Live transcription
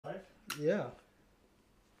Yeah.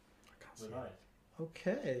 I can't see it.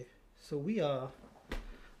 Okay. So we are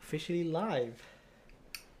officially live.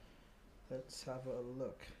 Let's have a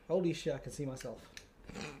look. Holy shit, I can see myself.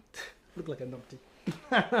 Look like a numpty.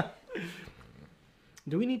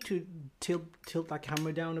 Do we need to tilt that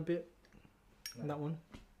camera down a bit? No. That one?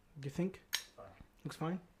 Do you think? Fine. Looks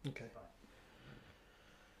fine? Okay. Fine.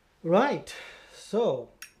 Right. So,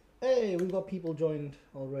 hey, we've got people joined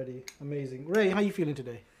already. Amazing. Ray, how you feeling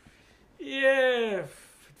today? Yeah,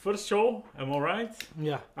 first show, I'm alright.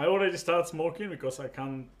 Yeah. I already started smoking because I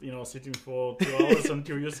can't, sitting for 2 hours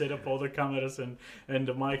until you set up all the cameras and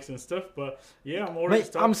the mics and stuff. But yeah, I'm already Mate,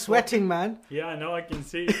 started I'm sweating, man. Yeah, I know, I can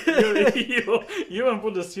see. You even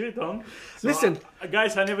put the suit on. So Listen.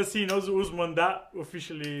 Guys, I never seen Usman that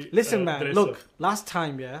officially. Listen, man, dressed look,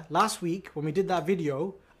 up. last week when we did that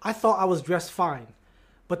video, I thought I was dressed fine.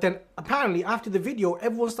 But then apparently after the video,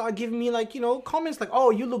 everyone started giving me comments like,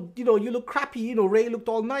 oh, you look crappy, Ray looked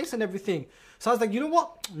all nice and everything. So I was like, you know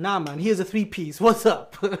what? Nah, man, here's a 3-piece. What's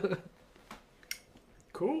up?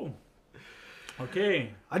 Cool.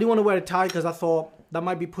 Okay. I didn't want to wear a tie because I thought that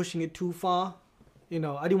might be pushing it too far. I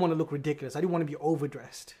didn't want to look ridiculous. I didn't want to be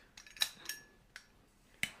overdressed.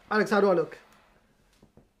 Alex, how do I look?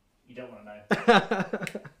 You don't want to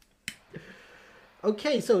know.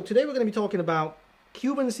 Okay, so today we're going to be talking about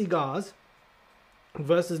Cuban cigars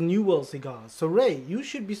versus New World cigars. So Ray, you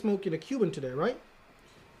should be smoking a Cuban today, right?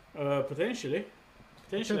 Potentially.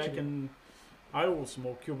 I will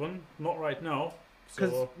smoke Cuban, not right now.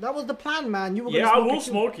 Because So that was the plan, man. You were yeah, I going to will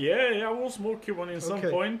smoke. Yeah, I will smoke Cuban in some Okay.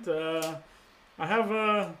 point. I have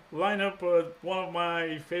a lineup, one of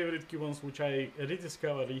my favorite Cubans, which I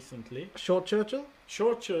rediscovered recently. Short Churchill?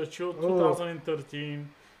 Short Churchill, Oh. 2013.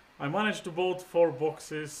 I managed to bought 4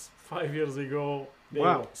 boxes 5 years ago. They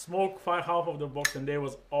Wow. smoked half of the box, and they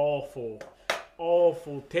was awful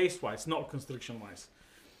taste-wise, not constriction-wise.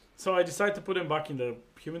 So I decided to put them back in the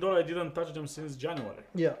humidor. I didn't touch them since January.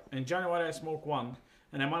 Yeah. In January, I smoked one,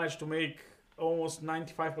 and I managed to make almost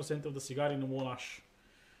 95% of the cigar in one ash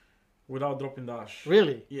without dropping the ash.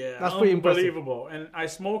 Really? Yeah, That's pretty impressive. unbelievable. And I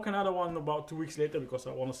smoke another one about 2 weeks later because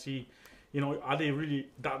I want to see, are they really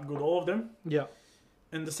that good, all of them? Yeah.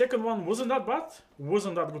 And the second one wasn't that bad,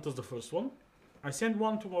 wasn't that good as the first one. I sent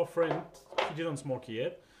one to my friend, he didn't smoke it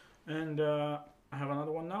yet, and I have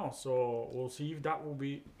another one now. So we'll see if that will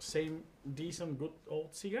be same decent, good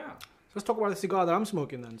old cigar. So let's talk about the cigar that I'm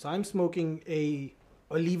smoking then. So I'm smoking a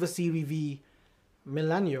Oliva Serie V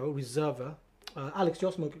Melanio Reserva. Alex,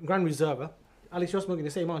 you're smoking Grand Reserva. Alex, you're smoking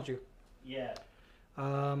the same, aren't you? Yeah.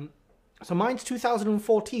 So mine's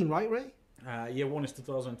 2014, right, Ray? Yeah, one is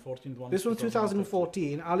 2014, one This is one's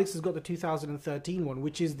 2014. Alex has got the 2013 one,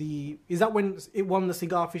 which is is that when it won the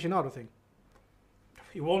Cigar Aficionado thing?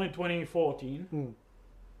 It won in 2014,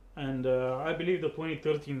 and I believe the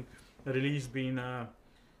 2013 release been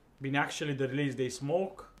actually the release they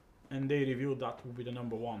smoke, and they reviewed that will be the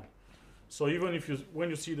number one. So even if when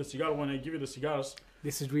you see the cigar, when I give you the cigars,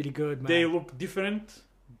 This is really good, man. they look different.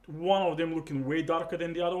 One of them looking way darker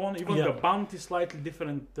than the other one. Even Yeah. the band is slightly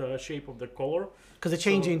different shape of the color. Because they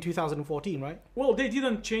changed So- it in 2014, right? Well, they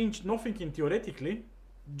didn't change nothing in theoretically.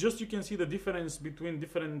 Just you can see the difference between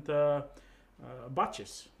different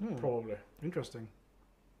batches, probably. Interesting.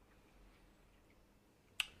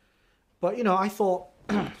 But, I thought,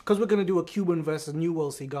 because we're going to do a Cuban versus New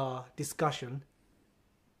World cigar discussion,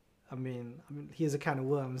 I mean, here's a can of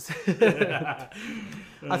worms.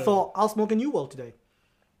 I thought I'll smoke a New World today.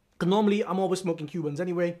 Because normally I'm always smoking Cubans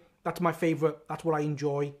anyway. That's my favorite. That's what I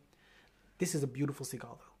enjoy. This is a beautiful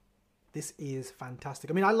cigar, though. This is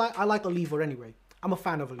fantastic. I mean, I like Oliva anyway. I'm a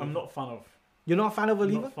fan of Oliva. I'm not a fan of. You're not a fan of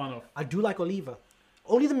Oliva? Not a fan of. I do like Oliva.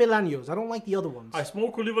 Only the Melanios. I don't like the other ones. I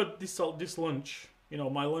smoke Oliva this lunch.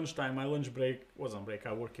 My lunchtime, my lunch break wasn't break.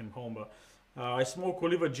 I work in home, but I smoke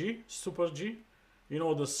Oliva G, Super G.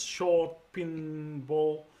 The short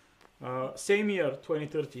pinball. Same year,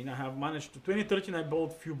 2013. I have managed to. 2013, I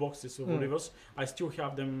bought few boxes of Olivas. I still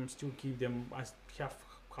have them. Still keep them. I have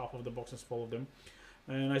half of the boxes full of them,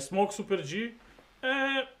 and I smoke Super G.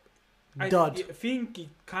 I Dud. think it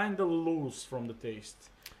kind of lose from the taste.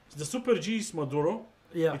 The Super G is Maduro.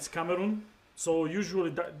 Yeah. It's Cameroon, so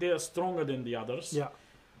usually they are stronger than the others. Yeah.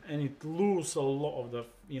 And it lose a lot of the.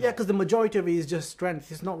 Yeah, because the majority of it is just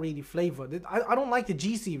strength. It's not really flavor. I don't like the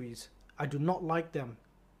G series. I do not like them.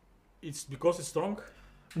 It's because it's strong.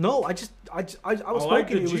 No, I was I like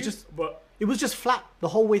smoking. the It was G, just but it was just flat. The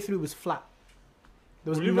whole way through was flat. There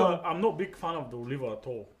was Oliva, I'm not big fan of the Oliva at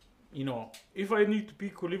all. If I need to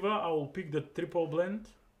pick Oliva, I will pick the triple blend.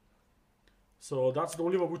 So that's the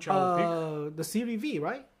Oliva which I will pick. The Serie V,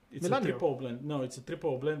 right? It's a Melanio. triple blend. No, it's a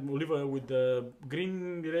triple blend Oliva with the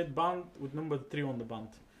green red band with number 3 on the band.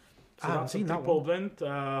 So I haven't that's a seen that triple one.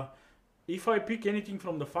 blend. If I pick anything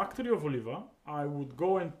from the factory of Oliva, I would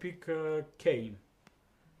go and pick Cane.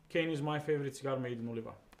 Cane is my favorite cigar made in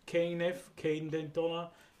Oliva. Cane F, Cane Daytona,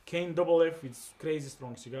 Cane Double F. It's crazy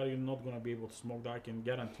strong cigar. You're not gonna be able to smoke that, I can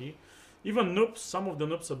guarantee. Even Nubs, some of the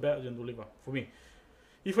Nubs are better than Oliva for me.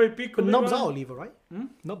 If I pick But Oliva, Nubs are Oliva, right? Hmm?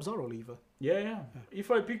 Nubs are Oliva. yeah.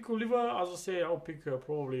 If I pick Oliva, as I say, I'll pick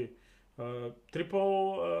probably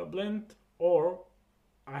triple blend, or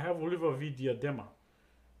I have Oliva V Diadema,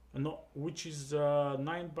 which is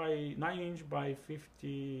 9 inch by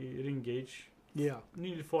 50 ring gauge, Yeah.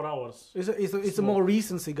 nearly 4 hours. It's a Smoke. more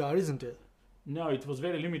recent cigar, isn't it? No, it was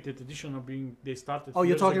very limited edition of being. They started. Oh, you're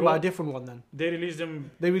years talking ago. about a different one then. They released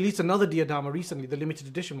them. They released another Diadema recently, the limited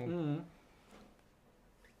edition one.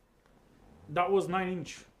 That was 9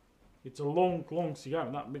 inch. It's a long cigar,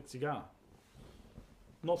 not big cigar.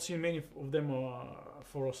 Not seen many of them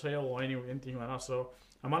for sale or anything like that. So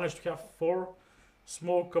I managed to have 4.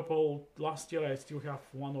 Smoke couple last year. I still have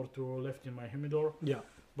 1 or 2 left in my humidor, Yeah.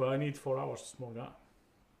 but I need 4 hours to smoke that.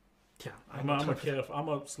 Yeah. I'm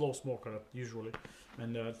a slow smoker usually,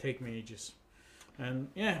 and take me ages. And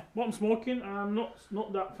yeah, what I'm smoking, I'm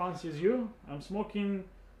not that fancy as you. I'm smoking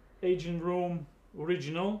Aging Room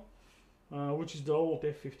Original, which is the old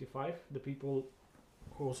F55. The people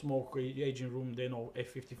who smoke Aging Room, they know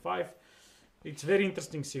F55. It's very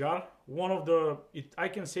interesting cigar. I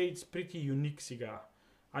can say it's pretty unique cigar.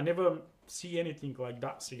 I never see anything like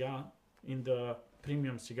that cigar in the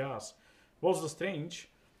premium cigars. What's the strange?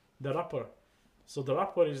 The wrapper. So the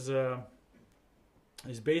wrapper is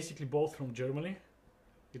basically bought from Germany.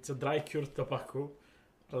 It's a dry cured tobacco.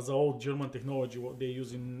 That's the old German technology what they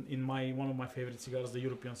use in one of my favorite cigars, the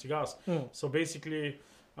European cigars. So basically,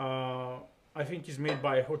 I think it's made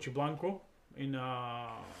by Hochi Blanco in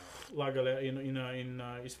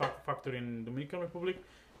his factory in Dominican Republic,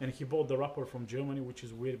 and he bought the wrapper from Germany, which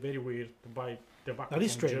is very weird to buy tobacco That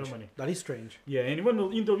is from strange. Germany. That is strange. Yeah, and even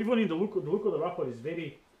in the look of the wrapper is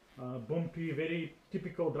very bumpy, very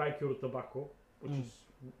typical dry cured tobacco, which is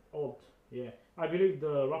odd. Yeah, I believe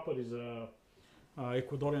the wrapper is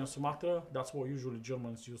Ecuadorian Sumatra. That's what usually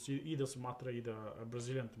Germans use, either Sumatra, either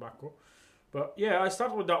Brazilian tobacco. But yeah, I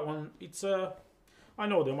start with that one. It's I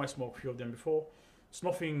know they might smoke a few of them before. It's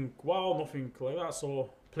nothing wow, nothing like that.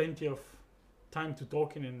 So plenty of time to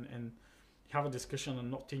talking and have a discussion and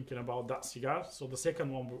not thinking about that cigar. So the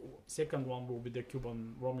second one will be the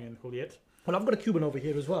Cuban Romeo and Juliet. Well, I've got a Cuban over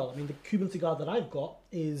here as well. I mean, the Cuban cigar that I've got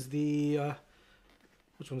is the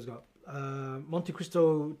which one's got Monte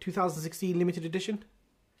Cristo 2016 limited edition.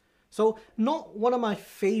 So not one of my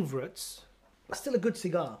favorites, but still a good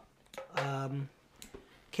cigar.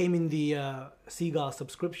 Came in the cigar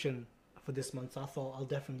subscription for this month, so I thought I'll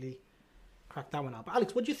definitely crack that one out. But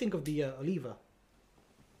Alex, what do you think of the Oliva?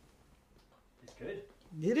 It's good.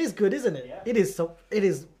 It is good, isn't it? Yeah. It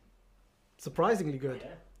is surprisingly good.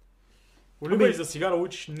 Yeah. Oliva is a cigar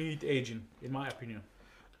which need aging, in my opinion.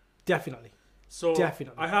 Definitely. So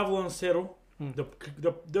Definitely. I have Lancero,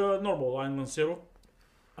 the normal line Lancero.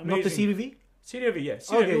 Amazing. Not the CVV? Serie V, yeah.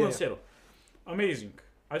 Serie Okay, V yeah. Lancero. Amazing.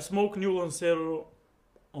 I smoked new Lancero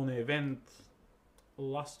on an event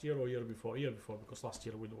last year or year before, because last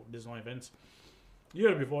year there's no events.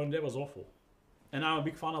 Year before, and that was awful. And I'm a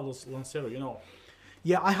big fan of this Lancero, you know.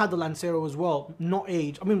 Yeah, I had the Lancero as well. Not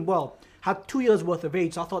aged. I mean, well, had 2 years worth of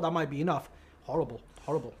age. So I thought that might be enough. Horrible.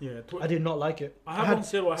 Yeah. I did not like it. I have had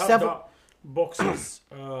Lancero. I have several- that boxes.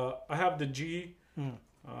 I have the G.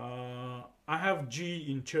 I have G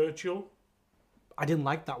in Churchill. I didn't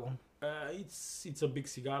like that one. It's a big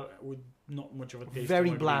cigar with not much of a taste. Very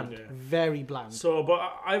to my bland. beard, yeah. Very bland. So, but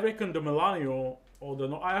I reckon the Melanio or the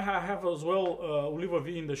I have as well Oliva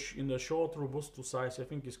V in the short robusto size. I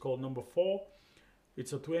think it's called number 4.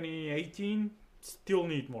 It's a 2018. Still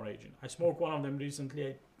need more aging. I smoked one of them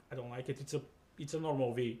recently. I don't like it. It's a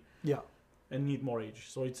normal V Yeah. and need more age.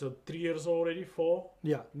 So it's a 3 years already. 4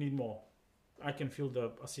 Yeah. need more. I can feel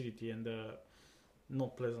the acidity and the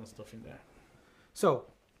not pleasant stuff in there. So,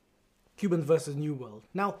 Cubans versus New World.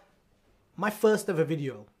 Now, my first ever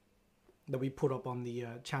video that we put up on the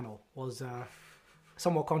channel was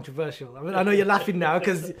somewhat controversial. I mean, I know you're laughing now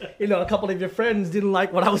because you know a couple of your friends didn't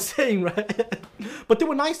like what I was saying, right? But they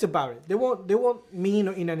were nice about it. They weren't mean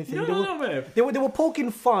or in anything. No, man. They were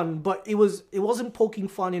poking fun, but it wasn't poking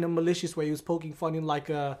fun in a malicious way. It was poking fun in like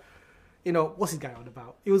a, you know, what's this guy on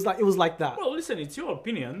about? It was like that. Well, listen, it's your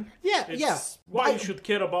opinion. Yeah, It's yeah. why But you should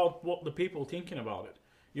care about what the people thinking about it.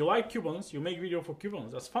 You like Cubans, you make video for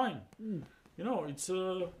Cubans. That's fine. You know, it's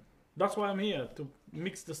the That's why I'm here, to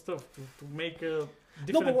mix the stuff, to make a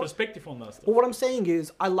different perspective on that stuff. But what I'm saying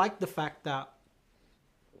is, I like the fact that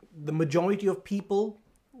the majority of people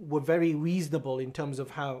were very reasonable in terms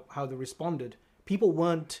of how they responded. People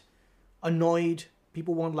weren't annoyed.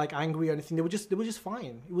 People weren't like angry or anything. They were just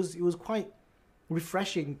fine. It was quite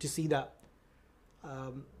refreshing to see that.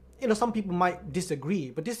 You know, some people might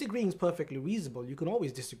disagree, but disagreeing is perfectly reasonable. You can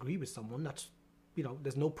always disagree with someone. That's, you know,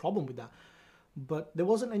 there's no problem with that. But there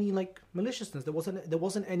wasn't any like maliciousness. There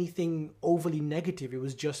wasn't anything overly negative. It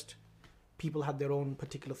was just people had their own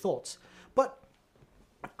particular thoughts. But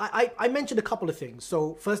I mentioned a couple of things.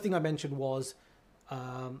 So first thing I mentioned was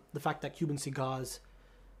the fact that Cuban cigars,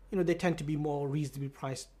 you know, they tend to be more reasonably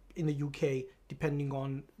priced in the UK depending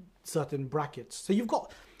on certain brackets. So you've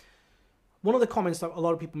got one of the comments that a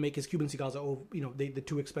lot of people make is Cuban cigars are, you know, they're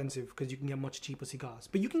too expensive because you can get much cheaper cigars.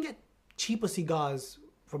 But you can get cheaper cigars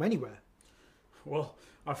from anywhere. Well,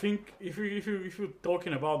 I think if you're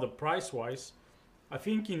talking about the price wise, I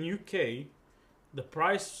think in UK the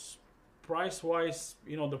price wise,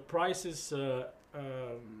 you know, the prices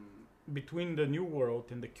between the New World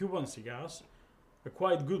and the Cuban cigars are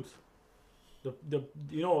quite good.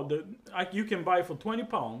 You can buy for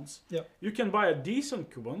 £20. Yeah. You can buy a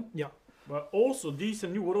decent Cuban. Yeah. But also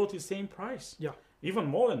decent New World is same price. Yeah. Even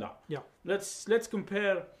more than that. Yeah. Let's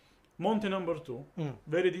compare Monte number 2.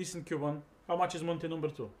 Very decent Cuban. How much is Monte number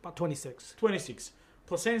 2? About 26. 26.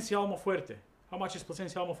 Plasencia Almafuerte. How much is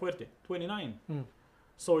Plasencia Almafuerte? 29.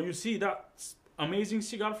 So you see that's amazing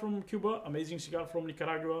cigar from Cuba, amazing cigar from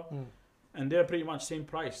Nicaragua, and they're pretty much same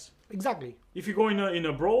price. Exactly. If you go in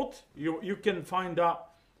abroad, you can find that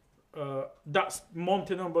that's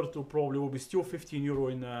Monte number 2 probably will be still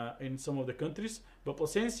 €15 in some of the countries, but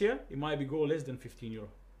Plasencia it might be go less than €15.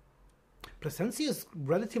 Plasencia is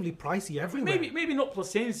relatively pricey everywhere. Maybe not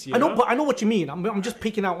Plasencia. I know, but I know what you mean. I'm just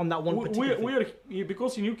picking out on that one particular thing. We're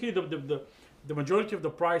because in UK the majority of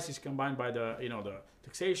the price is combined by the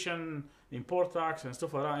taxation, import tax and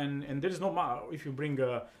stuff like that, and there is no matter if you bring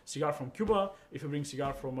a cigar from Cuba, if you bring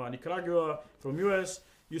cigar from Nicaragua, from US,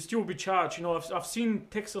 you still be charged. You know, I've seen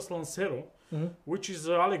Texas Lancero, which is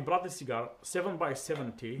Alec Bradley cigar,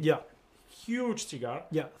 7x70. Yeah. Huge cigar.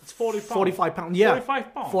 Yeah. It's £40. £45. Yeah.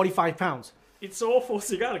 £45. £45. It's awful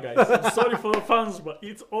cigar, guys. I'm sorry for the fans, but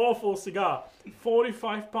it's awful cigar.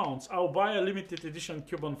 £45. I'll buy a limited edition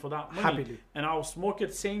Cuban for that money. Happily. And I'll smoke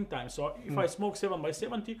it same time. So if I smoke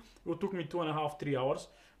 7x70, it will took me 2.5, 3 hours.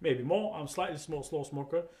 Maybe more. I'm slightly slow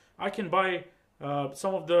smoker. I can buy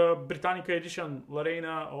some of the Britannica edition,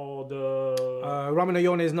 Lorena, or the Ramon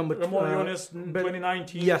Allones number Ramon Allones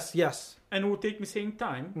 2019. Yes. And it will take me same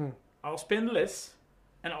time. I'll spend less,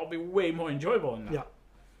 and I'll be way more enjoyable in that. Yeah.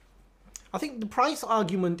 I think the price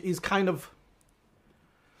argument is kind of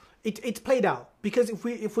it's played out, because if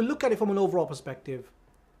we look at it from an overall perspective,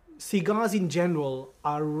 cigars in general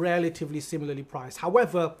are relatively similarly priced.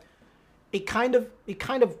 However, it kind of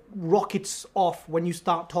rockets off when you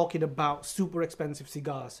start talking about super expensive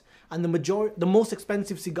cigars, and the most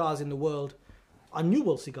expensive cigars in the world are New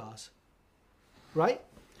World cigars, right?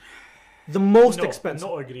 The most expensive.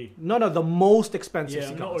 Not agree. No, the most expensive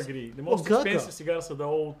cigars. Not agree. The most expensive cigars are the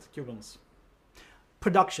old Cubans.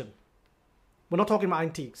 Production. We're not talking about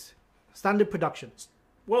antiques. Standard production.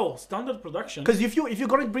 Well, standard production. Because if you're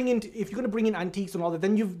going to bring in antiques and all that,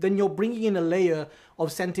 then you're bringing in a layer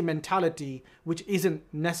of sentimentality, which isn't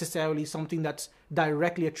necessarily something that's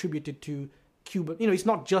directly attributed to Cuban. You know, it's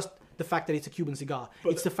not just the fact that it's a Cuban cigar.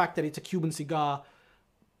 It's the fact that it's a Cuban cigar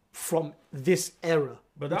from this era,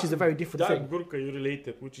 which is a very different thing. That Gurkha you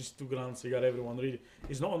related, which is 2 grand cigar, everyone really,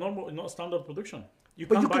 is not a normal, not standard production. You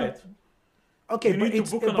can't buy it. Okay, you need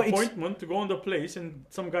to book an appointment to go on the place, and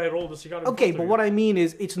some guy roll the cigar. Okay, but what I mean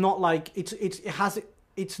is, it's not like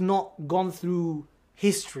it's not gone through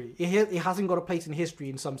history. It hasn't got a place in history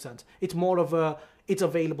in some sense. It's more of it's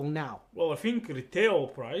available now. Well, I think retail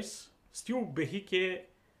price still Behike.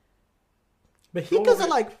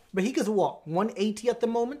 Behicas are what, 180 at the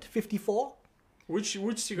moment, 54. Which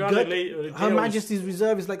cigar? Her Majesty's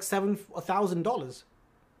Reserve is like $1,000.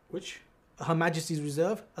 Which? Her Majesty's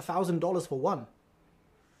Reserve, $1,000 for one.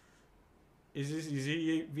 Is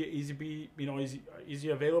he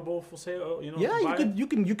available for sale? Yeah, you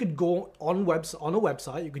could go on a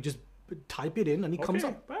website. You could just type it in and it comes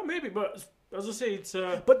up. Well, maybe, but as I say, it's.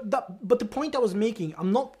 But the point I was making,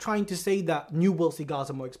 I'm not trying to say that New World cigars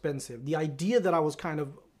are more expensive. The idea that I was kind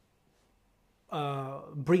of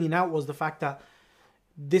bringing out was the fact that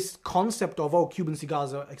this concept of, oh, Cuban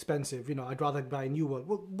cigars are expensive, you know, I'd rather buy a New World.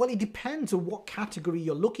 Well, it depends on what category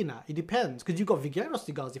you're looking at. It depends, because you've got Viguero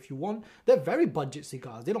cigars if you want. They're very budget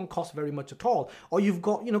cigars. They don't cost very much at all. Or you've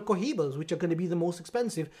got, you know, Cohibas, which are going to be the most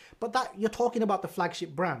expensive. But that you're talking about the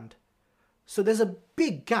flagship brand. So there's a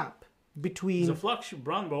big gap between... It's a flagship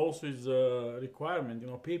brand, but also is a requirement. You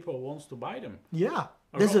know, people wants to buy them. Yeah.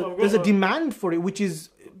 There's a demand for it, which is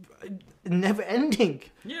never ending.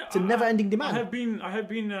 Yeah, it's a never ending demand. I have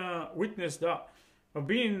been witness that. I've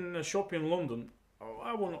been in a shop in London.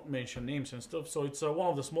 I will not mention names and stuff. So it's one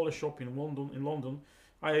of the smallest shop in London.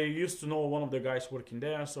 I used to know one of the guys working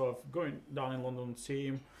there, so I've going down in London to see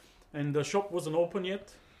him. And the shop wasn't open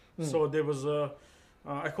yet, so there was a.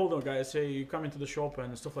 I called the guy. I say, "You come into the shop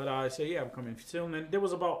and stuff like that." I say, "Yeah, I'm coming soon." And there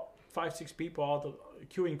was about 5-6 people out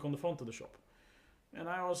queuing on the front of the shop. And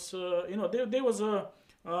I was, you know, there was a...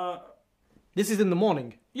 this is in the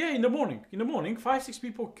morning? Yeah, in the morning. 5-6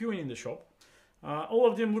 people queuing in the shop. All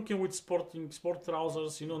of them looking with sport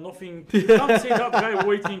trousers, you know, nothing... You can't say that guy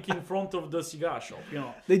waiting in front of the cigar shop, you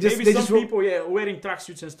know. Maybe some people, yeah, wearing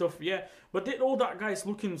tracksuits and stuff, yeah. But all that guys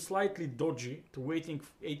looking slightly dodgy to waiting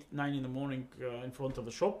 8-9 in the morning in front of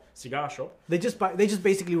the shop, cigar shop. They just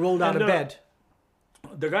basically rolled out of bed.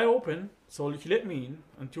 The guy opened, so he let me in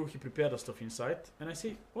until he prepared the stuff inside. And I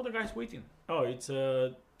say, what the guy's waiting? Oh, it's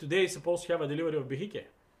today is supposed to have a delivery of Behike.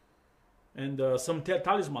 And some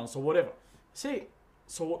talismans or whatever. Say,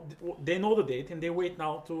 so they know the date and they wait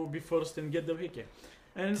now to be first and get the Behike.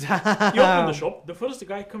 And you open the shop, the first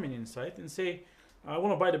guy coming inside and say, I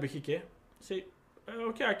want to buy the Behike. Say,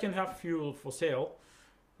 okay, I can have few for sale.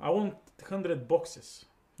 I want 100 boxes.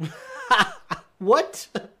 What?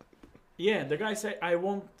 Yeah, the guy said, I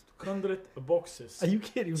want 100 boxes. Are you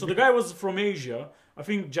kidding me? So the guy was from Asia. I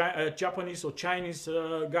think Japanese or Chinese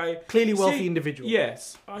guy. Clearly wealthy individual.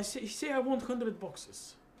 Yes. He said, I want 100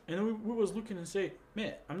 boxes. And we was looking and say,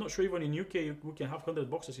 man, I'm not sure even in UK we can have 100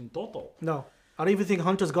 boxes in total. No. I don't even think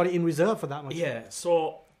Hunter's got it in reserve for that much. Yeah,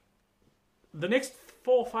 so the next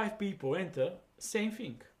 4 or 5 people enter, same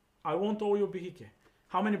thing. I want all your Behike.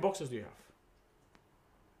 How many boxes do you have?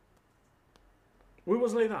 We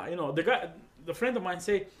was like that, you know. The friend of mine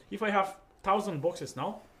say, if I have 1,000 boxes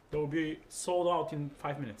now, they will be sold out in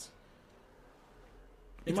 5 minutes.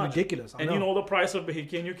 It's ridiculous. And you know the price of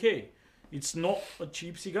Behike in UK. It's not a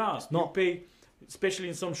cheap cigar. You pay, especially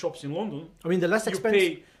in some shops in London. I mean, the less expensive.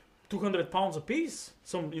 You pay £200 a piece.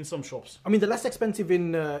 In some shops. I mean, the less expensive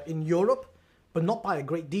in Europe, but not by a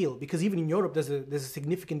great deal, because even in Europe there's a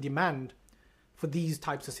significant demand for these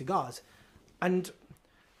types of cigars, and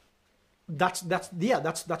that's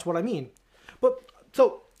what I mean. But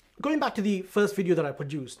so going back to the first video that I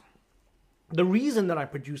produced, the reason that I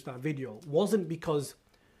produced that video wasn't because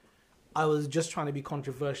I was just trying to be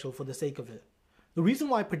controversial for the sake of it. The reason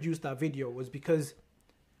why I produced that video was because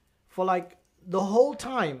for like the whole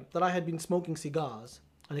time that I had been smoking cigars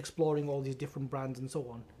and exploring all these different brands and so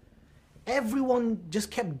on, everyone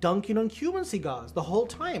just kept dunking on Cuban cigars the whole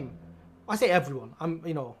time. I say everyone, I'm,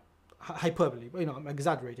 you know, hyperbole, you know, I'm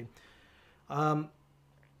exaggerating.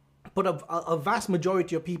 But a vast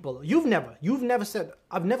majority of people, you've never said,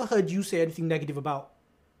 I've never heard you say anything negative about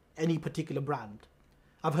any particular brand.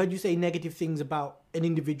 I've heard you say negative things about an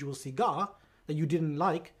individual cigar that you didn't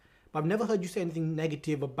like, but I've never heard you say anything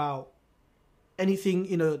negative about anything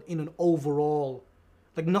in an overall,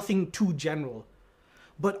 like nothing too general.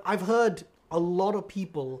 But I've heard a lot of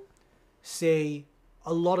people say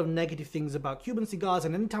a lot of negative things about Cuban cigars,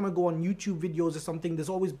 and anytime I go on YouTube videos or something, there's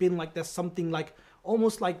always been like, there's something like,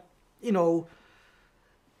 almost like, you know,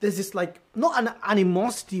 there's this like, not an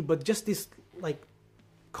animosity, but just this like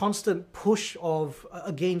constant push of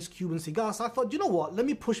against Cuban cigars. So I thought, you know what, let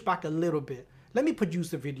me push back a little bit. Let me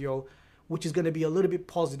produce a video which is going to be a little bit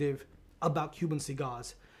positive about Cuban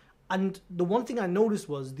cigars. And the one thing I noticed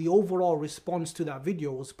was the overall response to that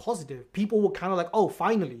video was positive. People were kind of like, oh,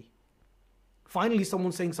 finally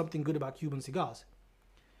someone's saying something good about Cuban cigars.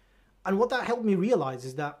 And what that helped me realize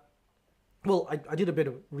is that, well, I did a bit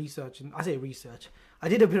of research, and I say research, I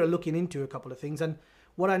did a bit of looking into a couple of things, and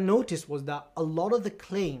what I noticed was that a lot of the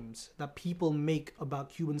claims that people make about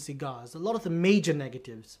Cuban cigars, a lot of the major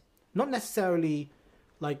negatives, not necessarily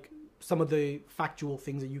like some of the factual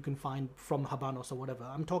things that you can find from Habanos or whatever.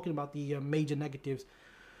 I'm talking about the major negatives.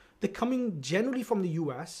 They're coming generally from the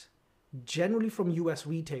US, generally from US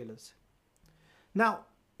retailers. Now,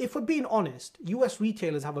 if we're being honest, US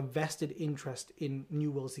retailers have a vested interest in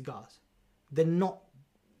New World cigars. They're not,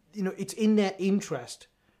 you know, it's in their interest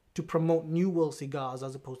to promote New World cigars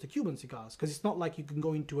as opposed to Cuban cigars, because it's not like you can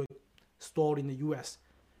go into a store in the US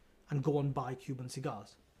and go and buy Cuban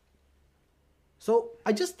cigars. So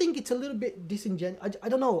I just think it's a little bit disingenuous. I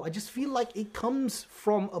don't know. I just feel like it comes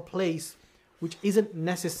from a place which isn't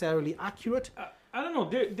necessarily accurate. I don't know.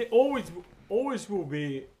 They always will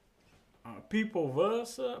be people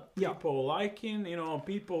versa, Yeah. people liking.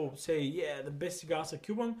 People say, yeah, the best cigars are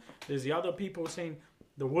Cuban. There's the other people saying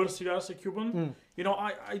the worst cigars are Cuban.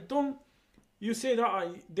 I don't. You say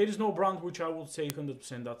that there is no brand which I would say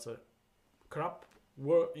 100% that's a crap.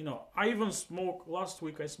 I even smoked last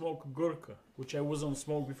week. I smoked Gurkha, which I wasn't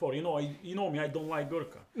smoked before. You know me. I don't like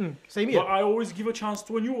Gurkha. Same here. But I always give a chance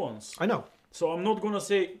to a new ones. I know. So I'm not gonna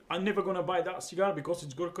say I'm never gonna buy that cigar because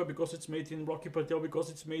it's Gurkha, because it's made in Rocky Patel, because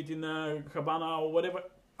it's made in Habana or whatever.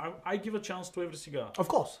 I give a chance to every cigar. Of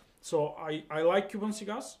course. So I like Cuban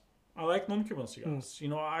cigars. I like non-Cuban cigars.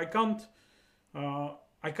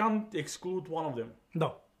 I can't exclude one of them.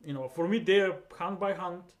 No. For me, they're hand by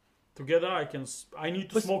hand together. I need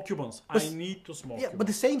to smoke Cubans. I need to smoke. Yeah, Cubans. but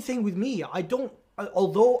the same thing with me.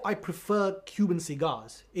 Although I prefer Cuban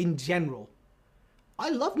cigars in general, I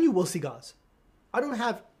love New World cigars. I don't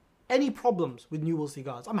have any problems with New World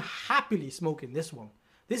cigars. I'm happily smoking this one.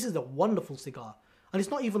 This is a wonderful cigar. And it's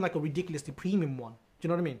not even like a ridiculously premium one. Do you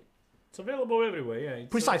know what I mean? It's available everywhere, yeah.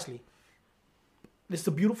 Precisely. This is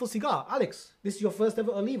a beautiful cigar. Alex, this is your first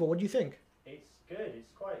ever Oliva. What do you think? It's good.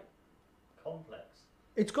 It's quite complex.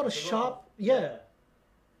 It's got a There's sharp... There's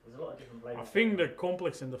a lot of different flavors. I think the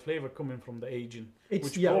complex and the flavor coming from the aging, It's-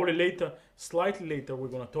 which probably slightly later, we're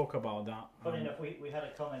going to talk about that. Funny enough, we had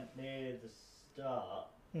a comment near the start.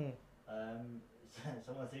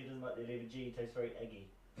 Someone said he doesn't like the Oliva G. It tastes very eggy.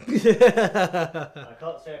 I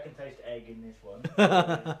can't say I can taste egg in this one.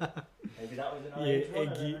 Maybe that was an Yeah, one.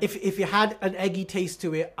 eggy. If it had an eggy taste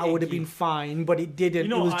to it, I would have Eggy. been fine, but it didn't. You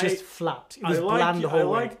know, it was just flat. It was I bland the I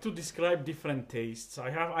whole way. like to describe different tastes.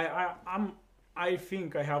 I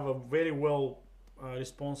think I have a very well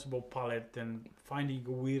responsible palate and finding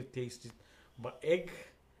a weird taste. But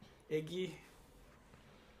eggy,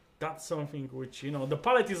 that's something which the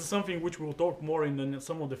palate is something which we'll talk more in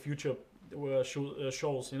some of the future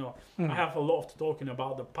shows. I have a lot of talking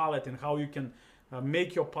about the palate and how you can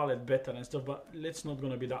make your palate better and stuff. But let's not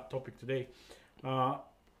gonna be that topic today.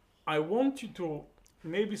 I want you to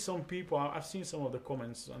maybe some people. I've seen some of the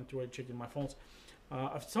comments until I checking my phones.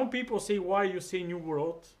 Some people say why you say New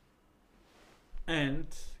World, and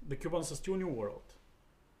the Cubans are still New World,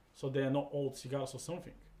 so they are not old cigars or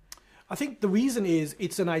something. I think the reason is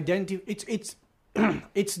it's an identity. It's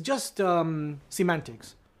it's just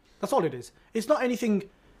semantics. That's all it is. It's not anything.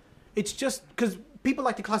 It's just because people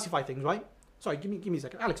like to classify things, right? Sorry, give me a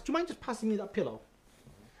second. Alex, do you mind just passing me that pillow?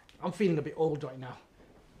 I'm feeling a bit old right now.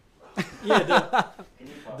 Yeah, Can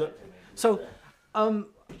you pass it to me? So,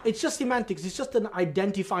 it's just semantics. It's just an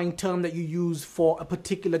identifying term that you use for a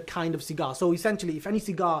particular kind of cigar. So essentially, if any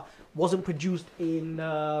cigar wasn't produced in,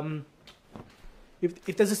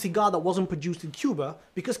 if there's a cigar that wasn't produced in Cuba,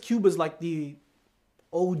 because Cuba's like the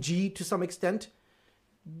OG to some extent,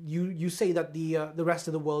 you say that the rest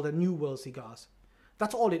of the world are New World cigars.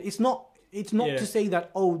 That's all it. It's not Yeah. to say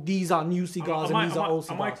that these are new cigars and these are old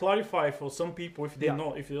I might cigars. clarify for some people if they don't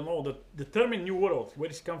know that the term in New World, where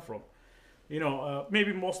it's come from.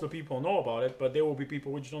 Maybe most of the people know about it, but there will be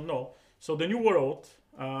people which don't know. So the New World,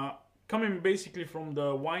 coming basically from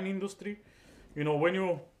the wine industry,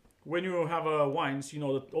 when you have wines,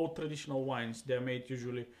 the old traditional wines, they're made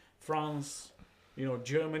usually France,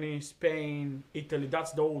 Germany, Spain, Italy.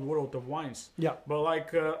 That's the old world of wines. Yeah. But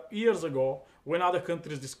like years ago, when other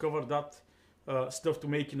countries discovered that stuff to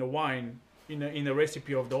make in a wine, in a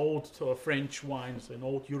recipe of the old French wines and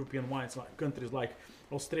old European wines, like countries like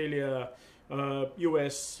Australia,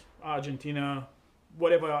 US, Argentina,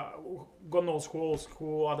 whatever, God knows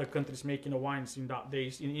who other countries making the wines in that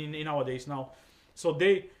days, in our days now. So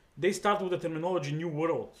they start with the terminology New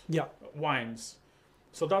World wines.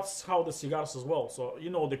 So that's how the cigars as well. So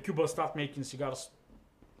the Cuba start making cigars,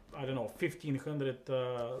 I don't know, 1500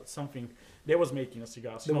 something. They was making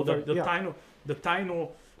cigars. The Taino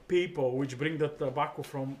people which bring the tobacco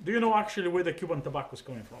from. Do you know actually where the Cuban tobacco is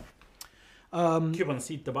coming from? Cuban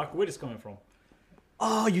seed tobacco, where is it coming from?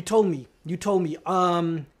 Oh, you told me.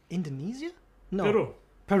 Indonesia? No.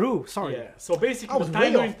 Peru. Sorry. Yeah. So basically, I was the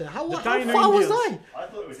way Taino, off there. How the far Taino was Indians- I? I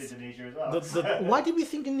thought it was Indonesia as well. Why did we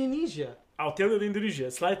think Indonesia? I'll tell you the Indonesia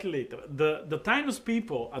slightly later. The Taínos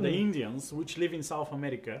people are the Indians which live in South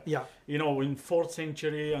America. Yeah. In 4th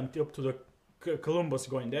century until up to the Columbus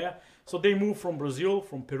going there. So they moved from Brazil,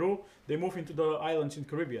 from Peru. They moved into the islands in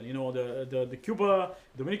Caribbean. The Cuba,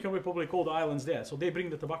 Dominican Republic, all the islands there. So they bring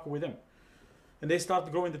the tobacco with them, and they start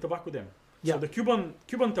growing the tobacco with them. Yeah. So the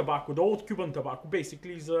Cuban tobacco, the old Cuban tobacco,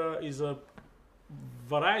 basically is a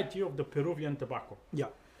variety of the Peruvian tobacco, Yeah.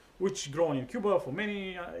 which grown in Cuba for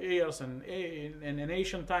many years and in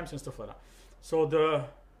ancient times and stuff like that. So the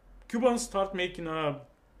Cubans start making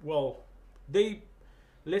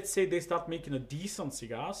let's say they start making a decent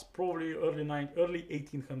cigars, probably early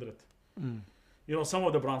 1800. You know, some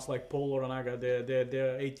of the brands like Polo Ranaga, they're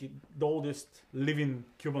the oldest living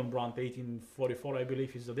Cuban brand, 1844, I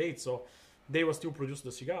believe is the date. So they were still produce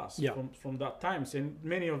the cigars from that times, and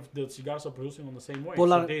many of the cigars are producing on the same way. Paul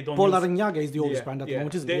So they don't Larrañaga is the oldest brand at the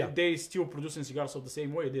moment, isn't it? They still producing cigars of the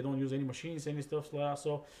same way. They don't use any machines, any stuff like that.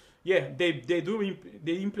 So yeah,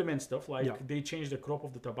 they implement stuff like they change the crop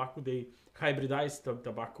of the tobacco, they hybridize the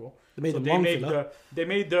tobacco. They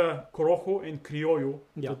made the Corojo and Criollo,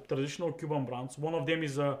 the traditional Cuban brands. One of them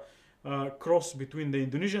is a cross between the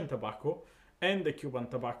Indonesian tobacco and the Cuban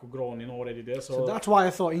tobacco grown already there. So that's why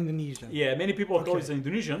I thought Indonesian. Yeah, many people thought it's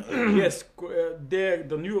Indonesian. Yes, the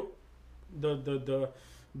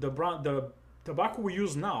tobacco we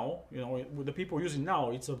use now, the people using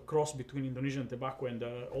now, it's a cross between Indonesian tobacco and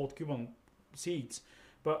the old Cuban seeds.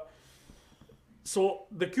 But so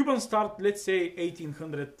the Cubans start, let's say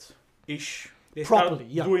 1800-ish. They Properly,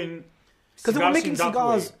 start doing because they were making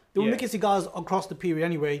cigars. Way. They were making cigars across the period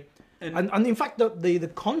anyway. And in fact,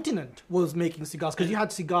 the continent was making cigars because you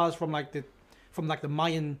had cigars from the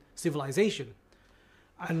Mayan civilization.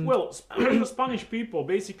 And the Spanish people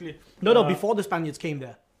basically. Before the Spaniards came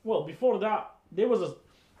there. Well, before that, there was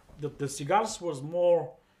the cigars was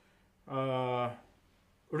more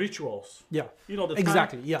rituals. Yeah. You know, the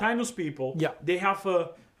Tainus people. Yeah. They have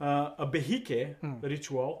a behique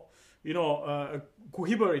ritual. You know, a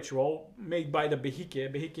Cohiba ritual made by the behique.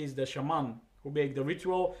 Behique is the shaman who make the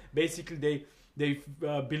ritual. Basically, they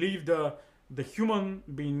believe the human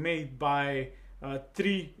being made by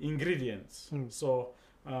 3 ingredients. So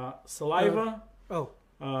saliva,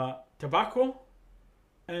 tobacco,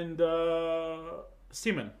 and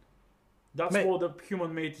semen. That's how the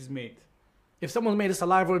human mate is made. If someone made a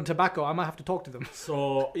saliva and tobacco, I might have to talk to them.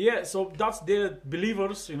 So so that's their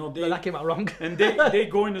believers. That came out wrong. And they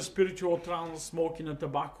go in a spiritual trance, smoking a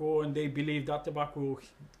tobacco, and they believe that tobacco will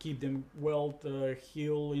keep them well,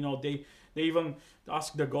 heal. They even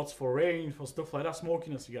ask the gods for rain, for stuff like that,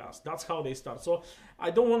 smoking a cigars. That's how they start. So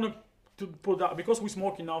I don't want to put that, because we're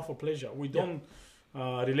smoking now for pleasure. We don't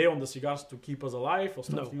rely on the cigars to keep us alive or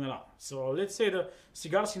something like that. So let's say the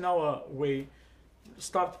cigars in our way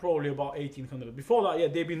start probably about 1800. Before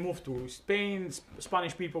that, they've been moved to Spain.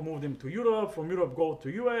 Spanish people moved them to Europe. From Europe, go to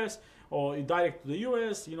US or direct to the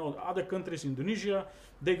US. Other countries, Indonesia,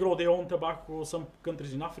 they grow their own tobacco. Some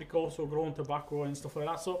countries in Africa also grow own tobacco and stuff like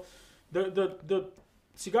that. So the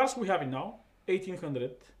cigars we have now,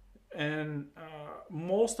 1800, and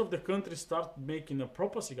most of the countries start making a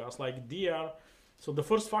proper cigars like DR. So the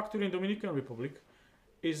first factory in Dominican Republic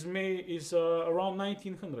is around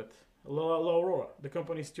 1900. La Aurora, the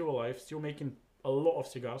company is still alive, still making a lot of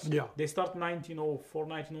cigars. Yeah. They start 1904,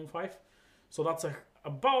 1905. So that's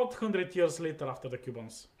about 100 years later after the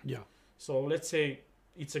Cubans. Yeah. So let's say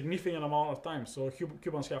it's a significant amount of time. So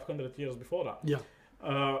Cubans have 100 years before that. Yeah.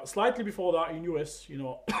 Slightly before that in US,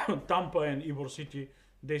 Tampa and Ybor City,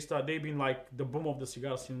 they've been like the boom of the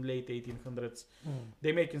cigars in late 1800s.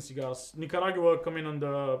 They're making cigars. Nicaragua coming on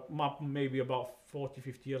the map maybe about 40,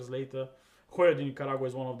 50 years later. Joya de Nicaragua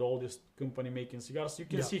is one of the oldest company making cigars. You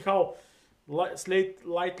can see how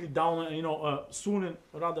slightly down, soon and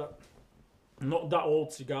rather not that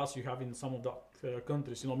old cigars you have in some of the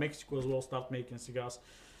countries. Mexico as well start making cigars.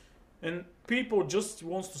 And people just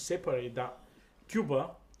wants to separate that Cuba,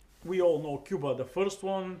 we all know Cuba, the first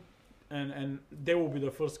one, and they will be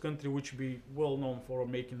the first country which will be well known for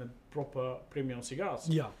making a proper premium cigars.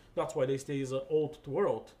 Yeah. That's why they say is old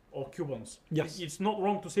world or Cubans. Yes. It's not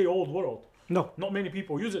wrong to say old world. No. Not many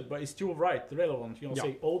people use it, but it's still relevant.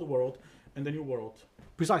 Say old world and the new world.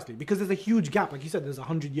 Precisely, because there's a huge gap. Like you said, there's a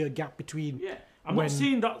 100-year gap between. Yeah. I'm not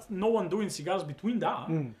saying that no one doing cigars between that,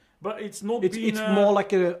 but it's not. It's more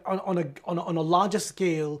like on a larger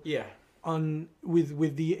scale. Yeah.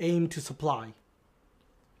 With the aim to supply.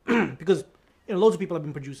 Because loads of people have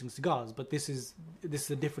been producing cigars, but this is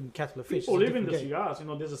a different kettle of fish. People live in the cigars.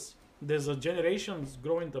 There's a generations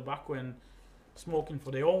growing tobacco and smoking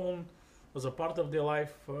for their own as a part of their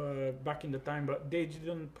life back in the time, but they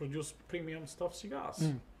didn't produce premium stuff cigars.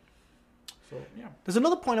 So yeah. There's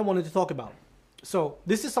another point I wanted to talk about. So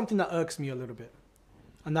this is something that irks me a little bit,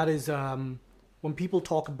 and that is when people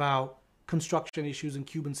talk about construction issues in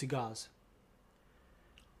Cuban cigars.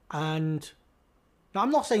 And now,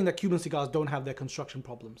 I'm not saying that Cuban cigars don't have their construction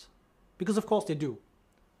problems, because of course they do.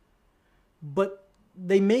 But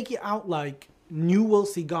they make it out like New World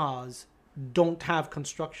cigars don't have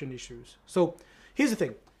construction issues. So here's the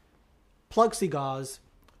thing: plug cigars,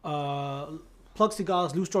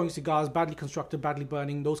 loose drawing cigars, badly constructed, badly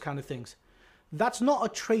burning, those kind of things. That's not a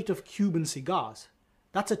trait of Cuban cigars.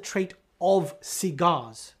 That's a trait of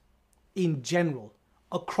cigars in general,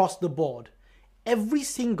 across the board.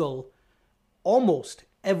 Almost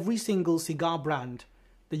every single cigar brand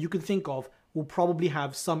that you can think of will probably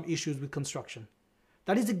have some issues with construction.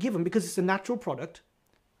 That is a given because it's a natural product.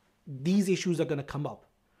 These issues are going to come up.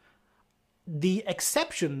 The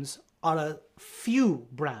exceptions are a few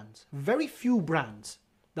brands, very few brands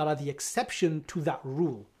that are the exception to that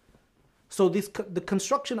rule. So the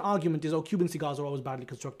construction argument is, oh, Cuban cigars are always badly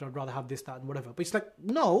constructed. I'd rather have this, that, and whatever. But it's like,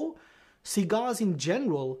 no, cigars in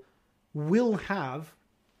general will have,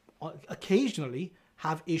 occasionally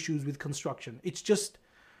have issues with construction. It's just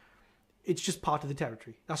part of the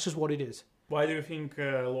territory. That's just what it is. Why do you think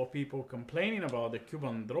a lot of people complaining about the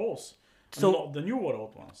Cuban draws and So- not the New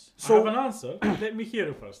World ones? So- I have an answer. Let me hear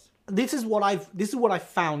you first. This is what I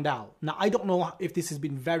found out. Now, I don't know if this has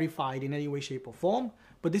been verified in any way, shape, or form,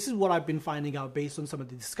 but this is what I've been finding out based on some of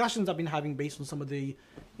the discussions I've been having, based on some of the,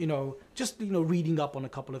 reading up on a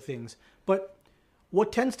couple of things. But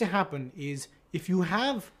what tends to happen is if you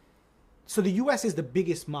have, so the US is the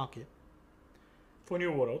biggest market. For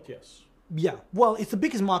New World, yes. Yeah, well, it's the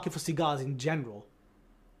biggest market for cigars in general.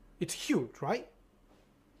 It's huge, right?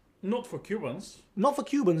 Not for Cubans. Not for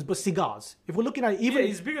Cubans, but cigars. If we're looking at even...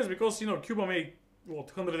 Yeah, it's biggest because, Cuba make,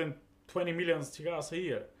 120 million cigars a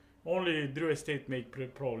year. Only Drew Estate make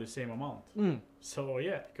probably the same amount. So,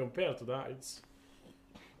 yeah, compared to that, it's...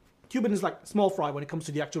 Cuban is like small fry when it comes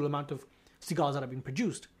to the actual amount of cigars that have been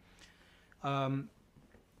produced. They're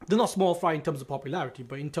not small fry in terms of popularity,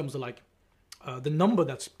 but in terms of like the number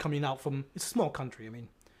that's coming out from... It's a small country. I mean,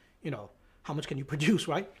 how much can you produce,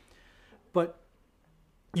 right? But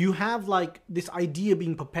you have like this idea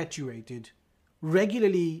being perpetuated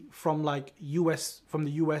regularly from the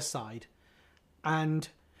US side. And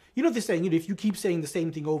they're saying, if you keep saying the same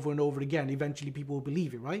thing over and over again, eventually people will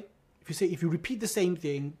believe it, right? If you repeat the same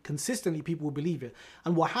thing consistently, people will believe it.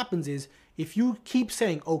 And what happens is, if you keep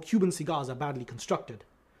saying, oh, Cuban cigars are badly constructed,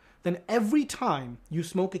 then every time you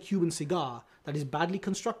smoke a Cuban cigar that is badly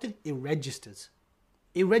constructed, it registers.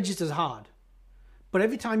 It registers hard. But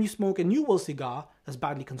every time you smoke a New World cigar that's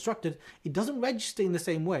badly constructed, it doesn't register in the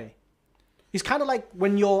same way. It's kind of like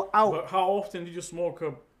when you're out. But how often did you smoke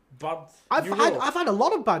a bad I've New World? had a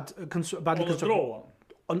lot of badly On the constructed. draw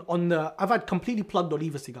one. I've had completely plugged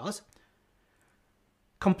Oliva cigars.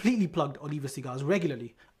 Completely plugged Oliva cigars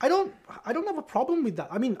regularly. I don't have a problem with that.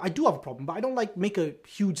 I mean, I do have a problem, but I don't make a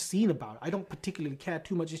huge scene about it. I don't particularly care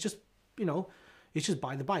too much. It's just, it's just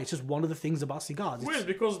by the by. It's just one of the things about cigars. Well,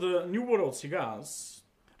 because the New World cigars,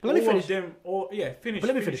 But let me finish. Finish. But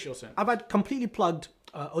let me finish. Your sentence. I've had completely plugged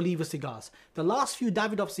Oliva cigars. The last few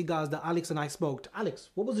Davidoff cigars that Alex and I smoked. Alex,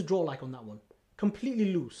 what was the draw like on that one?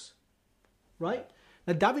 Completely loose, right?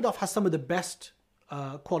 Now Davidoff has some of the best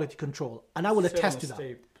quality control, and I will attest to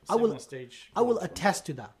that. I will attest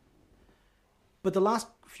to that. But the last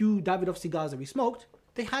few Davidoff cigars that we smoked,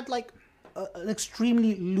 they had like an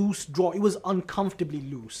extremely loose draw. It was uncomfortably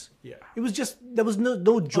loose. Yeah. It was just, there was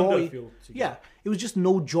no joy. Underfilled cigar. Yeah. It was just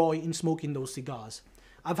no joy in smoking those cigars.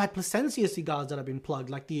 I've had Plasencia cigars that have been plugged,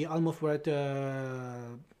 like the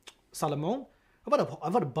Almafuerte Salomon.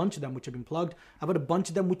 I've had a bunch of them which have been plugged. I've had a bunch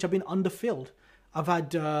of them which have been underfilled. I've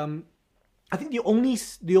had, I think the only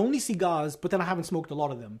cigars, but then I haven't smoked a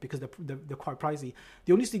lot of them because they're quite pricey.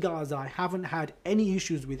 The only cigars that I haven't had any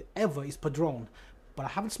issues with ever is Padron, but I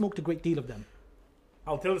haven't smoked a great deal of them.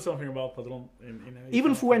 I'll tell you something about Padron.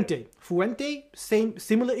 Even Fuente,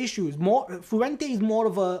 similar issues. Fuente is more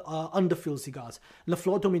of a underfilled cigars. La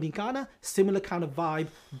Flor Dominicana, similar kind of vibe,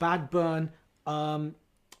 bad burn, and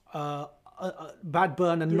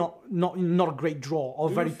not a great draw or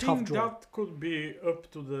very tough draw. That could be up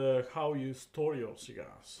to the how you store your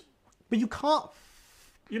cigars. But you can't.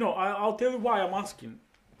 I'll tell you why I'm asking.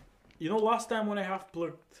 Last time when I have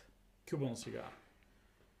plugged Cuban cigar,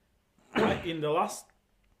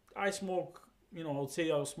 I smoke. I would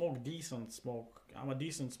say I smoke decent smoke. I'm a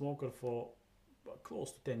decent smoker for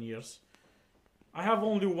close to 10 years. I have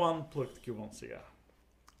only one plugged Cuban cigar.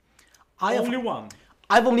 Only one.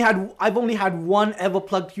 I've only had one ever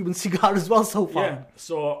plugged Cuban cigar as well so far. Yeah.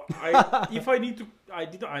 So I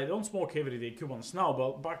don't smoke every day Cubans now,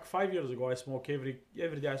 but back 5 years ago I smoke every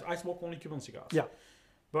day. I smoke only Cuban cigars. Yeah.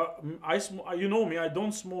 But you know me, I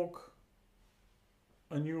don't smoke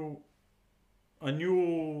a new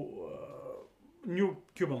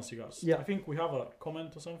Cuban cigars. Yeah. I think we have a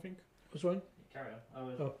comment or something. What's wrong? Carry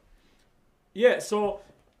on. Yeah, so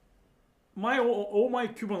all my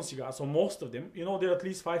Cuban cigars, or most of them, they're at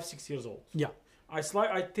least 5-6 years old. Yeah.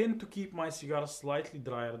 I tend to keep my cigars slightly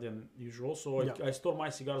drier than usual, so Yeah. I store my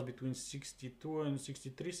cigars between 62 and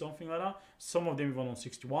 63, something like that. Some of them even on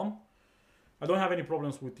 61. I don't have any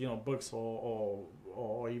problems with bugs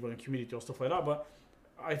or even humidity or stuff like that, but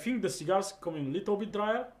I think the cigars come in a little bit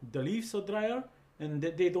drier, the leaves are drier, and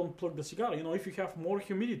they don't plug the cigar. If you have more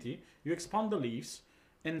humidity, you expand the leaves,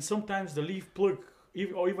 and sometimes the leaf plug,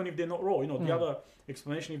 or even if they're not raw. The other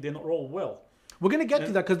explanation, if they're not raw well. We're going to get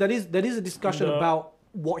to that because there is a discussion about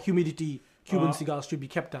what humidity Cuban cigars should be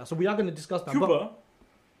kept at. So we are going to discuss that. Cuba,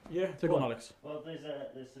 yeah, So go go on, on. Alex. Well,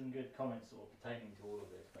 there's some good comments sort of pertaining to all of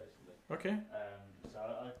this, basically. Okay. So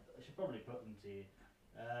I should probably put them to you.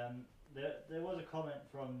 There was a comment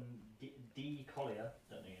from D. Collier.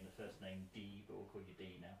 Don't know the first name D, but we'll call you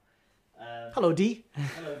D now. Hello, D.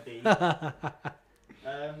 Hello, D.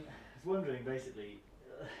 I was wondering, basically,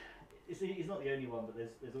 he's not the only one, but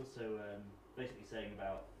there's also basically saying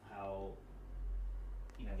about how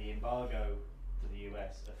the embargo to the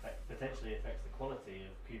US potentially affects the quality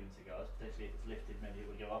of Cuban cigars. Potentially, if it's lifted, maybe it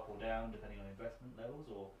would go up or down depending on investment levels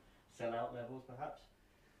or sell-out levels, perhaps.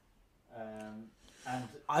 And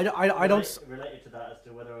I don't. related to that as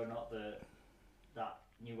to whether or not that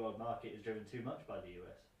New World market is driven too much by the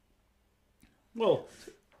US. Well,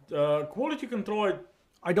 quality control,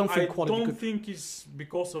 I don't think I quality. don't think is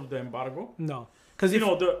because of the embargo. No, because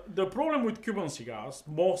The problem with Cuban cigars,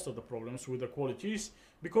 most of the problems with the quality is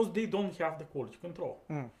because they don't have the quality control.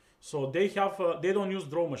 So they don't use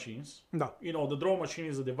draw machines. No. The draw machine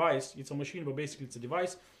is a device. It's a machine, but basically it's a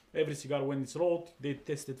device. Every cigar, when it's rolled, they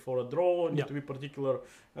test it for a draw. It needs to be particular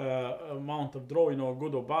amount of draw,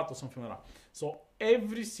 good or bad or something like that. So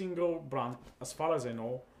every single brand, as far as I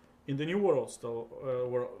know, in the New World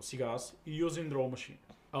cigars, using draw machine.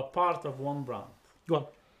 A part of one brand.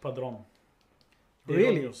 Well, Padron. They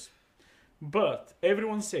Really? don't use. But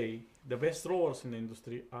everyone say the best rollers in the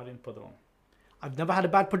industry are in Padron. I've never had a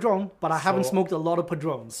bad Padron, but I haven't So- smoked a lot of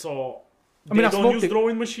Padrons. So I mean, they I don't smoked use it.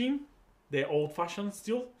 drawing machine. They're old fashioned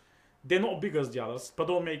still. They're not big as the others.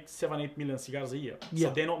 Padron make 7-8 million cigars a year. Yeah.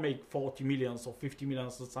 So they don't make 40 millions or 50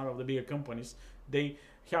 millions as some of the bigger companies. They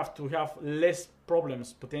have to have less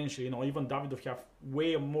problems potentially. Even Davidoff have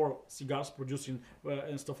way more cigars producing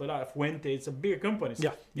and stuff like that. Fuente, it's a bigger companies.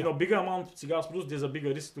 Yeah, Bigger amount of cigars produced, there's a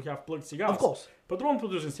bigger risk to have plugged cigars. Of course. Padron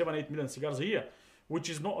producing 7-8 million cigars a year, which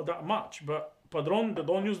is not that much. But Padron, they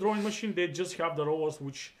don't use drawing machine. They just have the rollers,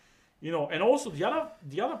 which, and also the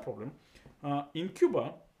other problem in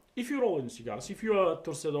Cuba. If you roll in cigars, if you're a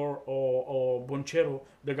torcedor or bonchero,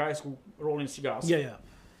 the guys who roll in cigars, Yeah.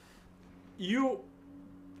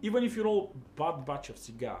 even if you roll bad batch of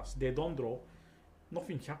cigars, they don't draw,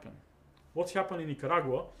 nothing happen. What's happened in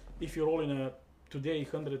Nicaragua, if you roll in today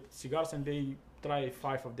 100 cigars and they try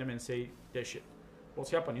 5 of them and say they're shit,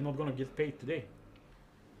 what's happened? You're not going to get paid today.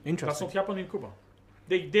 That's Interesting. not happening in Cuba.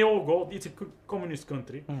 They all go, it's a communist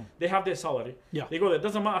country, they have their salary, Yeah. they go there,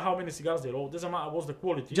 doesn't matter how many cigars they roll, doesn't matter what's the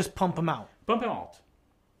quality, Just pump them out. pump them out.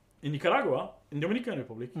 In Nicaragua, in Dominican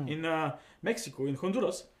Republic, in Mexico, in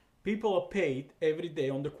Honduras, people are paid every day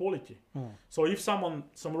on the quality. So if some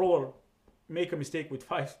roller make a mistake with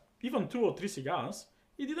 5, even 2 or 3 cigars,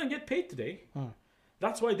 he didn't get paid today.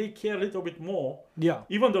 That's why they care a little bit more. Yeah.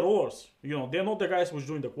 Even the rollers, they're not the guys who's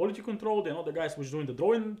doing the quality control. They're not the guys who's doing the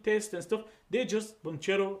drawing test and stuff. They're just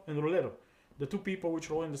bonchero and rolero, the 2 people which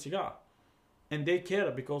roll in the cigar. And they care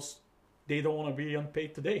because they don't want to be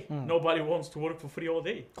unpaid today. Nobody wants to work for free all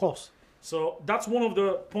day. Of course. So that's one of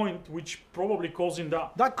the point which probably causing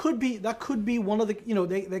that. That could be one of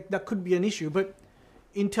the that could be an issue. But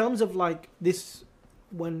in terms of like this,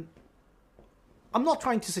 when I'm not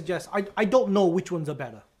trying to suggest, I don't know which ones are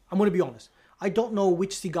better. I'm going to be honest. I don't know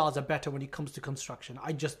which cigars are better when it comes to construction.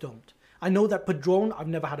 I just don't. I know that Padron, I've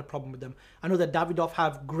never had a problem with them. I know that Davidoff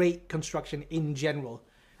have great construction in general.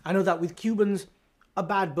 I know that with Cubans, a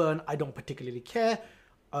bad burn, I don't particularly care.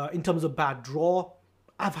 In terms of bad draw,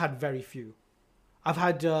 I've had very few. I've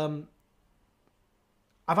had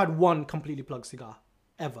one completely plugged cigar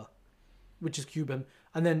ever, which is Cuban,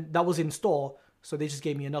 and then that was in store, so they just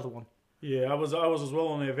gave me another one. Yeah, I was as well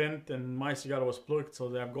on an event and my cigar was plugged,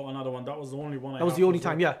 so I've got another one. That was the only one. That was the only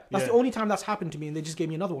time, yeah. That's the only time that's happened to me, and they just gave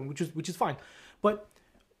me another one, which is fine. But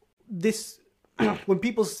this, when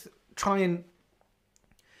people try and,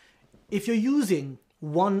 if you're using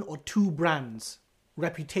 1 or 2 brands'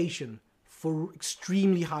 reputation for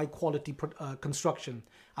extremely high quality construction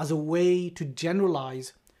as a way to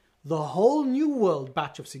generalize the whole New World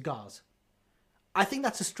batch of cigars, I think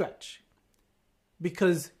that's a stretch,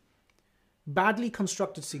 because badly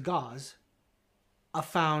constructed cigars are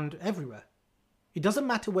found everywhere. It doesn't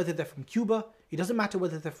matter whether they're from Cuba. It doesn't matter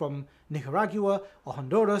whether they're from Nicaragua or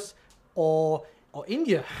Honduras or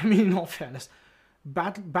India. I mean, in all fairness,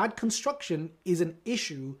 bad construction is an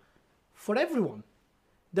issue for everyone.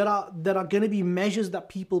 There are going to be measures that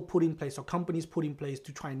people put in place or companies put in place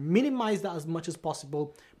to try and minimize that as much as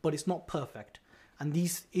possible, but it's not perfect. And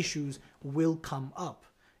these issues will come up.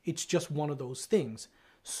 It's just one of those things.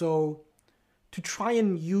 So to try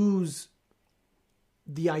and use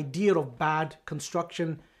the idea of bad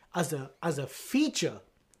construction as a feature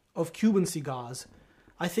of Cuban cigars,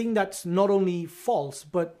 I think that's not only false,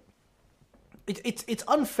 but it's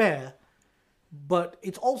unfair, but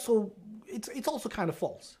it's also kind of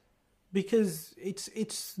false, because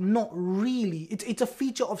it's not really, it's a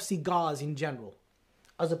feature of cigars in general,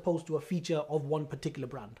 as opposed to a feature of one particular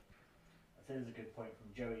brand. I think there's a good point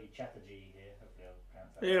from Joey Chatterjee here. Hopefully I'll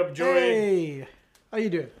pronounce that. Yeah, Joey. Hey, how you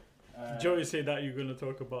doing? Joey said that you're going to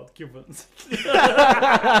talk about Cubans.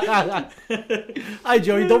 Hi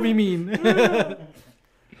Joey, don't be mean.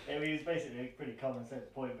 It was basically a pretty common sense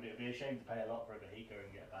point, but it would be a shame to pay a lot for a Bahika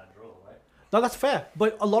and get a bad draw, right? No, that's fair.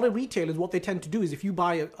 But a lot of retailers, what they tend to do is if you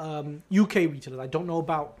buy UK retailers, I don't know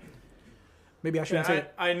about, maybe I shouldn't say.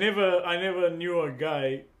 I never knew a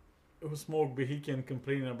guy who smoked Bahiki and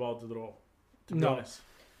complaining about the draw, to be honest.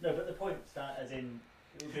 No, but the point that as in,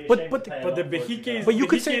 it would be a But- shame but- to pay a But the lot for a Bahiki cigar. is, But you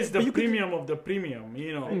could Bahiki say- is but the you could- premium of the premium,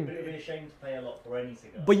 you know. But it would be a shame to pay a lot for any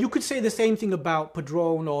cigar. But you could say the same thing about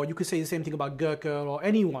Padron, or you could say the same thing about Gurkha, or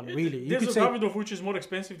anyone, really. You There's could a say... Davidoff which is more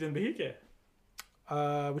expensive than Bahiki.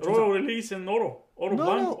 which one's Royal Release and Oro. Oro No,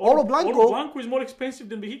 Blanco. no, Oro Blanco- Oro Blanco is more expensive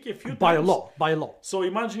than Bahiki a few by a times. lot, by a lot. So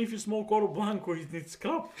imagine if you smoke Oro Blanco, it's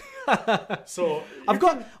crap. So I've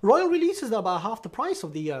got Royal Releases are about half the price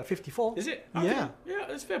of the 54. Is it? Yeah. Okay. Yeah,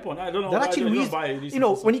 that's a fair point. I don't know. They're I actually, don't buy these you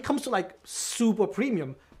know, things. when it comes to like super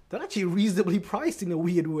premium, they're actually reasonably priced in a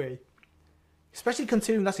weird way. Especially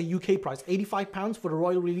considering that's a UK price, £85 for the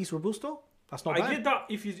Royal Release Robusto. That's not I bad. get that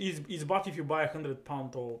if it's bad if you buy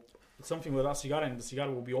 £100 or something with that cigar and the cigar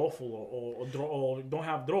will be awful or draw or don't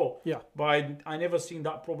have draw. Yeah. But I never seen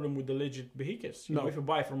that problem with the legit Bahikis. You No. know, if you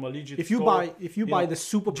buy from a legit If you store, buy know, the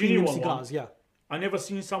super genuine premium one. cigars, yeah. I never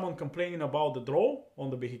seen someone complaining about the draw on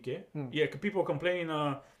the Bahike. Yeah, people complaining.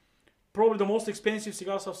 Probably the most expensive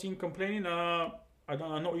cigars I've seen complaining. I don't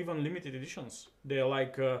know, not even limited editions. They're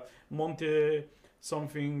like Monte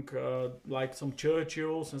something, like some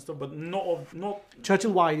Churchills and stuff, but not.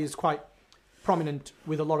 Churchill White is quite prominent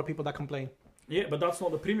with a lot of people that complain. Yeah, but that's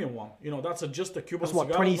not the premium one. You know, that's just a Cuban That's what,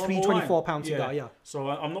 cigar. 23, normal line. 24 pound cigar, yeah. So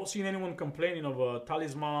I'm not seeing anyone complaining of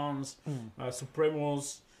Talismans,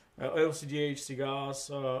 Supremos, LCDH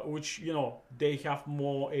cigars, which, you know, they have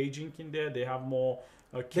more aging in there. They have more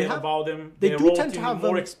care about them. They They're do tend to roasting have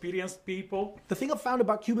more experienced people. The thing I've found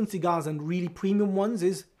about Cuban cigars and really premium ones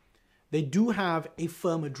is they do have a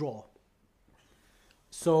firmer draw.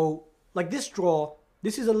 So, like this draw,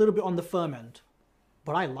 this is a little bit on the firm end.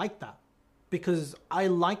 But I like that. Because I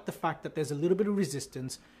like the fact that there's a little bit of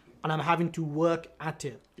resistance and I'm having to work at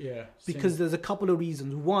it. Yeah. Because there's a couple of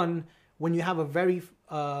reasons. One, when you have a very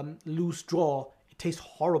loose draw, it tastes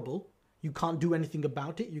horrible. You can't do anything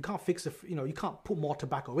about it. You can't fix it. You know, you can't put more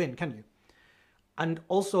tobacco in, can you? And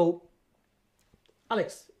also,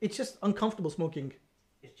 Alex, it's just uncomfortable smoking.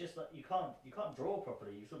 It's just like you can't draw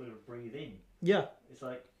properly. You sort of breathe in. Yeah. It's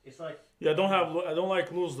like. Yeah, I don't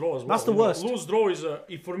like loose draw as well. That's the You know, worst. Loose draw is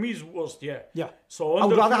for me is worst. Yeah. Yeah. So I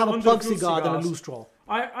would rather have a underfilled plug cigar than a cigars- loose draw.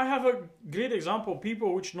 I have a great example.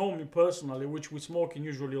 People which know me personally, which we smoking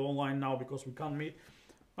usually online now because we can't meet,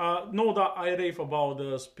 know that I rave about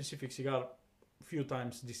the specific cigar a few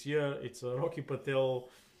times this year. It's a Rocky Patel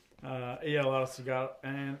ALR cigar,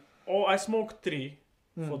 and I smoked 3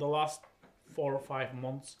 for the last 4 or 5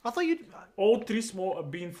 months. I thought you'd... All 3 smoke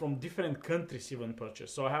have been from different countries even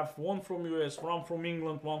purchased. So I have one from US, one from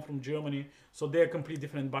England, one from Germany. So they're complete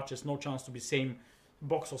different batches. No chance to be same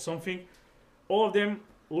box or something. All of them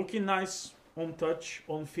looking nice on touch,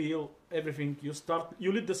 on feel, everything.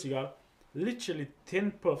 You lit the cigar, literally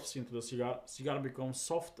 10 puffs into the cigar becomes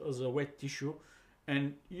soft as a wet tissue,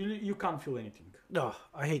 and you can't feel anything. Oh,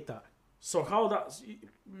 I hate that. So how that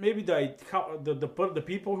maybe the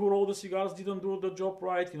people who roll the cigars didn't do the job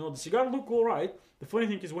right. You know, the cigar look all right. The funny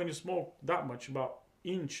thing is when you smoke that much, about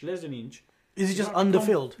less than inch. Is it just cigar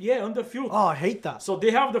underfilled? Yeah, underfilled. Oh, I hate that. So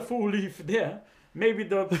they have the full leaf there. Maybe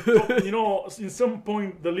you know, in some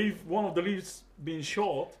point one of the leaves being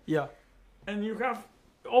short, Yeah. and you have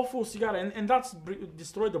awful cigar, and that's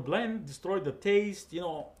destroy the blend, destroy the taste. You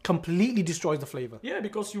know. Completely destroys the flavor. Yeah,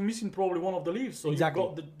 because you're missing probably one of the leaves, so Exactly. you've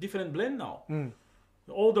got the different blend now.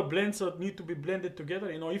 All the blends need to be blended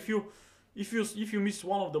together. You know, if you if you miss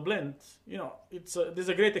one of the blend, you know, there's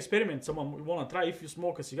a great experiment someone would want to try. If you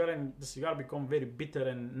smoke a cigar and the cigar become very bitter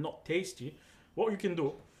and not tasty, what you can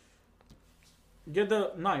do, get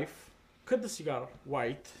a knife, cut the cigar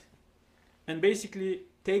white, and basically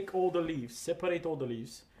take all the leaves, separate all the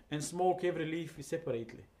leaves, and smoke every leaf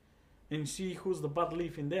separately, and see who's the bad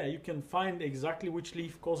leaf in there. You can find exactly which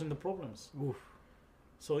leaf causing the problems. Oof.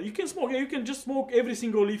 So you can just smoke every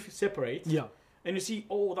single leaf separate. Yeah. And you see,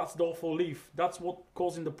 oh, that's the awful leaf. That's what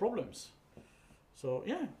causing the problems. So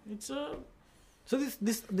yeah, it's So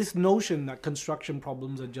this notion that construction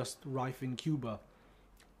problems are just rife in Cuba,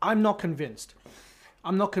 I'm not convinced.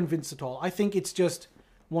 I'm not convinced at all. I think it's just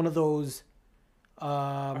one of those.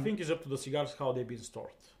 I think it's up to the cigars how they've been stored.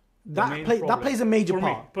 That plays a major For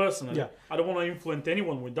part. me, personally, Yeah. I don't want to influence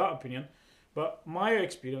anyone with that opinion, but my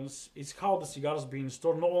experience is how the cigars being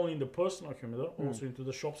stored, not only in the personal humidor, also into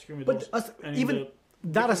the shop's humidors. But and even in the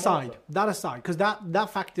that different aside, because that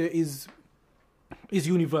factor is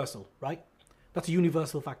universal, right? That's a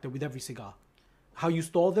universal factor with every cigar. How you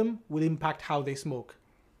store them will impact how they smoke,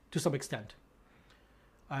 to some extent.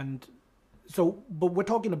 And so, but we're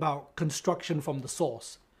talking about construction from the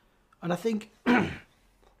source, and I think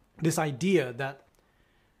this idea that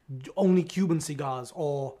only Cuban cigars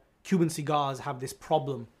or Cuban cigars have this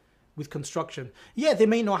problem with construction. Yeah, they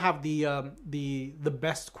may not have the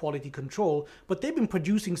best quality control, but they've been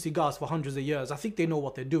producing cigars for hundreds of years. I think they know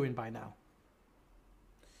what they're doing by now.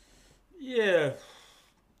 Yeah,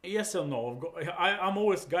 yes and no. I'm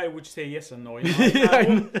always guy which say yes and no. You know? I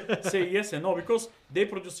won't say yes and no because they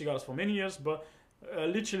produce cigars for many years, but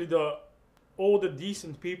literally all the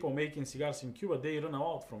decent people making cigars in Cuba, they run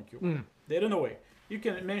out from Cuba. They run away. You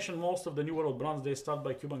can mention most of the New World brands, they start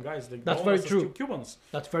by Cuban guys. That's very true. Cubans.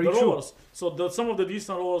 That's very true. Rollers. So some of the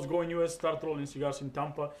decent rollers go in US, start rolling cigars in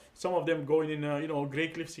Tampa. Some of them going in, Grey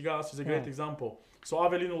Cliff Cigars is a great example. So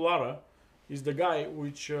Avelino Lara is the guy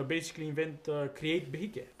which basically create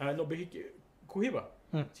Behique. Cohiba.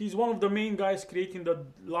 He's one of the main guys creating the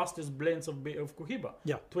lastest blends of Cohiba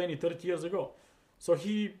 20, 30 years ago. So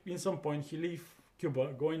he, in some point, he leave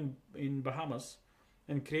Cuba, going in Bahamas,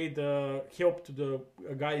 and create help to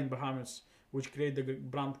a guy in Bahamas, which created the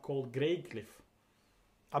brand called Grey Cliff.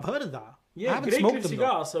 I've heard of that. Yeah, Grey Cliff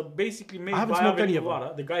cigars are basically made by Avelino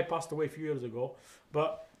Lara. The guy passed away a few years ago,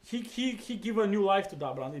 but he give a new life to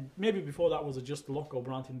that brand. Maybe before that was just a local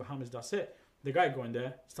brand in Bahamas. That's it. The guy going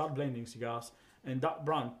there, start blending cigars, and that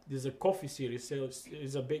brand, there's a coffee series. So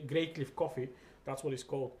it's a big Grey Cliff coffee. That's what it's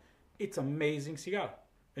called. It's amazing cigar,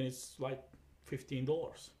 and it's like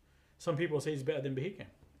 $15. Some people say it's better than Behique.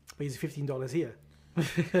 But it's $15 here.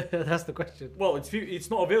 That's the question. Well, it's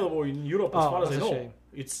not available in Europe as far as I know. Shame.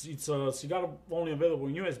 It's a cigar only available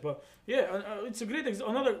in US. But yeah, it's a great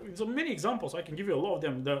it's many examples. I can give you a lot of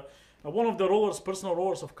them. One of the personal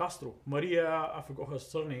rollers of Castro, Maria, I forgot her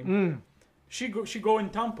surname. She go in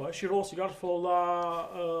Tampa. She rolls cigars for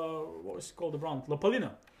what is it called, the brand La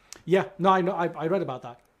Palina. Yeah, no, I know. I read about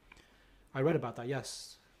that.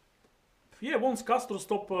 Yes. Yeah, once Castro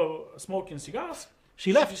stopped smoking cigars,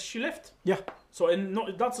 she left. She left. Yeah. So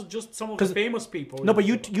that's just some of the famous people. No, but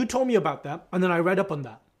you told me about that, and then I read up on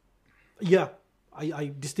that. Yeah,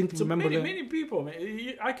 I distinctly remember. Many people.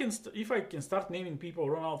 If I can start naming people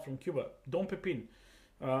run out from Cuba. Don Pepin,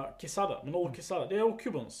 Quesada, Manolo Quesada. They're all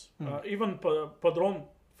Cubans. Even Padron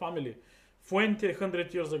family, Fuente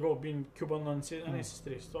 100 years ago being Cuban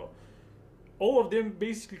ancestry. So all of them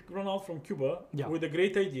basically run out from Cuba with the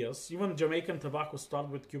great ideas. Even Jamaican tobacco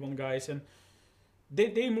started with Cuban guys, and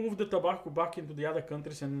they move the tobacco back into the other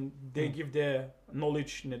countries, and they give their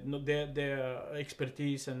knowledge, their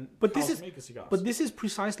expertise, and to make a cigar. But this is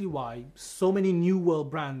precisely why so many New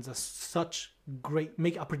World brands are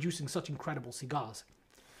are producing such incredible cigars.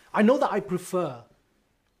 I know that I prefer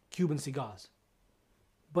Cuban cigars,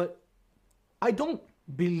 but I don't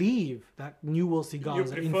believe that New World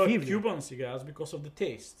cigars are inferior. You prefer Cuban cigars because of the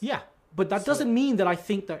taste. Yeah, but that doesn't mean that I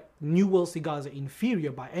think that New World cigars are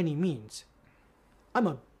inferior by any means. I'm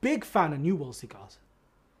a big fan of New World cigars.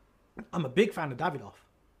 I'm a big fan of Davidoff.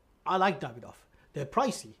 I like Davidoff. They're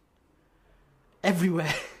pricey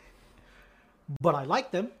everywhere, but I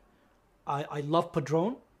like them. I love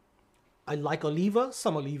Padron. I like Oliva,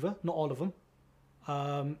 some Oliva, not all of them.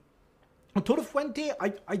 Toro Fuente,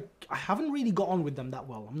 I haven't really got on with them that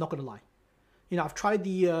well. I'm not gonna lie. I've tried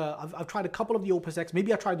I've tried a couple of the Opus X.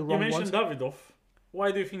 Maybe I tried the wrong ones. You mentioned Davidoff.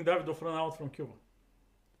 Why do you think Davidoff ran out from Cuba?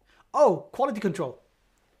 Oh, quality control.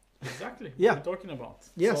 Exactly. Yeah. What we're talking about.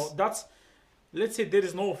 Yes. So let's say there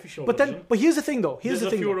is no official. But here's the thing, though. There's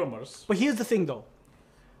a few rumors. But here's the thing, though.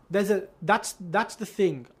 That's the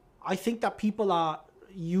thing. I think that people are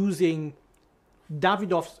using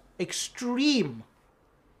Davidoff's extreme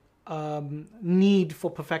need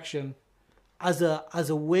for perfection as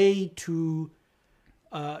a way to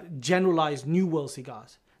generalize New World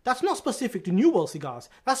cigars. That's not specific to New World cigars.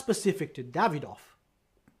 That's specific to Davidoff.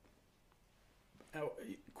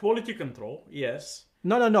 Quality control, yes.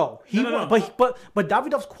 No. No. But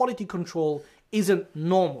Davidoff's quality control isn't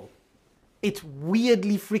normal. It's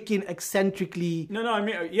weirdly freaking eccentrically. No. I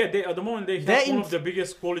mean, yeah. At the moment they have one of the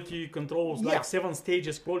biggest quality controls, like 7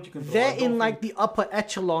 stages quality control. They're in like the upper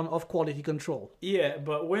echelon of quality control. Yeah,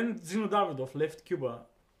 but when Zino Davidoff left Cuba,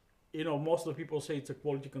 most of the people say it's a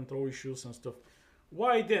quality control issues and stuff.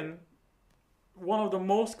 Why then, one of the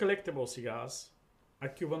most collectible cigars are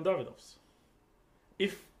Cuban Davidoffs?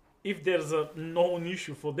 If there's a known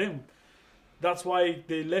issue for them, that's why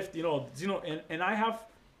they left. And I have.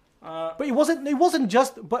 But it wasn't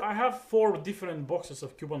just. But I have 4 different boxes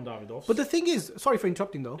of Cuban Davidoffs. But the thing is, sorry for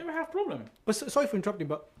interrupting though. Never have problem. But sorry for interrupting,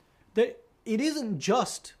 but it isn't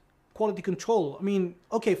just quality control. I mean,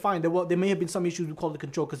 okay, fine. There may have been some issues with quality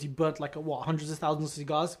control because he burnt hundreds of thousands of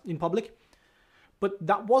cigars in public. But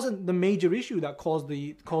that wasn't the major issue that caused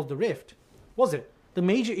the rift, was it? The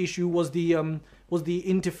major issue was the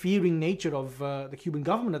interfering nature of the Cuban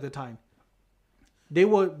government at the time. They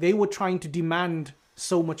were trying to demand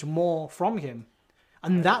so much more from him,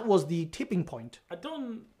 and that was the tipping point. I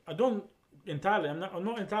don't entirely. I'm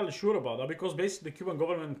not entirely sure about that because basically the Cuban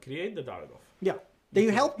government created the Davidoff. Yeah, they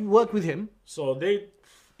helped work with him. So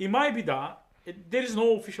it might be that there is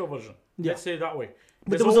no official version. Yeah. Let's say it that way.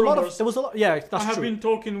 But there was a lot. Yeah, that's true. I have been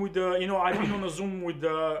talking with I've been on a Zoom with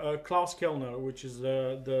Klaus Kellner, which is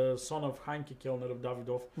the son of Heinke Kellner of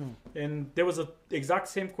Davidoff, and there was a exact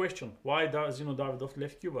same question: why does Davidoff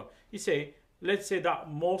left Cuba? He say, let's say that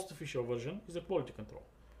most official version is a quality control.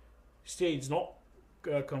 Say it's not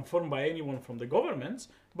confirmed by anyone from the governments,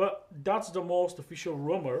 but that's the most official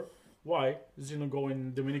rumor why Zino go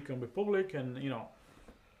in Dominican Republic and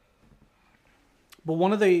But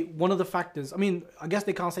one of the factors, I mean, I guess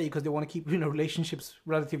they can't say because they want to keep relationships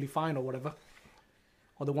relatively fine or whatever,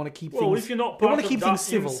 or they want to keep things. Well, if you're not part of that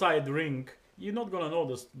civil. Inside ring, you're not gonna know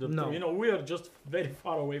this. No. We are just very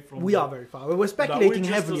far away from. We are very far. We're speculating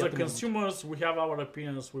heavily. As consumers, we have our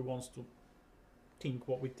opinions. We want to think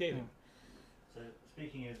what we tell. So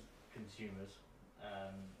speaking of consumers,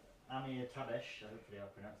 Amir Tabesh, hopefully I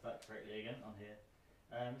pronounced that correctly again on here.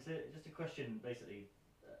 So just a question, basically.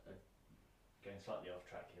 Going slightly off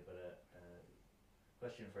track here, but a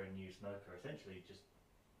question for a new smoker. Essentially, just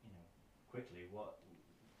quickly,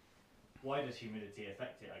 why does humidity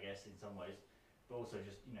affect it? I guess in some ways, but also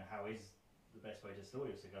just how is the best way to store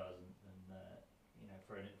your cigars? And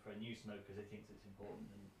for a new smoker, because he thinks it's important.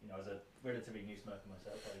 And as a relatively new smoker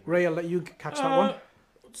myself, Ray, I'll let you catch that one.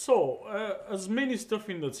 So, as many stuff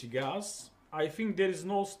in the cigars, I think there is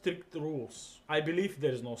no strict rules. I believe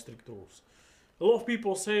there is no strict rules. A lot of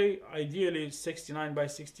people say ideally 69 by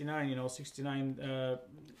 69, 69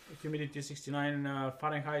 humidity, 69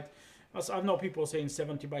 Fahrenheit. As I know people saying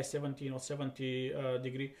 70 by 70, 70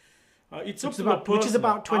 degree. It's up to the person. Which is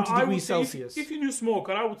about 20 degrees Celsius. If you're a new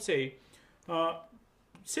smoker, I would say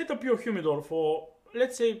set up your humidor for,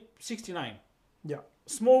 let's say, 69. Yeah.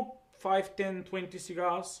 Smoke 5, 10, 20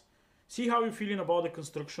 cigars. See how you're feeling about the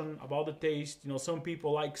construction, about the taste. Some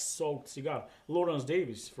people like soaked cigar. Lawrence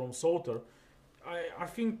Davis from Salter. I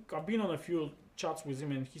think I've been on a few chats with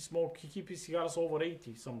him and he keeps his cigars over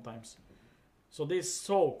 80 sometimes. So they're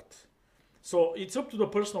soaked. So it's up to the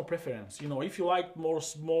personal preference. If you like more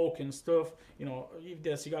smoke and stuff, if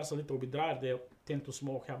the cigar's a little bit drier, they tend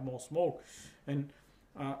to have more smoke. And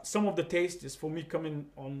some of the taste is for me coming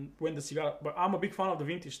on when the cigar, but I'm a big fan of the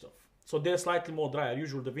vintage stuff. So they're slightly more drier.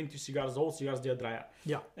 Usually the vintage cigars, old cigars, they're drier.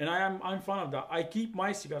 Yeah. And I'm fan of that. I keep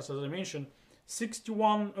my cigars, as I mentioned,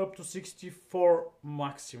 61 up to 64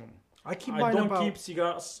 maximum. I don't keep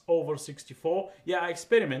cigars over 64. Yeah, I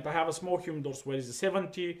experiment. I have a small humidors where it's a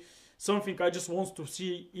 70 something. I just want to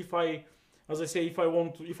see if I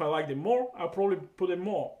like them more, I'll probably put them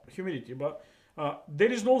more humidity. But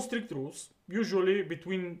there is no strict rules. Usually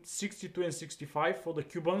between 62 and 65 for the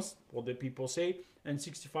Cubans, what the people say, and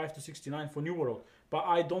 65 to 69 for New World. But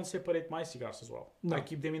I don't separate my cigars as well. No. I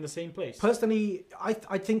keep them in the same place. Personally,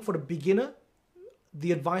 I think for the beginner,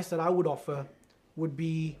 the advice that I would offer would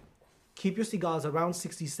be keep your cigars around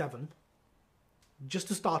 67 just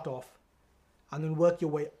to start off and then work your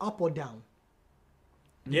way up or down.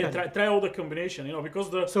 Yeah, try all the combination, because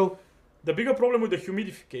the bigger problem with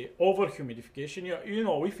the over humidification,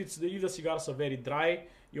 if the cigars are very dry,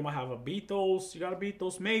 you might have cigar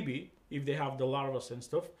beetles, maybe, if they have the larvae and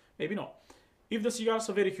stuff, maybe not. If the cigars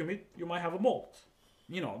are very humid, you might have a mold.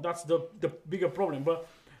 You know, that's the bigger problem. But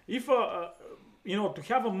if you know, to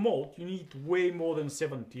have a malt, you need way more than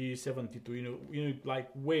 70, 72. You need like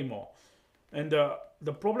way more. And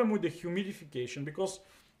the problem with the humidification, because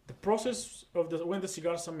the process of when the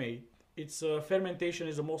cigars are made, it's fermentation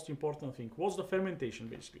is the most important thing. What's the fermentation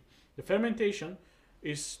basically? The fermentation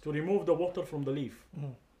is to remove the water from the leaf.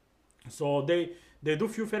 Mm. So they do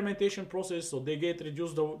few fermentation process, so they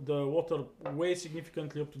reduce the water way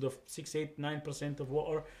significantly up to the 6, 8, 9% of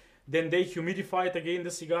water. Then they humidify it again,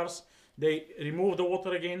 the cigars. They remove the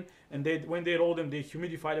water again, and when they roll them, they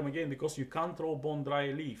humidify them again, because you can't roll bone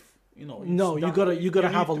dry leaf. You know, no, you gotta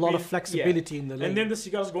have a lot of flexibility in the leaf. And then the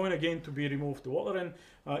cigar's going again to be removed the water, and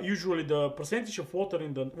usually the percentage of water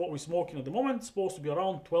in what we're smoking at the moment is supposed to be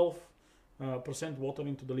around 12% water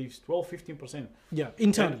into the leaves, 12-15%. Yeah,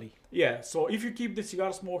 internally. Yeah, so if you keep the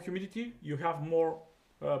cigars more humidity, you have more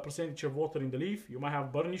percentage of water in the leaf. You might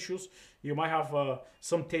have burn issues. You might have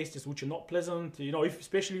some tastes which are not pleasant. You know,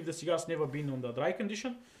 especially if the cigar's never been on the dry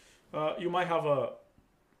condition, you might have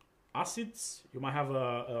acids. You might have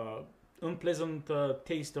a unpleasant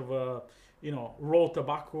taste of you know, raw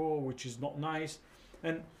tobacco, which is not nice.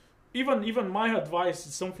 And even my advice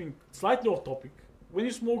is something slightly off topic. When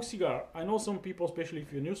you smoke cigar, I know some people, especially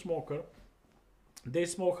if you're a new smoker, they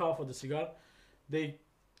smoke half of the cigar, they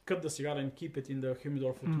cut the cigar and keep it in the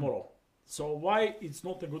humidor for tomorrow. So why it's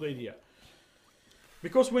not a good idea?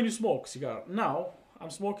 Because when you smoke cigar, now I'm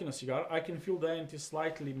smoking a cigar, I can feel the end is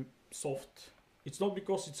slightly soft. It's not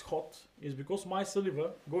because it's hot, it's because my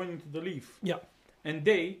saliva going into the leaf. Yeah. And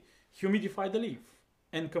they humidify the leaf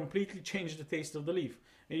and completely change the taste of the leaf.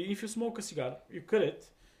 And if you smoke a cigar, you cut it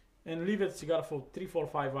and leave it cigar for 3, 4,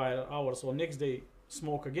 5 hours, or next day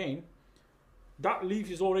smoke again, that leaf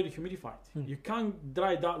is already humidified. You can't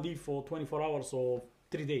dry that leaf for 24 hours or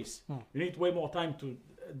 3 days. You need way more time to,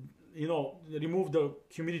 you know, remove the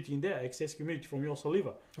humidity in there, excess humidity from your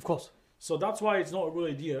saliva. Of course. So that's why it's not a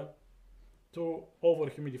good idea to over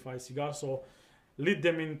humidify cigars. So lead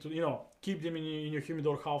them into, you know, keep them in your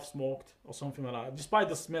humidor half smoked or something like that, despite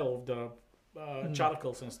the smell of the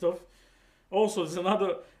charcoals and stuff. Also, there's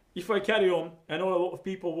another, if I carry on, I know a lot of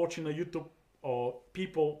people watching on YouTube, or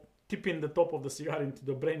people tipping the top of the cigar into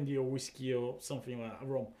the brandy or whiskey or something like that,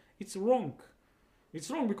 rum. It's wrong. It's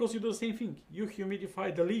wrong because you do the same thing. You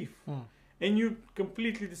humidify the leaf and you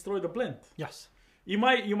completely destroy the blend. Yes. You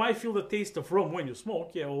might feel the taste of rum when you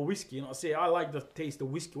smoke, yeah, or whiskey. You know, say I like the taste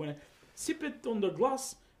of whiskey when I sip it on the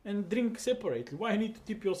glass and drink separately. Why you need to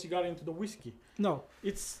tip your cigar into the whiskey? No.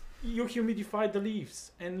 It's you humidify the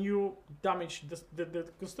leaves and you damage the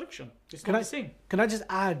construction. It's not the same. Can I just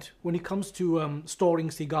add, when it comes to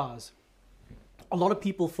storing cigars, a lot of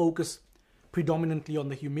people focus predominantly on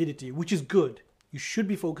the humidity, which is good. You should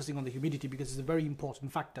be focusing on the humidity because it's a very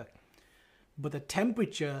important factor. But the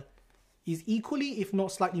temperature is equally, if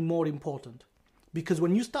not slightly more important. Because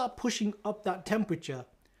when you start pushing up that temperature,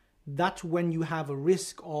 that's when you have a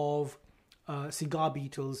risk of cigar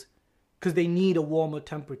beetles, because they need a warmer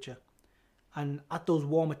temperature. And at those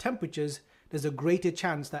warmer temperatures, there's a greater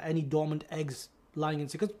chance that any dormant eggs lying in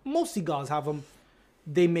cigars, most cigars have them,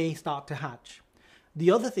 they may start to hatch.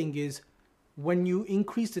 The other thing is, when you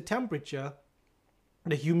increase the temperature,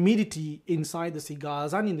 the humidity inside the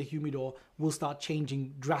cigars and in the humidor will start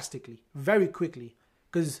changing drastically, very quickly,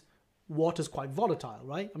 because water's quite volatile,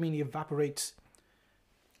 right? I mean, it evaporates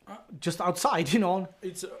just outside, you know.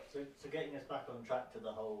 So getting us back on track to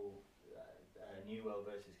the whole New World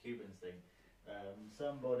versus Cubans thing.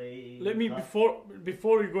 Somebody. Let me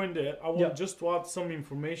before you go in there, I want just to add some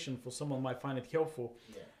information for someone might find it helpful.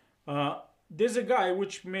 Yeah. There's a guy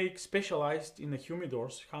which makes specialized in the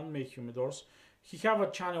humidors, handmade humidors. He have a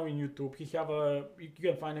channel in YouTube. You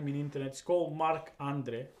can find him in internet. It's called Marc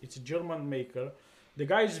Andre. It's a German maker. The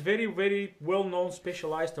guy is very, very well known,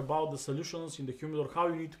 specialized about the solutions in the humidor, how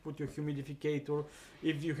you need to put your humidificator.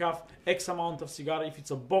 If you have X amount of cigar, if it's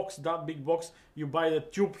a box, that big box, you buy the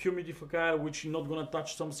tube humidifier, which you're not going to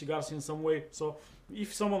touch some cigars in some way. So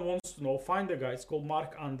if someone wants to know, find the guy. It's called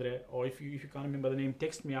Marc Andre. Or if you can't remember the name,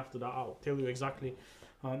 text me after that. I'll tell you exactly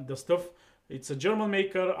the stuff. It's a German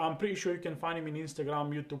maker. I'm pretty sure you can find him in Instagram,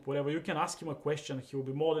 YouTube, whatever. You can ask him a question. He will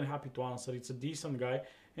be more than happy to answer. It's a decent guy.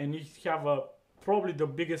 And he have probably the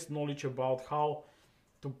biggest knowledge about how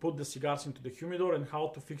to put the cigars into the humidor and how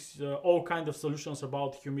to fix all kind of solutions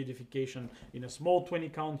about humidification in a small 20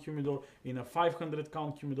 count humidor, in a 500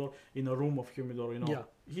 count humidor, in a room of humidor, you know.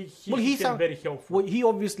 Yeah. He's very helpful. Well, he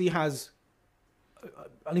obviously has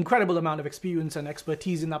an incredible amount of experience and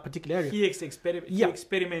expertise in that particular area. He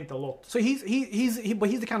experiments a lot. So he's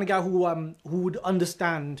the kind of guy who would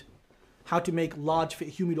understand how to make large fit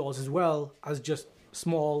humidors as well as just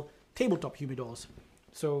small tabletop humidors.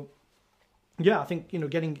 So, yeah, I think,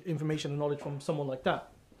 getting information and knowledge from someone like that.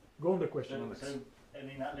 Go on the question, So, Alex. so I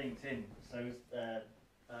mean that links in. So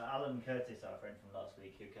Alan Curtis, our friend from last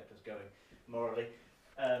week, who kept us going morally.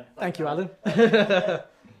 Thank you, Alan.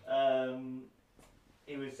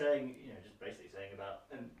 He was saying, just basically saying about,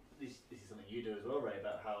 and this is something you do as well, Ray,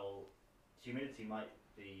 about how humidity might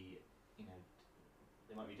be,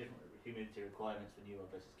 there might be different humidity requirements for New World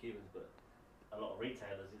versus Cubans, but a lot of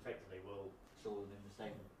retailers effectively will store them in the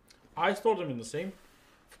same. I store them in the same.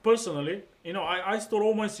 Personally, I store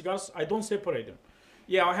all my cigars. I don't separate them.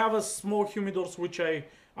 Yeah, I have a small humidors which I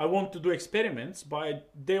want to do experiments, but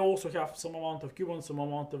they also have some amount of Cuban, some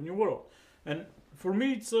amount of New World. And for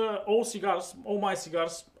me, it's all my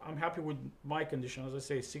cigars. I'm happy with my condition, as I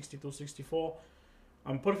say, 62, 64.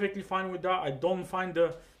 I'm perfectly fine with that. I don't find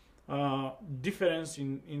the difference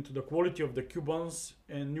into the quality of the Cubans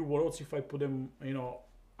and New Worlds if I put them,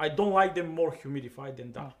 I don't like them more humidified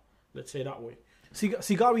than that. Let's say that way.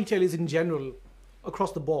 Cigar retailers in general,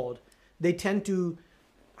 across the board, they tend to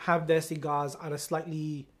have their cigars at a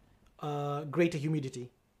slightly greater humidity,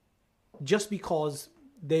 just because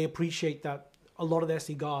they appreciate that a lot of their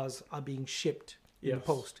cigars are being shipped in the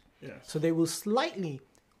post. Yes. So they will slightly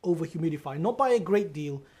over humidify, not by a great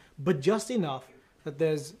deal, but just enough that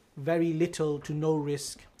there's very little to no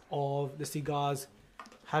risk of the cigars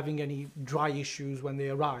having any dry issues when they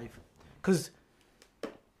arrive.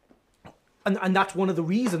 And that's one of the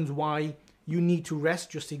reasons why you need to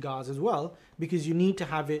rest your cigars as well, because you need to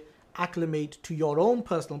have it acclimate to your own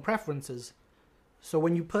personal preferences. So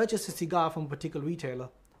when you purchase a cigar from a particular retailer,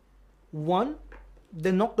 one,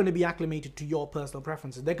 they're not going to be acclimated to your personal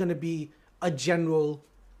preferences. They're going to be a general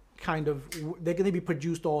they're going to be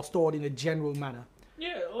produced or stored in a general manner.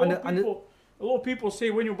 Yeah, a lot of people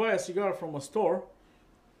say when you buy a cigar from a store,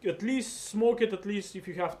 at least smoke it if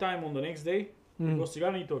you have time on the next day. Because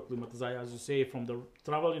cigar need to acclimatize, as you say, from the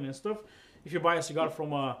traveling and stuff. If you buy a cigar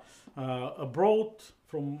from abroad,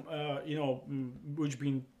 from which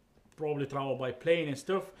been probably traveled by plane and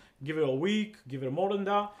stuff, give it a week, give it more than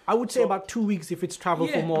that. I would say about 2 weeks if it's traveled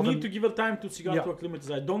for more than... need to give it time to cigar to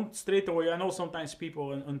acclimatize. Don't straight away. I know sometimes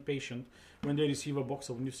people are impatient when they receive a box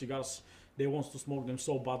of new cigars. They want to smoke them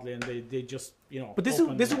so badly, and they just But this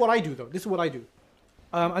is what I do though. This is what I do.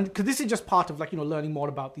 And because this is just part of learning more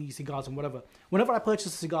about these cigars and whatever. Whenever I purchase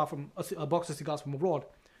a cigar from a box of cigars from abroad,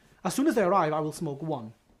 as soon as they arrive, I will smoke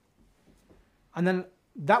one, and then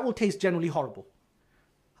that will taste generally horrible.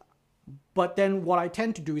 But then what I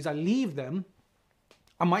tend to do is I leave them.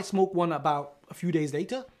 I might smoke one about a few days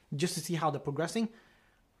later just to see how they're progressing,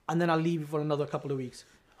 and then I'll leave it for another couple of weeks,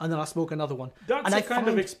 and then I'll smoke another one. That's a kind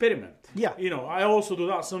of experiment. Yeah. I also do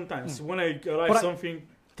that sometimes when I arrive something.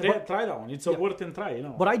 Try that one. It's a worth and try,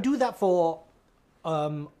 But I do that for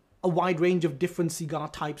a wide range of different cigar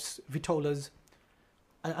types, vitolas.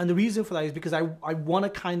 And the reason for that is because I want to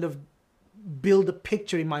kind of build a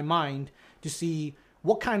picture in my mind to see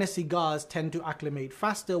what kind of cigars tend to acclimate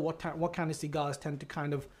faster, what kind of cigars tend to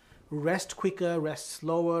kind of rest quicker, rest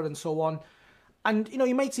slower, and so on. And,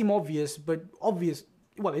 it might seem obvious, but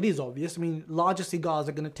it is obvious. I mean, larger cigars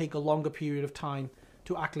are going to take a longer period of time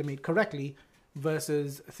to acclimate correctly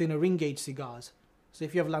versus thinner ring gauge cigars. So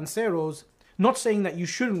if you have Lanceros, not saying that you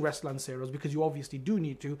shouldn't rest Lanceros, because you obviously do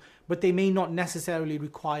need to, but they may not necessarily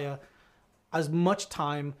require as much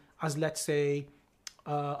time as, let's say,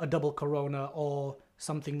 a double Corona or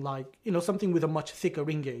something like, something with a much thicker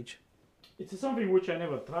ring gauge. It's something which I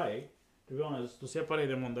never try, to be honest, to separate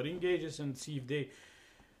them on the ring gauges and see if they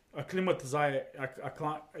acclimatize,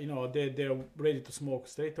 they're ready to smoke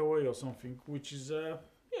straight away or something, which is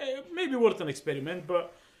maybe worth an experiment,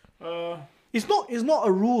 but it's not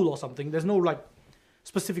a rule or something. There's no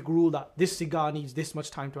specific rule that this cigar needs this much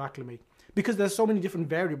time to acclimate, because there's so many different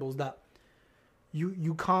variables that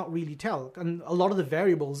you can't really tell, and a lot of the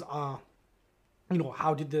variables are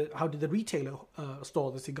how did the retailer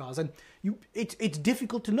store the cigars, and it's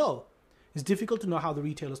difficult to know. It's difficult to know how the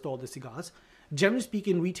retailer stored the cigars. Generally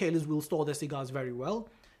speaking, retailers will store their cigars very well,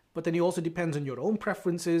 but then it also depends on your own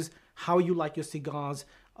preferences, how you like your cigars,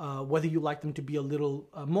 whether you like them to be a little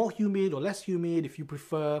more humid or less humid, if you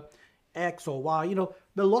prefer X or Y.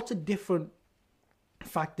 There are lots of different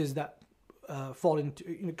factors that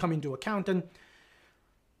come into account, and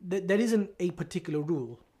there isn't a particular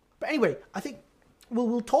rule. But anyway, I think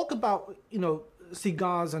we'll talk about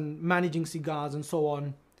cigars and managing cigars and so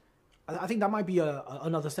on. I think that might be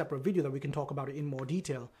another separate video that we can talk about it in more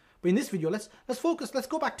detail. But in this video, let's focus. Let's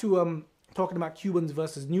go back to talking about Cubans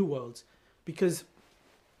versus New Worlds, because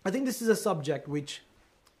I think this is a subject which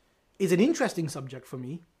is an interesting subject for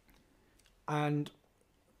me, and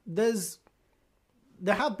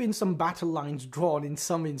there have been some battle lines drawn in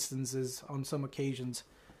some instances on some occasions,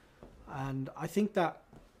 and I think that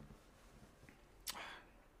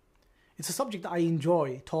it's a subject that I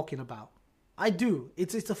enjoy talking about. I do.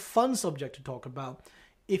 It's a fun subject to talk about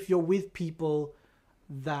if you're with people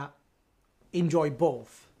that enjoy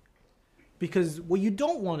both. Because what you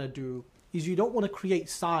don't want to do is you don't want to create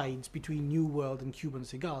sides between New World and Cuban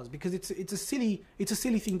cigars, because it's a silly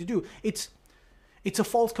thing to do. It's a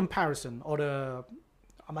false comparison, or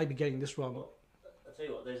I might be getting this wrong. Well, I'll tell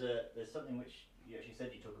you what. There's something which you actually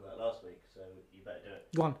said you talked about last week, so you better do it.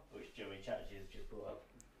 Go on. Which Joey Chatterjee has just brought up.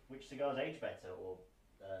 Which cigars age better, or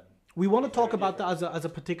we want to talk about that as a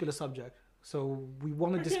particular subject. So we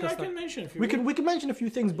want to discuss that. I can mention a few. We can mention a few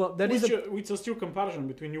things, but there is it's a still comparison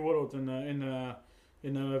between New World and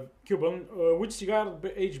Cuban. Which cigar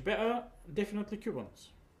age better? Definitely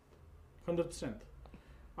Cubans, 100%.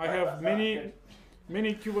 I have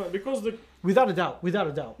many Cuban, because without a doubt.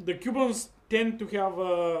 The Cubans tend to have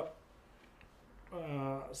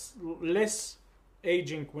less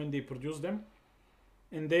aging when they produce them,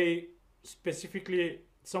 and they specifically,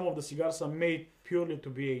 some of the cigars are made purely to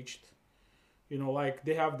be aged. You know, like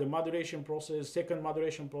they have the maduration process, second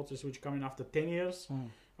maduration process, which coming after 10 years.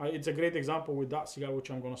 It's a great example with that cigar, which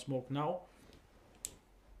I'm going to smoke now.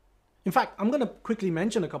 In fact, I'm going to quickly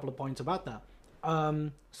mention a couple of points about that.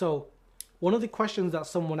 So one of the questions that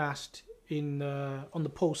someone asked on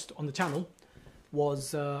the post on the channel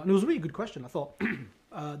was, and it was a really good question, I thought.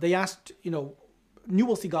 They asked, New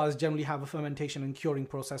World cigars generally have a fermentation and curing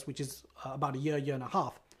process, which is about a year and a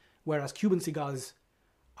half, whereas Cuban cigars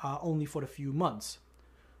are only for a few months.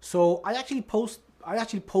 So I actually posed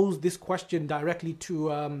this question directly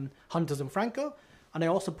to Hunters and Franco, and I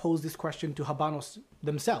also posed this question to Habanos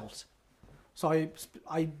themselves. So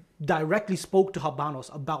I directly spoke to Habanos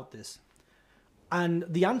about this. And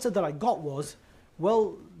the answer that I got was,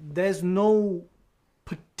 well, there's no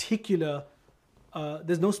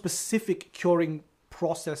specific curing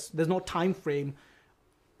process. There's no time frame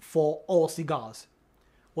for all cigars.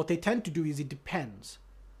 What they tend to do is it depends.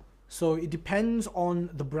 So it depends on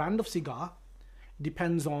the brand of cigar. It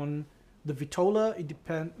depends on the vitola. It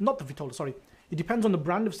depends on the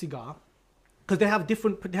brand of cigar, because they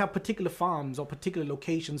have particular farms or particular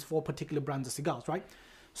locations for particular brands of cigars, right?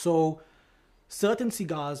 So certain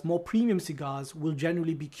cigars, more premium cigars, will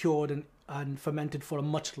generally be cured and fermented for a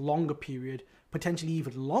much longer period, potentially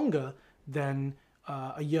even longer than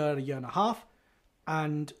a year and a half.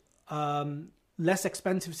 And less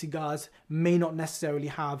expensive cigars may not necessarily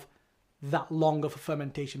have that long of a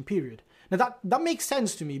fermentation period. Now that makes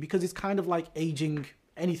sense to me, because it's kind of like aging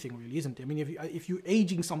anything, really, isn't it? I mean, if you're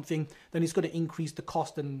aging something, then it's going to increase the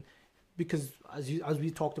cost, and because as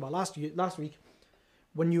we talked about last week,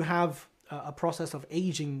 when you have a process of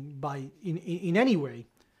aging in any way,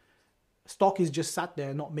 stock is just sat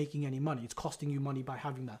there not making any money. It's costing you money by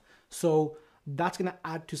having that. So that's going to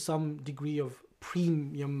add to some degree of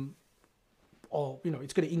premium, or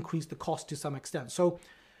it's going to increase the cost to some extent. So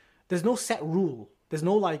there's no set rule. There's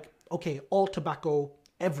no okay, all tobacco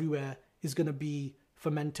everywhere is going to be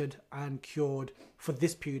fermented and cured for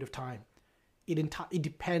this period of time. It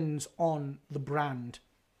depends on the brand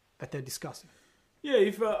that they're discussing. Yeah,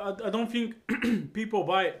 I don't think people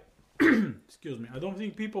buy, excuse me, I don't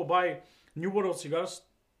think people buy New World cigars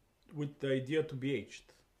with the idea to be aged.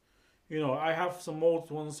 I have some old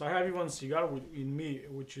ones. I have even a cigar in me,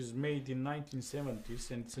 which is made in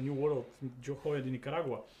 1970s, and it's a New World, Jojoya de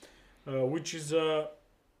Nicaragua, which is,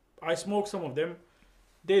 I smoke some of them.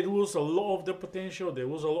 They lose a lot of the potential. They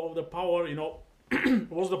lose a lot of the power.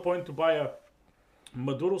 What's the point to buy a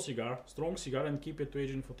Maduro cigar, strong cigar, and keep it to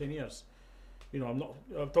aging for 10 years? I'm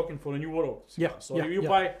talking for a New World cigar.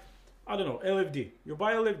 Buy, I don't know, LFD. You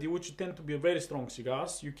buy LFD, which tend to be very strong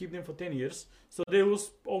cigars. You keep them for 10 years, so they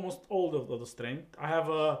lose almost all of the strength. I have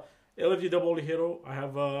a LFD Double Hero. I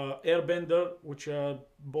have a Airbender, which I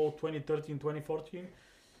bought 2013, 2014.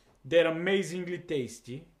 They're amazingly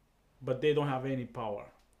tasty, but they don't have any power.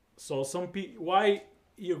 So why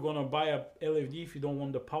you're gonna buy a LFD if you don't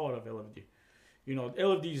want the power of LFD?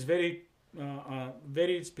 LFD is very,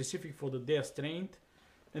 very specific for their strength,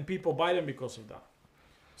 and people buy them because of that.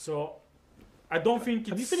 So I don't think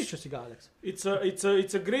Have you finished your cigar, Alex? It's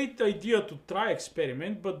a great idea to try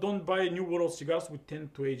experiment, but don't buy New World cigars. We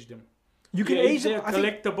tend to age them. You can age them. They're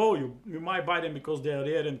collectible. You might buy them because they are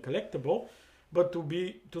rare and collectible, but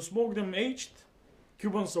to smoke them aged,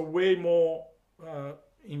 Cubans are way more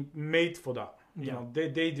made for that.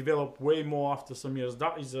 They develop way more after some years.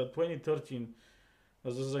 That is 2013,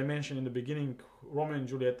 as I mentioned in the beginning, Romeo and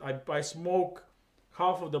Juliet. I smoke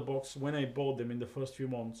half of the box when I bought them in the first few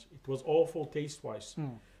months. It was awful taste-wise.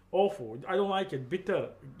 Mm. Awful. I don't like it. Bitter.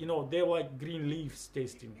 You know, they're like green leaves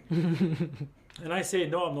tasting. And I say,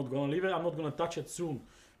 no, I'm not going to leave it. I'm not going to touch it soon.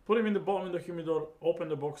 Put them in the bottom of the humidor, open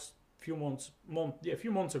the box a few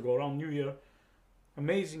months ago, around New Year.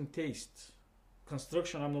 Amazing taste.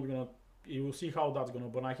 Construction, I'm not going to, you will see how that's going to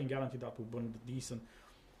burn. I can guarantee that will burn decent.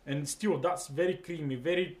 And still, that's very creamy,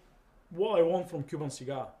 very what I want from Cuban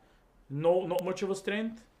cigar. No, not much of a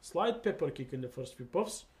strength. Slight pepper kick in the first few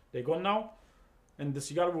puffs. They're gone now. And the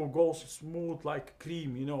cigar will go smooth like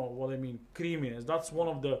cream, you know what I mean? Creaminess. That's one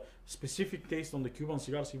of the specific tastes on the Cuban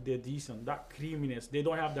cigars if they're decent. That creaminess. They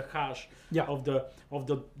don't have the harsh of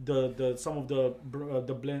the some of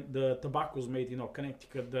the blend the tobaccos made, you know,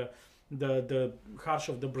 Connecticut, the harsh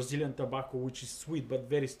of the Brazilian tobacco, which is sweet but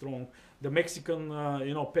very strong. The Mexican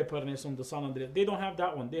you know, pepperness on the San Andreas. They don't have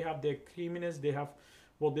that one. They have their creaminess. They have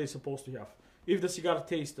what they're supposed to have. If the cigar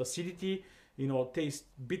tastes acidity, you know, tastes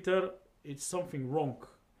bitter, it's something wrong.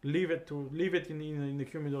 Leave it in the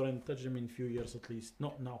humidor and touch them in a few years at least.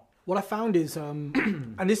 Not now. What I found is,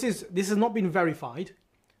 and this has not been verified,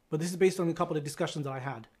 but this is based on a couple of discussions that I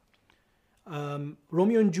had.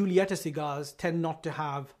 Romeo and Julieta cigars tend not to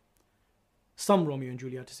have, some Romeo and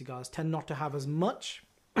Julieta cigars tend not to have as much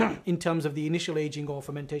in terms of the initial aging or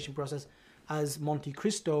fermentation process as Monte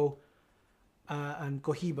Cristo and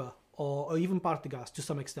Cohiba or even Partagas to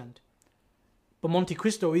some extent. But Monte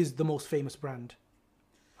Cristo is the most famous brand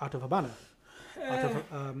out of Havana.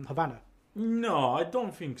 Havana. No, I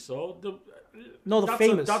don't think so. The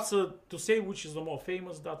famous. To say which is the more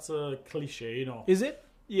famous. That's a cliche, you know. Is it?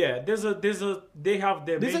 Yeah, they have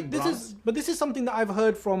their main brands. But this is something that I've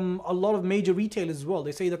heard from a lot of major retailers as well.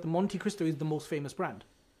 They say that the Monte Cristo is the most famous brand.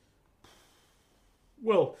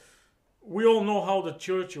 Well, we all know how the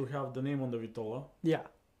Churchill have the name on the Vitola. Yeah.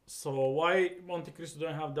 So why Monte Cristo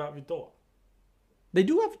don't have that Vitola? They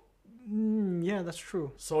do have... yeah, that's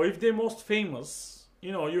true. So if they're most famous,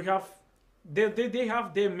 you know, you have... They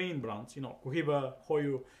have their main brands, you know, Cohiba,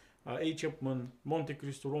 Hoyo, H. Upmann, Monte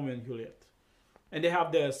Cristo, Romeo and Juliet. And they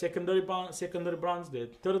have their secondary brands, the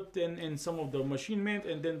third and some of the machine-made,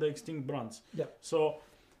 and then the extinct brands. Yeah. So,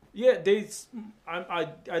 yeah, I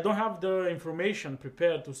don't have the information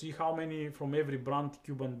prepared to see how many from every brand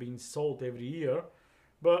Cuban being sold every year,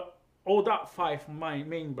 but all that 5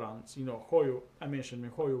 main brands, you know, Hoyo, I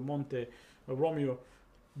mentioned Hoyo, Monte, Romeo,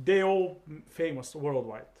 they all famous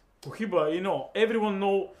worldwide. Cohiba, you know, everyone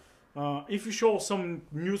know. If you show some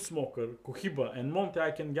new smoker Cohiba and Monte,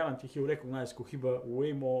 I can guarantee he'll recognize Cohiba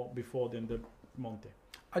way more before than the Monte.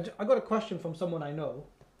 I got a question from someone I know.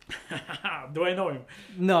 Do I know him?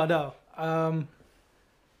 No.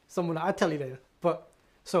 Someone, I'll tell you later. But,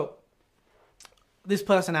 so, this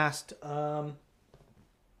person asked, how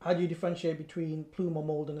do you differentiate between plume or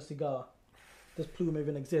mold in a cigar? Does plume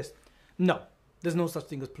even exist? No, there's no such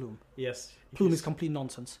thing as plume. Yes. Plume is complete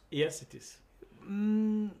nonsense. Yes, it is.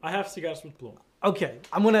 I have cigars with plume. Okay,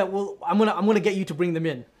 I'm gonna get you to bring them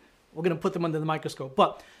in. We're gonna put them under the microscope.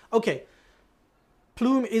 But okay,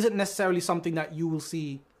 plume isn't necessarily something that you will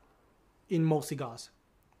see in most cigars.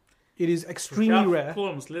 It is extremely rare.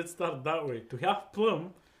 Plums. Let's start that way. To have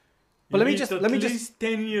plume, but let me just at least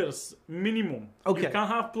 10 years minimum. Okay. You can't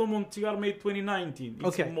have plume on cigar made 2019.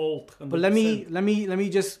 It's okay. mold. 100%. But let me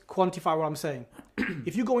just quantify what I'm saying.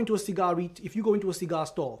 If you go into a cigar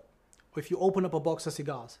store, or if you open up a box of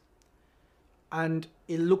cigars and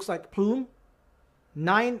it looks like plume,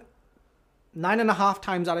 9.5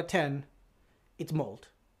 times out of 10, it's mold.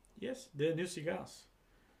 Yes, they're new cigars.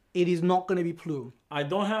 It is not going to be plume. I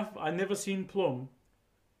never seen plume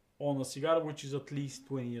on a cigar which is at least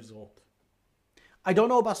 20 years old. I don't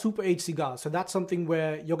know about super aged cigars, so that's something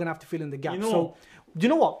where you're going to have to fill in the gap. You know, so, do you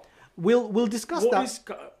know what? We'll discuss that.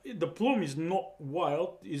 The plume is not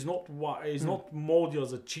wild, is not moldy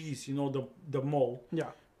as a cheese, you know, the mold. Yeah.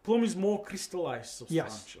 Plume is more crystallized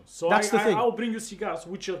substantial. Yes. So that's the thing. I'll bring you cigars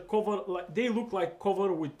which are covered, like they look like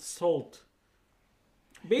covered with salt.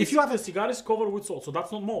 Basically, if you have a cigar is covered with salt, so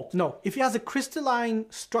that's not mold. No, if it has a crystalline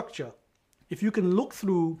structure, if you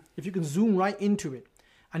can zoom right into it,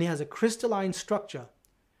 and it has a crystalline structure,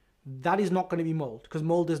 that is not going to be mold, because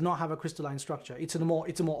mold does not have a crystalline structure. It's a more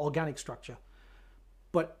organic structure.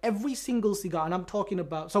 But every single cigar, and I'm talking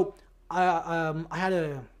about, so I had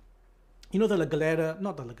a, you know, the La Galera,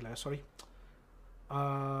 not the La Galera, sorry.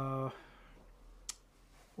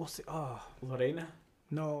 What's it? Lorena?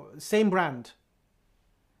 No, same brand.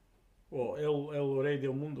 Well, El Rey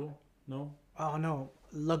del Mundo, no? Oh no,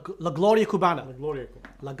 La Gloria Cubana. La Gloria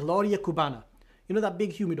Cubana. La Gloria Cubana. You know that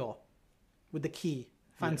big humidor with the key?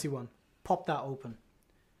 Fancy one. Pop that open.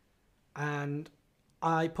 And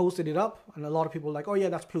I posted it up, and a lot of people were like, oh yeah,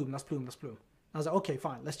 that's plume, that's plume, that's plume. I was like, okay,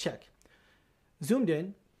 fine, let's check. Zoomed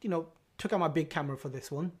in, took out my big camera for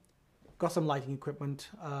this one, got some lighting equipment,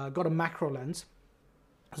 got a macro lens,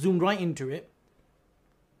 zoomed right into it.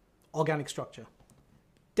 Organic structure.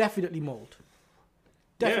 Definitely mold.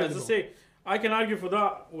 Definitely as I say, I can argue for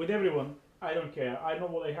that with everyone. I don't care. I know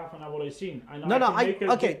what I have and what I've seen.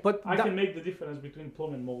 I can make the difference between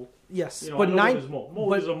plume and mold. Yes, but mold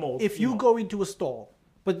is a mold. If you go into a store,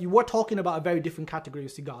 but you were talking about a very different category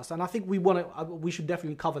of cigars, and I think we should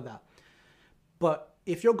definitely cover that. But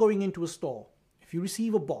if you're going into a store, if you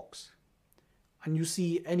receive a box, and you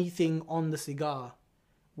see anything on the cigar,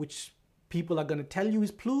 which people are going to tell you is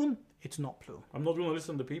plume, it's not plume. I'm not going to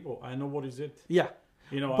listen to people. I know what is it. Yeah.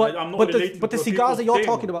 I'm not related but the to cigars that people's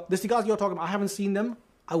you're talking about, I haven't seen them.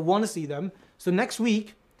 I want to see them. So next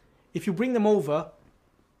week, if you bring them over,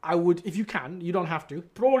 I would, if you can, you don't have to.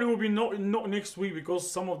 Probably will be not next week,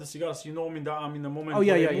 because some of the cigars, me that I'm in the moment. Oh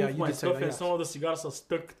yeah. You my stuff, and some of the cigars are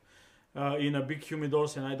stuck in a big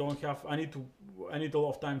humidors, and I need a lot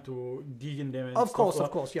of time to dig in them. And of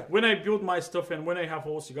course, yeah. When I build my stuff and when I have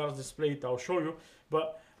all cigars displayed, I'll show you.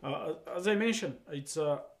 But as I mentioned, it's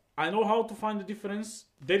I know how to find the difference.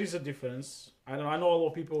 There is a difference. I know a lot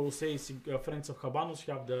of people will say Friends of Habanos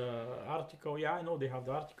have the article. Yeah, I know they have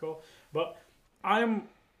the article, but I'm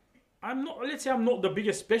not. Let's say I'm not the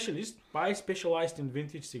biggest specialist, but I specialized in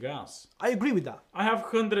vintage cigars. I agree with that. I have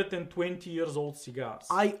 120 years old cigars.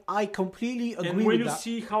 I completely agree with that. And when you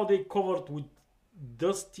see how they covered with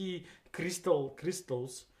dusty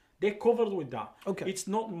crystals, they're covered with that. Okay. It's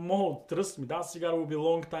not mold. Trust me, that cigar will be a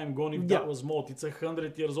long time gone if that was mold. It's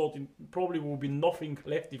 100 years old. It probably will be nothing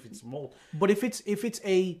left if it's mold. But if it's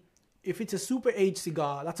a super aged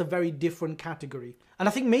cigar, that's a very different category. And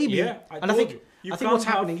I think maybe. Yeah, I think what's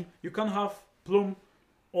happening. You can have plume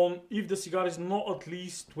on if the cigar is not at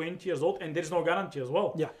least 20 years old, and there's no guarantee as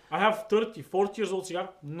well. Yeah. I have 30, 40 years old cigar,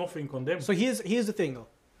 nothing on them. So here's the thing though.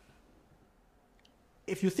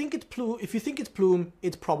 If you think it's plume,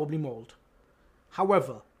 it's probably mold.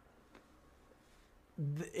 However,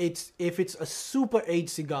 if it's a super aged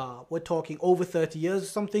cigar, we're talking over 30 years or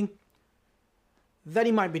something, then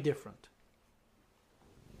it might be different.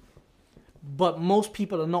 But most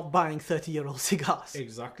people are not buying 30-year-old cigars.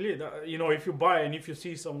 Exactly. If you buy and if you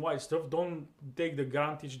see some white stuff, don't take the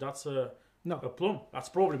advantage that's a plume. That's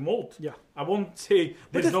probably mold. Yeah. I won't say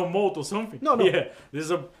there's no mold or something. No. Yeah. There's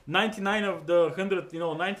a 99 of the 100,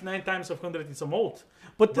 99 times of 100 it's a mold.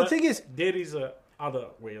 But the thing is, there is a other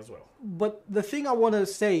way as well. But the thing I want to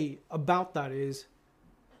say about that is,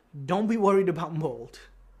 don't be worried about mold.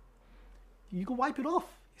 You can wipe it off.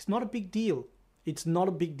 It's not a big deal. It's not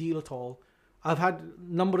a big deal at all. I've had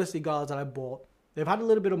a number of cigars that I bought. They've had a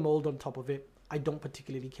little bit of mold on top of it. I don't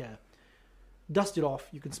particularly care. Dust it off.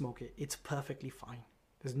 You can smoke it. It's perfectly fine.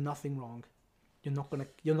 There's nothing wrong. You're not gonna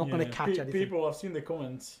catch anything. People, I've seen the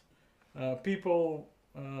comments. People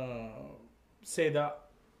say that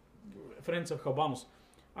Friends of Habanos.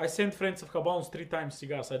 I sent Friends of Habanos 3 times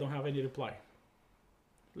cigars. I don't have any reply.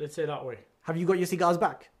 Let's say that way. Have you got your cigars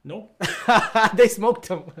back? No. They smoked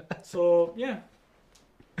them. So yeah.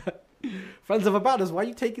 Friends of Habanos, why are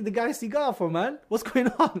you taking the guy's cigar for, man? What's going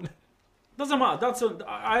on? Doesn't matter.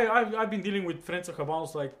 I've been dealing with Friends of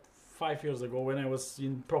Habanos like 5 years ago when I was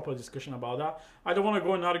in proper discussion about that. I don't want to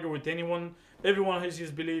go and argue with anyone. Everyone has his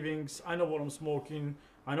beliefs. I know what I'm smoking.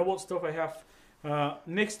 I know what stuff I have.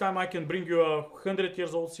 Next time I can bring you a 100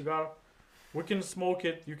 years old cigar. We can smoke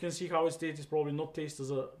it. You can see how it tastes. It's probably not taste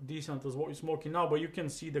as decent as what you're smoking now, but you can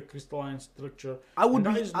see the crystalline structure. I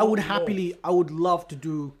would love to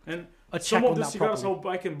do a check some on of the that cigars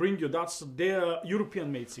properly. I can bring you. They're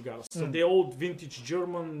European-made cigars. So they're old vintage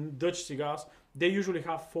German, Dutch cigars. They usually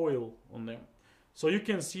have foil on them, so you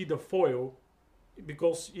can see the foil.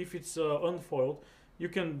 Because if it's unfoiled, you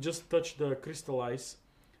can just touch the crystallize,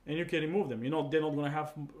 and you can remove them. They're not gonna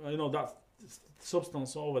have that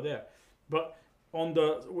substance over there. But on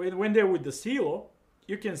when they're with the silo,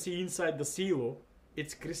 you can see inside the silo,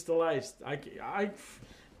 it's crystallized.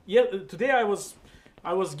 Today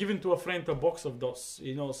I was given to a friend a box of those,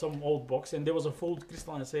 some old box, and there was a full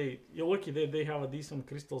crystal, and I say, you're lucky they have a decent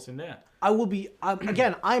crystals in there.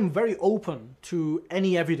 I'm very open to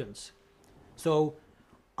any evidence. So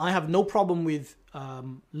I have no problem with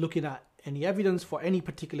looking at any evidence for any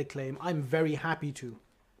particular claim. I'm very happy to.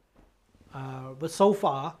 But so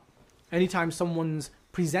far, anytime someone's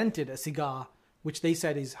presented a cigar which they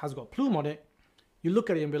said has got plume on it, you look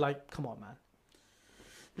at it and be like, come on, man.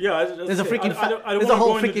 Yeah, I don't want to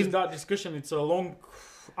go into that discussion. It's a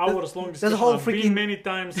hours long discussion. There's a whole I've been many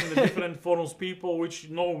times in the different forums. People which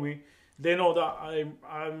know me, they know that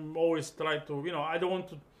I'm always try to, you know, I don't want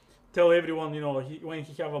to tell everyone, you know, when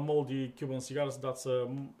he have a moldy Cuban cigars, that's a,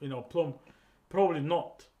 you know, plum. Probably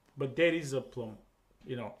not, but there is a plum,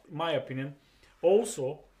 you know, in my opinion.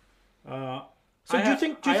 Also, So do you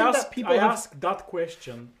think that people ask that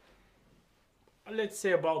question, let's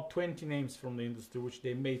say about 20 names from the industry which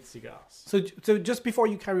they made cigars. So just before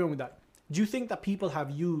you carry on with that, do you think that people have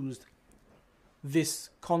used this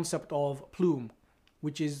concept of plume,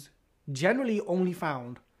 which is generally only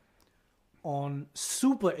found on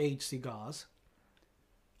super aged cigars,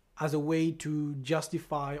 as a way to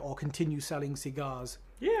justify or continue selling cigars?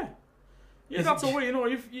 Yeah, that's a way, you know,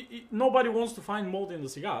 if nobody wants to find mold in the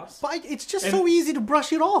cigars. But it's just so easy to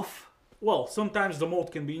brush it off. Well, sometimes the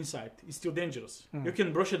mold can be inside. It's still dangerous. You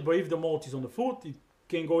can brush it, but if the mold is on the food, it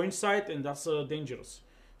can go inside, and that's dangerous.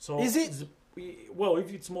 So is it? Well,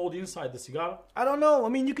 if it's mold inside the cigar, I don't know. I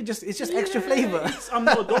mean, you could it's just extra flavor. I'm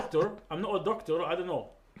not a doctor. I don't know.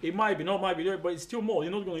 It might be, but it's still mold.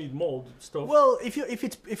 You're not going to eat mold stuff. Well,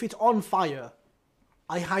 if it's on fire,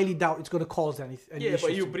 I highly doubt it's going to cause any yeah, issues.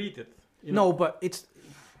 but you breathe it. You know? No, but it's.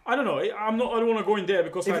 I don't know. I don't want to go in there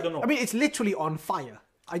because I don't know. I mean, it's literally on fire.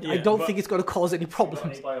 I don't think it's going to cause any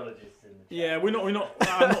problems. Any biologists in the chat? Yeah, we're not.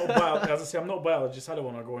 I'm not a biologist. As I say, I'm not a biologist. I don't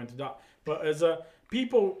want to go into that. But as a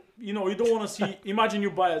people, you know, you don't want to see. Imagine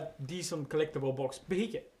you buy a decent collectible box,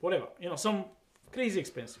 Behike, whatever. You know, some crazy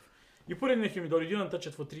expensive. You put it in the humidor. You don't touch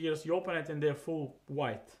it for 3 years. You open it and they're full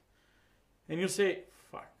white, and you say,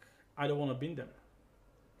 "Fuck, I don't want to bin them."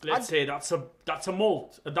 Let's say that's a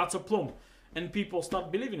mold, that's a plum, and people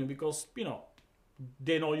start believing it because, you know,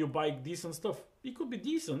 they know you buy decent stuff. It could be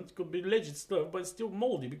decent, it could be legit stuff, but it's still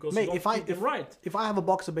moldy because you don't keep them right. If I have a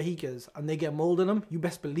box of Behikas and they get mold in them, you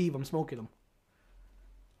best believe I'm smoking them.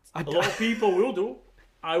 A lot of people will do.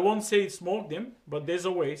 I won't say smoke them, but there's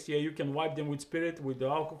a ways. Yeah, you can wipe them with spirit, with the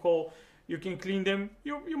alcohol. You can clean them.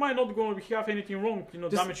 You might not go have anything wrong, you know,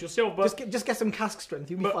 damage yourself. But just get some cask strength,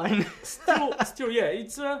 you'll be fine. still, yeah,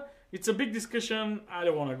 it's a big discussion. I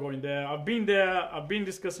don't want to go in there. I've been there. I've been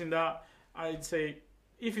discussing that. I'd say,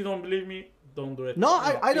 if you don't believe me, don't do it. No,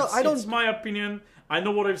 I don't. It's my opinion. I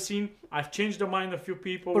know what I've seen. I've changed the mind of a few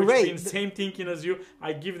people but which Ray, been same thinking as you.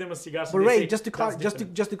 I give them a cigar. So but Ray, say,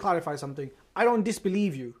 just to clarify something, I don't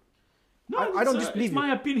disbelieve you. No, I don't disbelieve it's you.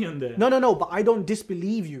 my opinion there. No, but I don't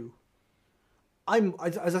disbelieve you.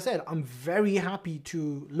 As I said, I'm very happy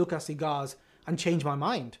to look at cigars and change my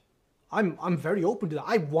mind. I'm very open to that.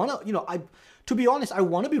 I wanna, you know, to be honest, I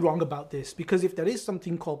wanna be wrong about this, because if there is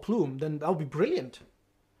something called plume, then that would be brilliant.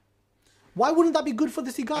 Why wouldn't that be good for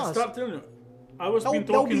the cigars? I start telling you, I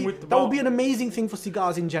that would be an amazing thing for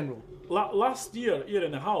cigars in general. Last year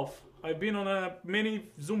and a half, I've been on many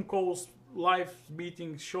Zoom calls, live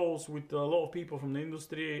meeting shows with a lot of people from the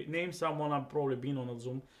industry. Name someone, I've probably been on a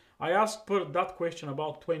Zoom. I asked that question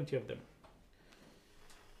about 20 of them.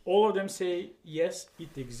 All of them say, yes,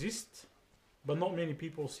 it exists, but not many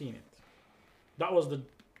people seen it. That was the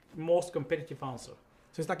most competitive answer.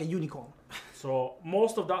 So it's like a unicorn. So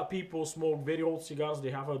most of that people smoke very old cigars.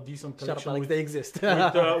 They have a decent collection. Shut up, Alex, they exist.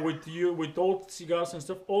 with old cigars and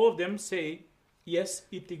stuff. All of them say, yes,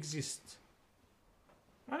 it exists.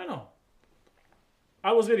 I don't know.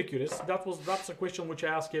 I was very curious. That's a question which I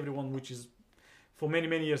ask everyone, which is for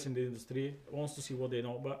many years in the industry, wants to see what they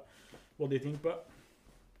know, but what they think. But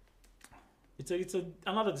it's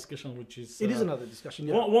another discussion, which is it is another discussion.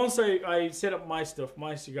 Yeah. Once I set up my stuff,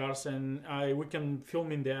 my cigars, and we can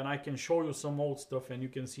film in there, and I can show you some old stuff, and you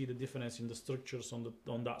can see the difference in the structures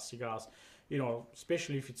on that cigars. You know,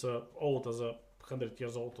 especially if it's old as 100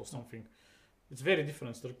 years old or something. It's very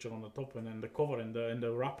different structure on the top and the cover and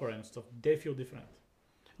the wrapper and stuff. They feel different.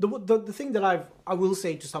 The thing that I will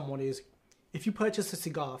say to someone is, if you purchase a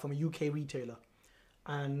cigar from a UK retailer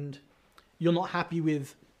and you're not happy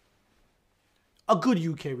with a good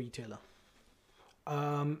UK retailer,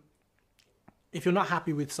 if you're not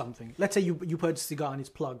happy with something, let's say you purchase a cigar and it's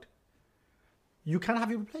plugged, you can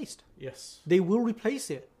have it replaced. Yes. They will replace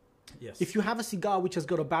it. Yes. If you have a cigar which has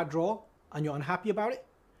got a bad draw and you're unhappy about it,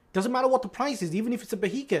 doesn't matter what the price is, even if it's a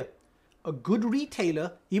Behike, a good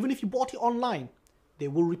retailer, even if you bought it online, they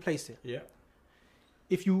will replace it. Yeah.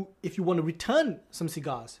 If you want to return some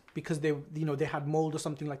cigars because they had mold or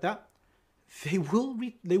something like that, they will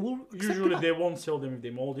Usually they won't sell them if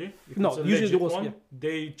they're moldy. If no, it's a usually legit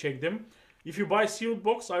they check them. If you buy sealed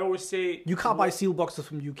box, I always say you can't buy sealed boxes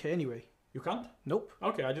from UK anyway. You can't? Nope.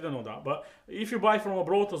 Okay, I didn't know that. But if you buy from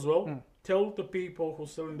abroad as well, tell the people who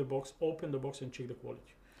sell in the box, open the box and check the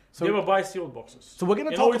quality. So never buy sealed boxes. So we're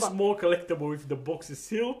gonna talk about. It's more collectible if the box is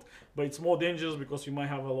sealed, but it's more dangerous because you might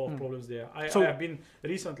have a lot of problems there. I have been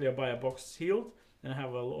recently. I buy a box sealed, and I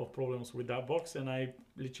have a lot of problems with that box, and I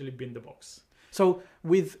literally bin the box. So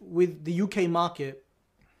with the UK market,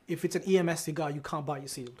 if it's an EMS cigar, you can't buy it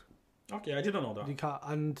sealed. Okay, I didn't know that. You can't,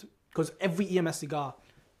 and because every EMS cigar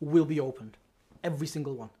will be opened, every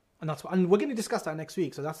single one, and we're going to discuss that next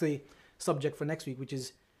week. So that's the subject for next week, which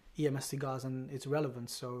is EMS cigars and its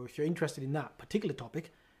relevance. So if you're interested in that particular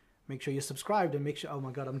topic, make sure you're subscribed and make sure. Oh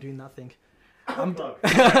my God, I'm doing that thing.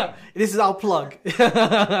 This is our plug.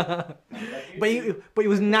 But it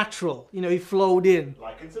was natural, you know. He flowed in.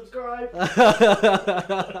 Like and subscribe.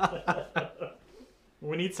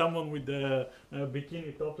 We need someone with the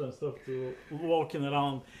bikini top and stuff to walking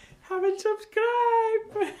around. Haven't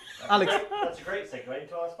subscribed. Alex, That's a great segue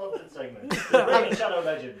into our sponsored segment. Bringing Shadow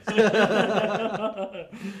Legends.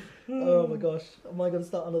 oh my gosh, am I gonna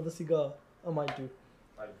start another cigar? I might do.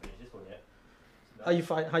 I haven't finished this one yet. How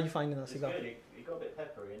you finding that It's cigar? good. It got a bit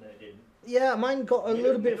peppery and then it didn't. Yeah, mine got a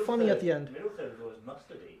little bit funny at the end. Middle third was always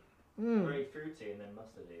mustardy. Mm. Very fruity and then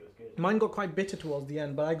mustardy. It was good. Mine got quite bitter towards the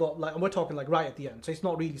end, but I got we're talking right at the end. So it's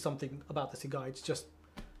not really something about the cigar. It's just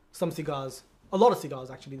some cigars, a lot of cigars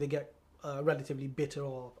actually, they get relatively bitter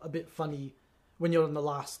or a bit funny when you're on the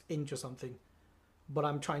last inch or something. But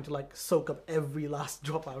I'm trying to soak up every last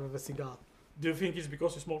drop out of a cigar. Do you think it's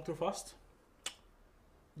because you smoke too fast?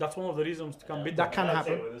 That's one of the reasons to come bitter. That can That's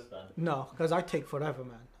happen. it with us, man. No, because I take forever,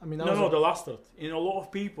 man. I mean, The last third. A lot of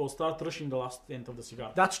people start rushing the last end of the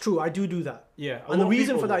cigar. that's true. I do that. Yeah. And the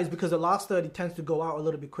reason for that is because the last 30 tends to go out a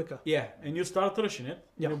little bit quicker. Yeah, and you start rushing it,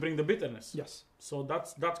 Yeah. you bring the bitterness. Yes. So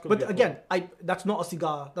that's good. But again, that's not a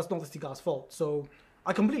cigar. That's not the cigar's fault. So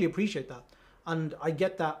I completely appreciate that, and I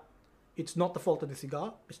get that it's not the fault of the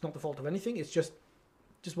cigar. It's not the fault of anything. It's just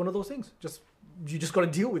one of those things. You just got to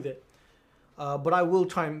deal with it. But I will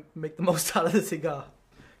try and make the most out of the cigar,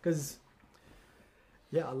 because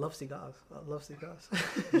yeah, I love cigars.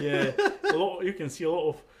 Yeah, you can see a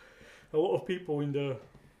lot of people in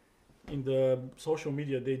the social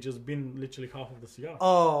media. They just bin literally half of the cigar.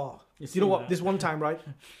 Oh, you know what? That? This one time, right?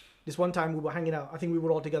 This one time we were hanging out. I think we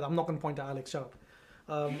were all together. I'm not going to point out Alex. Shut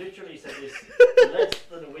up. You literally said this less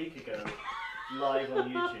than a week ago, live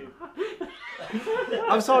on YouTube.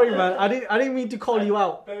 I'm sorry, man. I didn't mean to call you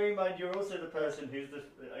out. Bear in mind, you're also the person who's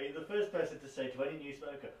the first person to say to any new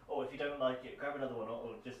smoker, "Oh, if you don't like it, grab another one,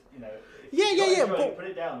 or just if Yeah, you yeah, don't yeah, enjoy but- it, put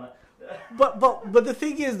it down." But the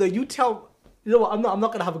thing is, though, you know what? I'm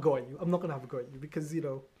not gonna have a go at you. I'm not gonna have a go at you because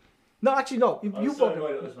No, actually, no. I was You so brought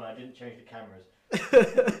annoyed at this man. I didn't change the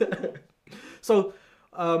cameras. So,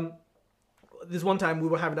 this one time we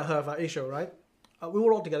were having a Herva show, right? We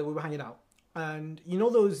were all together. We were hanging out, and you know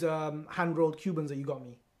those hand rolled Cubans that you got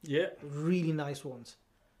me, Yeah. really nice ones.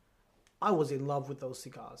 I was in love with those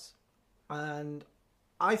cigars, and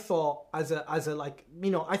I thought I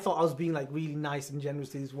thought I was being really nice and generous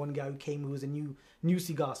to this one guy who came who was a new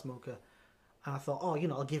cigar smoker, and I thought,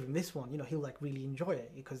 I'll give him this one. He'll really enjoy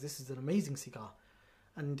it because this is an amazing cigar,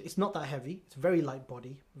 and it's not that heavy. It's very light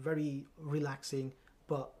body, very relaxing,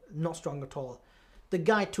 but not strong at all. The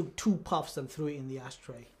guy took 2 puffs and threw it in the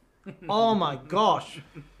ashtray. Oh my gosh!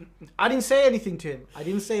 I didn't say anything to him. I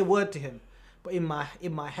didn't say a word to him. But in my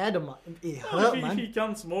head, it hurt, If man. you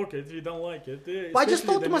can't smoke it, if you don't like it. But I just especially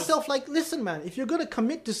thought to then myself, listen, man, if you're gonna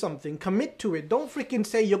commit to something, commit to it. Don't freaking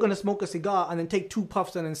say you're gonna smoke a cigar and then take 2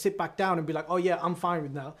 puffs and then sit back down and be like, oh yeah, I'm fine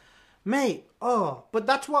with now, mate. Oh, but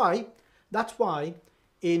that's why.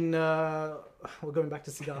 In we're going back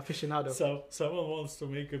to cigar aficionado. So someone wants to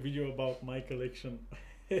make a video about my collection.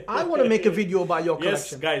 I want to make a video about your Yes,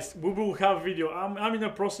 collection. guys, we will have video. I'm in the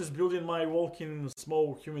process building my walk-in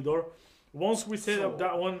smoke humidor. Once we set up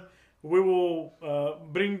that one, we will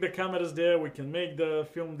bring the cameras there. We can make the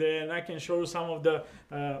film there, and I can show you some of the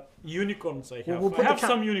unicorns I have. We'll I put have the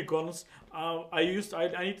some unicorns. I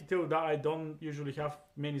need to tell you that I don't usually have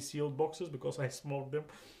many sealed boxes because I smoke them.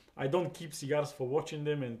 I don't keep cigars for watching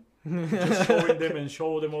them and just showing them and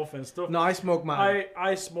show them off and stuff. No, I smoke mine.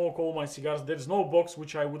 I smoke all my cigars. There's no box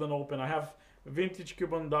which I wouldn't open. I have vintage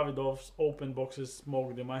Cuban Davidoffs, open boxes,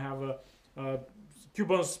 smoke them. I have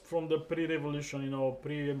Cubans from the pre-revolution,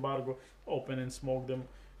 pre-embargo, open and smoke them.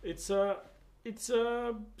 It's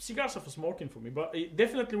cigars are for smoking for me. But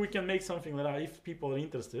definitely we can make something like that if people are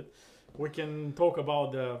interested. We can talk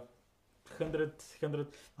about the 100.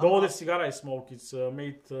 The oldest cigar I smoke, it's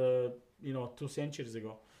made 2 centuries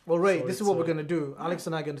ago. Well, Ray, So this is it's, what we're going to do. Alex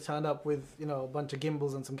and I are going to turn up with, a bunch of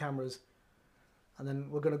gimbals and some cameras. And then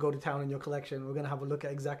we're going to go to town in your collection. We're going to have a look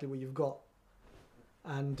at exactly what you've got.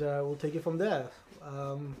 And we'll take it from there.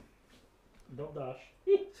 Don't dash.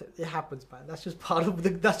 It happens, man. That's just part of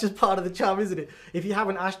the charm, isn't it? If you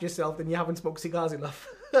haven't ashed yourself, then you haven't smoked cigars enough.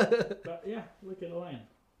 But yeah, look at the line.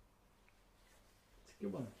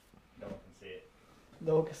 Good one. No one can see it.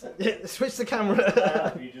 No, yeah, switch the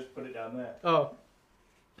camera. You just put it down there. Oh,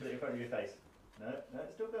 Put it in front of your face. No,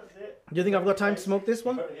 still can't see it. do you think I've got time to smoke this In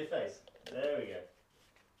one? front of your face. There we go.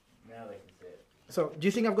 Now they can see it. So, do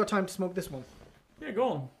you think I've got time to smoke this one? Yeah, go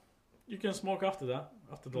on. You can smoke after that,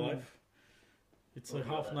 after the Mm. live. It's Well,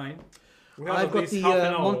 9:30. We have I've at got least the half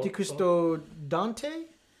an hour, Monte so- Cristo Dante,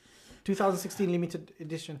 2016 limited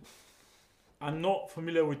edition. I'm not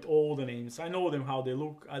familiar with all the names. I know them how they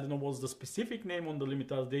look. I don't know what's the specific name on the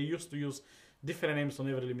limitada. They used to use different names on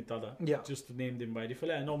every limitada. Yeah. Just to name them by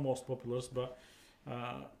different. I know most populars, but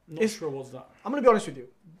not It's- sure what's that. I'm gonna be honest with you.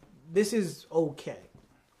 This is okay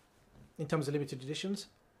in terms of limited editions.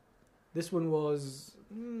 This one was.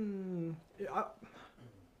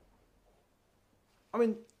 I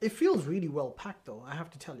mean, it feels really well packed, though. I have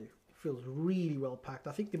to tell you, it feels really well packed.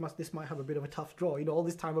 I think this might have a bit of a tough draw. You know, all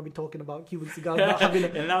this time I've been talking about Cuban cigars not having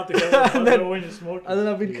it, And now to get And then- when you smoke. and then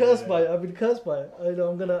I've been cursed by it. I've been cursed by it. I know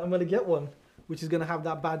I'm gonna get one, which is gonna have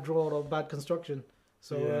that bad draw or bad construction.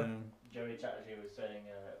 So, Joey Chatterjee was saying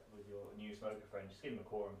with your new smoker friend, just give him a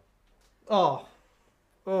quorum. oh,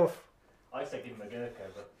 I said give him a Gurkha,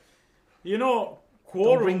 but you know,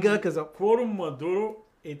 don't bring quorum, Gurkhas up. quorum Maduro,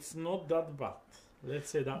 it's not that bad. Let's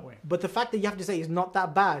say that way. But the fact that you have to say it's not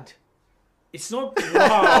that bad. It's not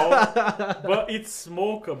wow, but it's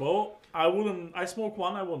smokable. I smoke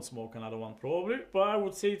one, I won't smoke another one probably, but I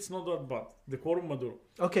would say it's not that bad. The Quorum Maduro.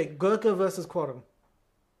 Okay, Gurkha versus Quorum.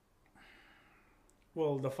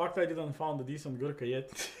 Well, the fact I didn't found a decent Gurkha yet.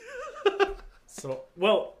 So,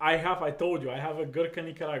 well, I told you, I have a Gurkha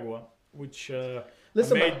Nicaragua, which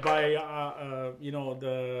Listen, made man. by,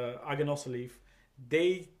 the Aganosa leaf.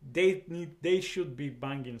 They should be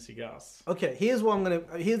banging cigars. Okay, here's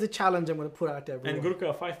the challenge I'm gonna put out to everyone. And Gurkha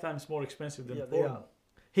are 5 times more expensive than Yeah, they Quorum. are.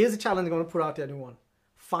 Here's the challenge I'm gonna put out to anyone.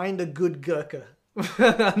 Find a good Gurkha.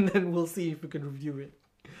 And then we'll see if we can review it.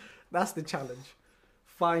 That's the challenge.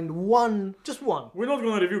 Find one, just one. We're not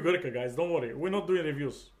going to review Gurkha, guys. Don't worry. We're not doing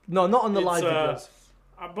reviews. No, not on the It's, live videos.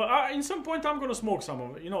 But in some point, I'm going to smoke some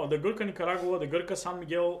of it. You know, the Gurkha Nicaragua, the Gurkha San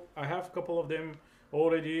Miguel, I have a couple of them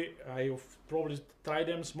already. I've probably tried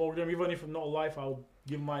them, smoked them. Even if I'm not live, I'll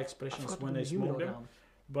give my expressions when I smoke them.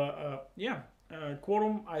 But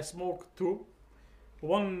Quorum, I smoked 2.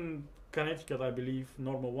 One Connecticut, I believe,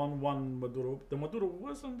 normal one Maduro. The Maduro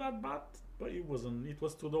wasn't that bad, but it wasn't. It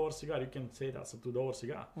was $2 cigar. You can say that's a $2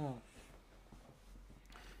 cigar.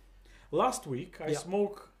 Last week, I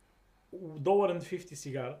smoked $1.50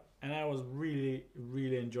 cigar, and I was really,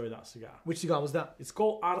 really enjoyed that cigar. Which cigar was that? It's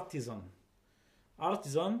called Artisan.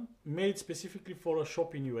 Artisan, made specifically for a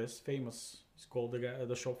shop in US, famous. It's called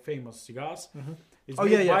the shop Famous Cigars. Mhm. It's Oh,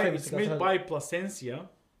 made yeah, by, Famous it's Cigars, made I by Plasencia,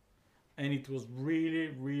 and it was really,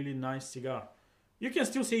 really nice cigar. You can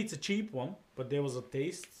still say it's a cheap one, but there was a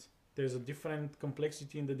taste. There's a different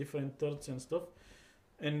complexity in the different thirds and stuff,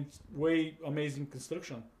 and it's way amazing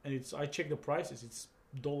construction. And I checked the prices. It's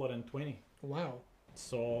 $1.20. Wow.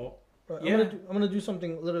 So Right, Yeah. I'm gonna do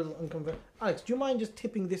something a little unconventional. Alex, do you mind just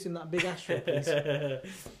tipping this in that big ashtray, please?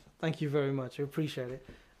 Thank you very much. I appreciate it.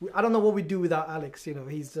 I don't know what we do without Alex. You know,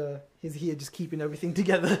 he's here just keeping everything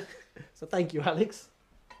together. So thank you, Alex.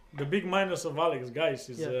 the big minus of Alex, guys,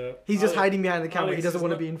 is He's just Ale- hiding behind the camera. Alex He doesn't is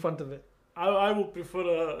want to not- be in front of it. I would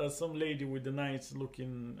prefer some lady with the nice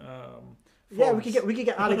looking. Yeah, we forms. can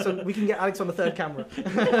get Alex on. We can get Alex on the third camera.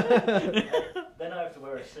 Then I have to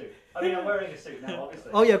wear a suit. I mean, I'm wearing a suit now, obviously.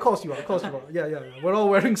 Oh yeah, of course you are. Of course you are. Yeah. We're all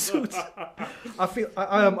wearing suits.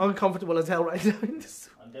 I am uncomfortable as hell right now in this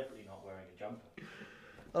suit. I'm definitely not wearing a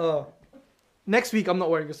jumper. Next week I'm not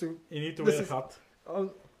wearing a suit. You need to This wear a is- hat.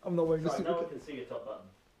 I'm not wearing a Right, suit. no one can see your top button.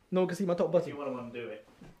 No one can see my top If button. you want to undo it.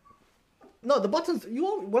 No, the buttons.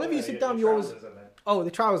 Whenever you Yeah, sit the down, you always. trousers are there. Oh, the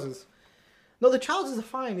trousers. No, the trousers are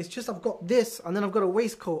fine. It's just I've got this, and then I've got a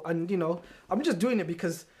waistcoat, and you know, I'm just doing it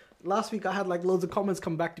because last week I had like loads of comments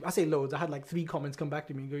come back to me. I say loads. I had like 3 comments come back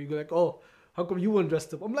to me. You go like, oh, how come you weren't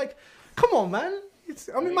dressed up? I'm like, come on, man.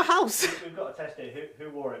 I'm in my house. We've got a test here. Who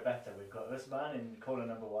wore it better? We've got this man in corner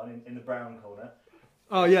number 1, in the brown corner,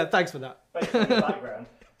 Oh yeah, thanks for that. basically in the background,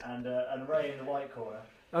 and Ray in the white corner.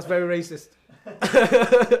 That's very racist.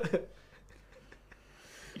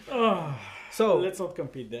 So Let's not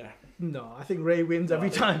compete there. no, I think Ray wins every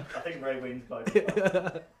No, time. I think Ray wins by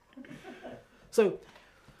default. So,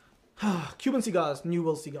 Cuban cigars, New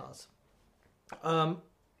World cigars.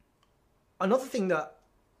 Another thing that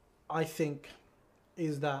I think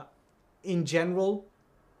is that, in general,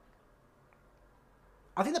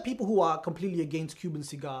 I think that people who are completely against Cuban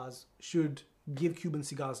cigars should give Cuban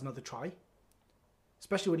cigars another try,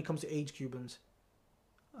 especially when it comes to aged Cubans.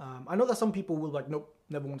 I know that some people will like, nope,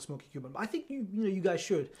 never want to smoke a Cuban. But I think you guys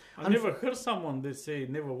should. I never heard someone that say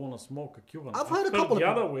never want to smoke a Cuban. I've heard a couple of the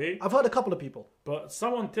people. other way, I've heard a couple of people. but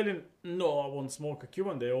someone telling no, I won't smoke a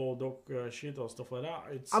Cuban. They all talk shit or stuff like that.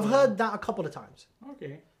 I've heard that a couple of times.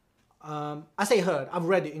 Okay. I say heard. I've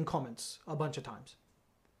read it in comments a bunch of times.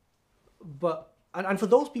 But and for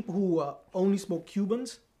those people who only smoke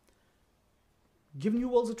Cubans, give New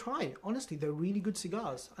Worlds a try. Honestly, they're really good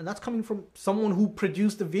cigars, and that's coming from someone who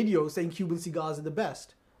produced a video saying Cuban cigars are the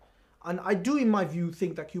best. And I do, in my view,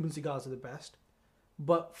 think that Cuban cigars are the best.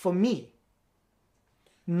 But for me,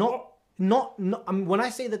 not. I mean, when I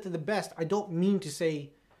say that they're the best, I don't mean to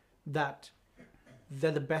say that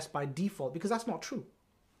they're the best by default, because that's not true.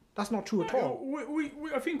 That's not true at all.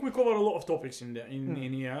 I think we cover a lot of topics in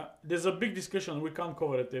here. There's a big discussion. We can't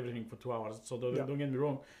cover everything for 2 hours, so don't get me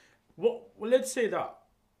wrong. Let's say that.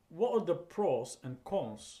 What are the pros and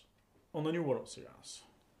cons on the New World cigars,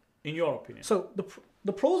 in your opinion? So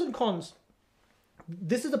the pros and cons.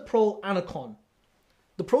 This is a pro and a con.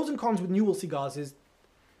 The pros and cons with New World cigars is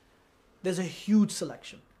there's a huge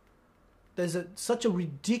selection. There's such a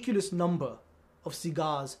ridiculous number of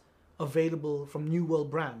cigars available from New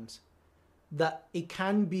World brands that it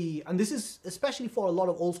can be, and this is especially for a lot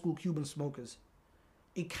of old school Cuban smokers,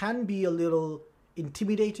 it can be a little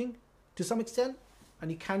intimidating to some extent,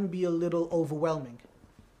 and it can be a little overwhelming,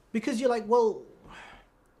 because you're like, well,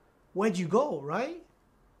 where'd you go, right?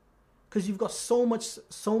 Because you've got such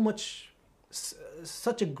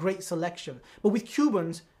a great selection. But with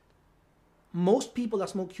Cubans, most people that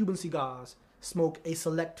smoke Cuban cigars smoke a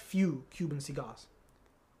select few Cuban cigars,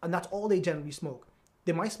 and that's all they generally smoke.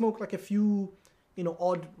 They might smoke like a few,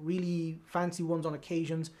 odd, really fancy ones on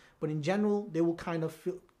occasions, but in general, they will kind of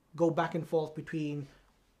go back and forth between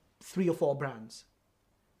 3 or 4 brands.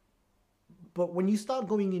 But when you start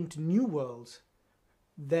going into New Worlds,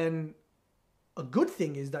 then a good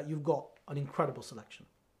thing is that you've got an incredible selection.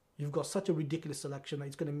 You've got such a ridiculous selection that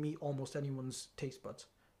it's going to meet almost anyone's taste buds.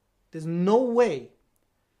 There's no way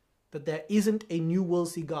that there isn't a New World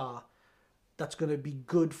cigar that's going to be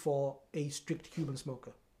good for a strict Cuban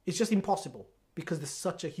smoker. It's just impossible because there's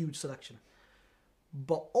such a huge selection.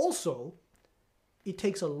 But also, it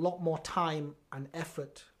takes a lot more time and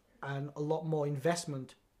effort and a lot more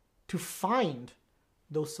investment to find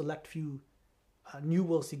those select few New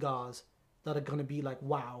World cigars that are going to be like,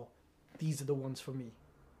 wow, these are the ones for me.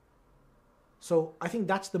 So I think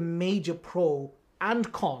that's the major pro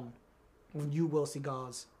and con of New World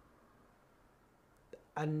cigars.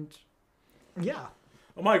 And yeah.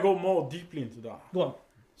 I might go more deeply into that. Go on.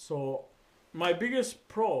 So my biggest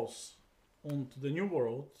pros onto the New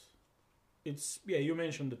World, you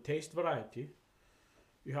mentioned the taste variety.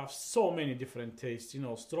 You have so many different tastes,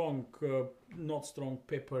 strong, not strong,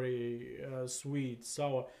 peppery, sweet,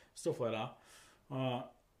 sour, stuff like that.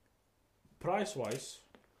 Price-wise,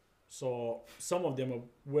 so some of them are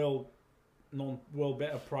well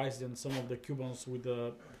better priced than some of the Cubans with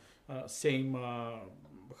the same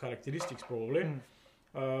characteristics probably.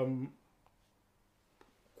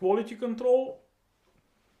 Quality control,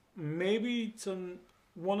 maybe it's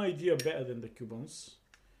one idea better than the Cubans.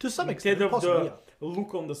 To some extent, instead of possibly, the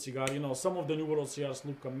look on the cigar, some of the New World cigars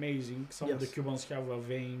look amazing. Some of the Cubans have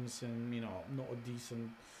veins and not a decent,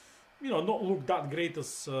 not look that great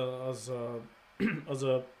as a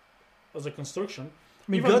construction.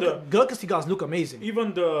 I mean, Gurkha cigars look amazing.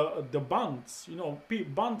 Even the bunds,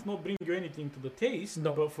 bund not bring you anything to the taste,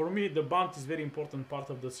 no. But for me, the bund is very important part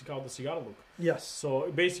of the cigar look. Yes. So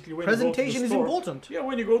basically, when presentation you go to the store, is important. Yeah,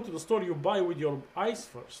 when you go to the store, you buy with your eyes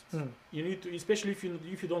first. You need to, especially if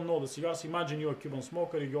you don't know the cigars. Imagine you're a Cuban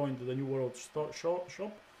smoker, you go into the New World shop,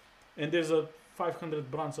 and there's 500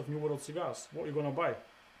 brands of New World cigars. What are you gonna buy?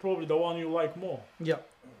 Probably the one you like more. Yeah.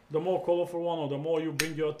 The more colorful one, or the more you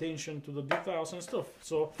bring your attention to the details and stuff.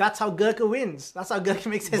 So that's how Gurkha wins. That's how Gurkha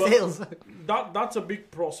makes their sales. That's a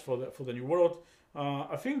big pros for the New World.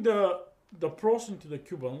 I think the pros into the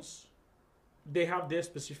Cubans, they have their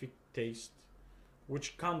specific taste,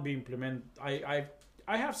 which can't be implemented. I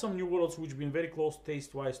have some New Worlds which been very close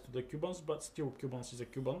taste-wise to the Cubans, but still Cubans is a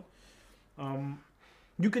Cuban.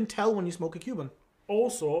 You can tell when you smoke a Cuban.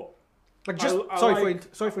 Also, like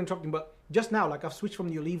sorry for interrupting, but just now, like I've switched from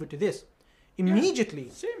the Oliva to this. Immediately,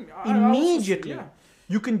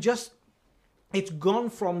 you can just, it's gone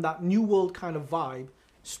from that New World kind of vibe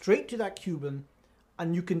straight to that Cuban,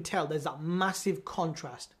 and you can tell there's that massive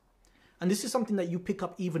contrast. And this is something that you pick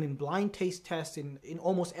up even in blind taste tests, in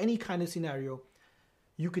almost any kind of scenario.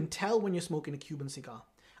 You can tell when you're smoking a Cuban cigar.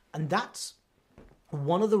 And that's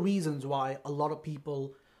one of the reasons why a lot of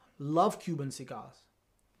people love Cuban cigars.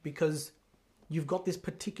 Because you've got this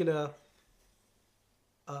particular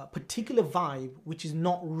vibe, which is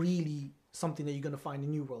not really something that you're going to find in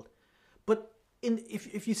New World. But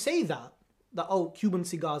if you say that Cuban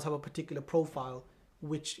cigars have a particular profile,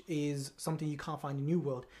 which is something you can't find in New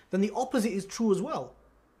World, then the opposite is true as well.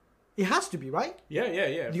 It has to be, right?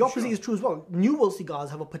 Yeah. The opposite is true as well. New World cigars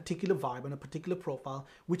have a particular vibe and a particular profile,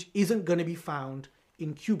 which isn't going to be found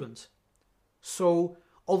in Cubans. So,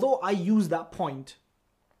 although I use that point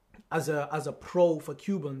as a pro for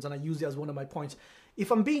Cubans, and I use it as one of my points, if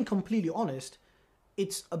I'm being completely honest,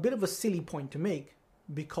 it's a bit of a silly point to make,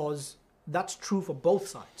 because that's true for both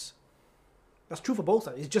sides. That's true for both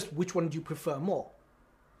sides. It's just which one do you prefer more?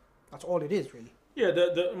 That's all it is, really. Yeah,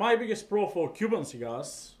 my biggest pro for Cuban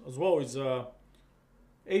cigars as well is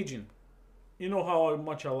aging. You know how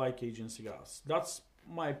much I like aging cigars. That's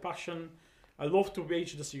my passion. I love to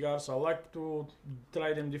age the cigars. I like to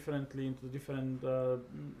try them differently into different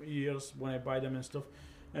years when I buy them and stuff.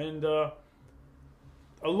 And a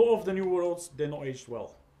lot of the New Worlds, they're not aged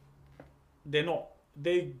well. They're not.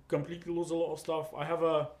 They completely lose a lot of stuff. I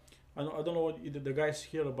don't know what the guys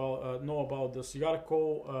here know about the cigar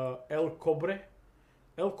called El Cobre.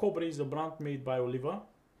 El Cobre is a brand made by Oliva.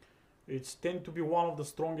 It's tend to be one of the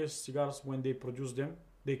strongest cigars when they produce them.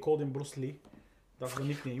 They call them Bruce Lee. That's the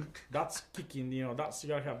nickname. That's kicking, that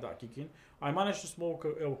cigar have that kicking. I managed to smoke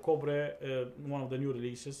El Cobre, one of the new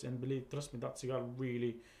releases, and trust me, that cigar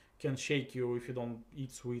really can shake you if you don't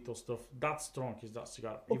eat sweet or stuff. That strong is that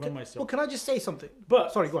cigar, even myself. Well, can I just say something?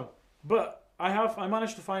 Sorry, go on. But I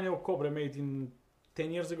managed to find El Cobre made in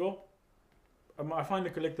 10 years ago. I find a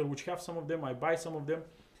collector which have some of them. I buy some of them.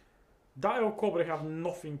 That El Cobre have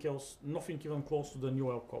nothing else, nothing even close to the new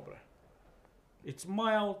El Cobre. It's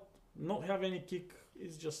mild, not have any kick.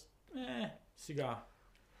 It's just cigar.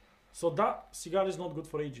 So that cigar is not good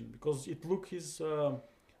for aging because it look his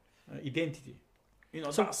identity.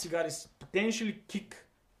 So that cigar is potentially kick.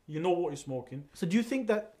 You know what you're smoking. So do you think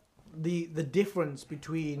that the difference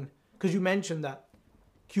between, because you mentioned that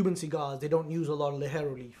Cuban cigars, they don't use a lot of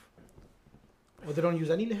Ligero leaf. Or they don't use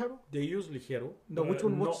any Ligero? They use Ligero. No, which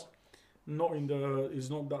one? Is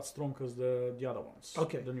not that strong as the other ones.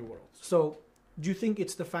 Okay. The New Worlds. So do you think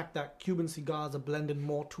it's the fact that Cuban cigars are blended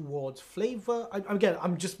more towards flavor? Again,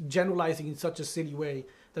 I'm just generalizing in such a silly way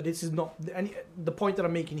that this is not the point that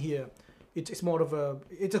I'm making here. It's more of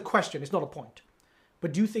it's a question. It's not a point.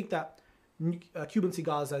 But do you think that Cuban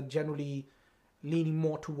cigars are generally leaning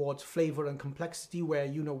more towards flavor and complexity, where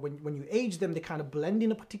when you age them, they kind of blend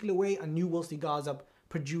in a particular way, and New World cigars are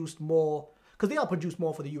produced more because they are produced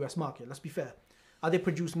more for the U.S. market. Let's be fair. Are they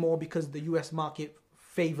produced more because the U.S. market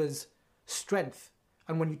favors strength,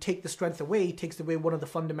 and when you take the strength away, it takes away one of the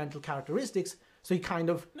fundamental characteristics, so it kind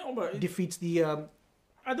of defeats the.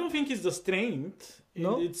 I don't think it's the strength.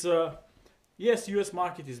 No? It's yes, U.S.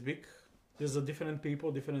 market is big. There's a different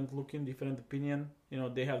people, different looking, different opinion.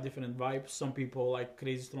 They have different vibes. Some people like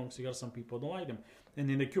crazy strong cigars, some people don't like them. And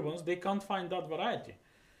in the Cubans, they can't find that variety.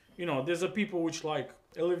 There's a people which like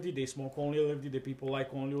LFD, they smoke only LFD. The people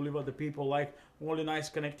like only Oliva. The people like only nice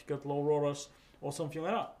Connecticut low rollers or something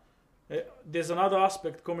like that. There's another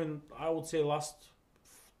aspect coming, I would say, last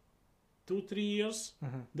 2-3 years.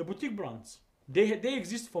 Mm-hmm. The boutique brands. They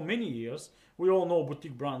exist for many years. We all know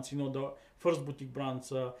boutique brands. The first boutique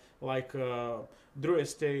brands like Drew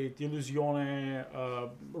Estate, Illusione,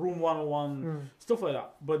 Room 101, stuff like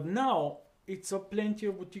that. But now it's a plenty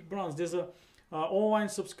of boutique brands. There's online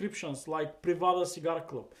subscriptions like Privada Cigar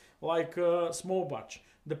Club, like Small Batch.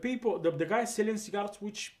 The guys selling cigars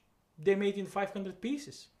which they made in 500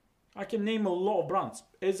 pieces. I can name a lot of brands.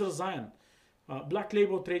 Ezra Zion, Black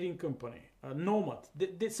Label Trading Company, Nomad.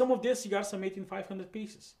 Some of their cigars are made in 500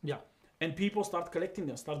 pieces. Yeah. And people start collecting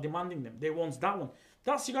them, start demanding them. They want that one.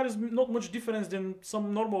 That cigar is not much different than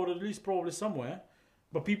some normal release probably somewhere.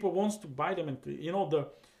 But people want to buy them. And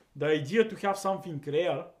the idea to have something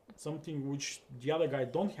rare, something which the other guy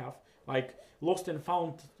don't have, like Lost and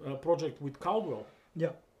Found project with Caldwell.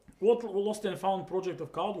 Yeah. What Lost and Found project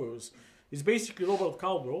of Caldwell is basically Robert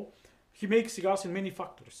Caldwell. He makes cigars in many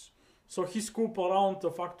factories. So he scoop around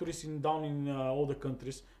the factories down in all the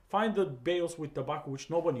countries, find the bales with tobacco which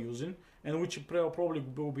nobody using, and which probably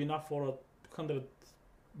will be enough for 100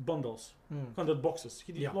 bundles, 100 boxes.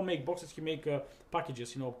 He did not make boxes, he make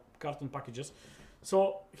packages, carton packages.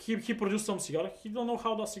 So he produced some cigar. He don't know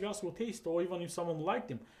how the cigars will taste, or even if someone liked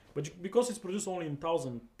them. But because it's produced only in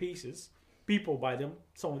 1,000 pieces, people buy them.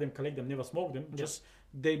 Some of them collect them, never smoke them. Yeah. Just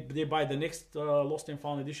they buy the next Lost and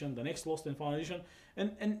Found edition, the next Lost and Found edition,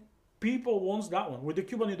 and people wants that one. With the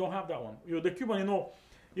Cuban, you don't have that one. The Cuban,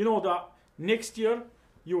 you know that next year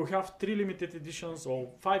you will have 3 limited editions or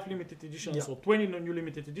 5 limited editions Yeah. or 20 new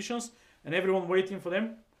limited editions, and everyone waiting for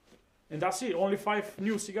them. And that's it. Only 5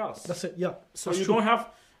 new cigars. That's it. Yeah. So that's you true. don't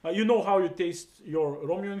have, you know how you taste your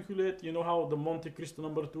Romeo and Juliet, you know how the Monte Cristo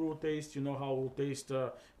number 2 tastes, you know how it taste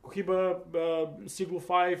Cohiba Siglo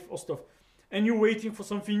 5 or stuff. And you're waiting for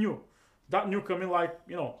something new. That new coming like,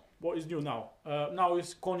 you know, what is new now? Now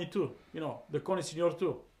is Connie 2, you know, the Connie Senior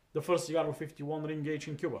 2, the first cigar with 51 ring gauge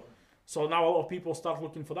in Cuba. So now a lot of people start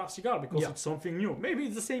looking for that cigar because Yeah. it's something new. Maybe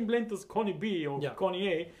it's the same blend as Connie B or Yeah. Connie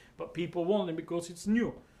A, but people want it because it's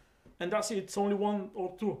new. And that's it. It's only 1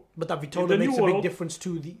 or 2. But that the Vitola makes new a big world- difference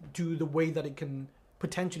to the way that it can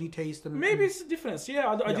potentially taste. And Maybe it's a difference.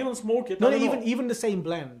 Yeah, I Yeah. didn't smoke it. no, I don't even know. even the same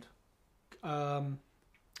blend.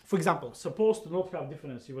 For example, Supposed to not have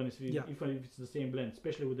difference even if, Yeah. even if it's the same blend,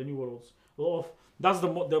 especially with the new worlds. A lot of that's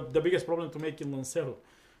the biggest problem to make in Lancero,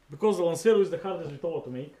 because the Lancero is the hardest Vitola to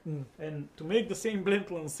make, and to make the same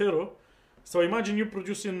blend Lancero. So imagine you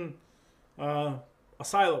producing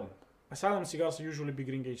Asylum. Asylum cigars are usually big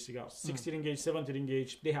ring gauge cigars, 60 ring gauge, 70 ring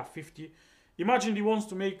gauge. They have 50. Imagine he wants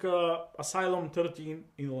to make Asylum 13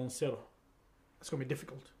 in Lancero. it's gonna be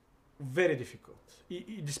difficult. Very difficult.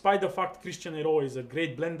 Despite the fact Christian Hero is a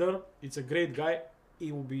great blender, it's a great guy,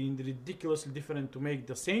 it will be ridiculously different to make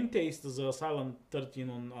the same taste as a Silent 13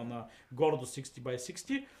 on a Gordo 60 by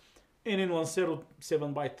 60 and in Lancero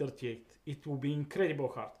 7 by 38. It will be incredible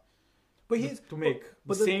hard But here's to make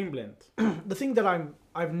but the the- same blend. the thing that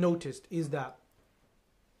I've noticed is that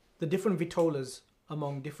the different Vitolas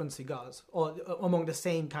among different cigars, or among the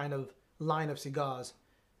same kind of line of cigars,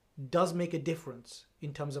 does make a difference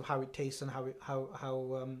in terms of how it tastes and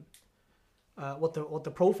what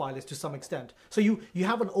the profile is to some extent. So you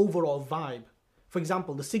have an overall vibe. For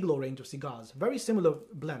example, the Siglo range of cigars, very similar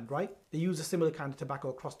blend, right? They use a similar kind of tobacco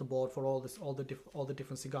across the board for all the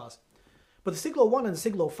different cigars. But the Siglo 1 and the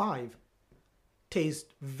Siglo 5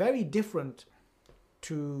 taste very different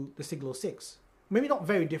to the Siglo 6. Maybe not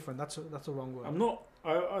very different. That's a wrong word.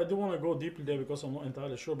 I don't want to go deeply there because I'm not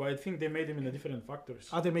entirely sure, but I think they made them in the different factories.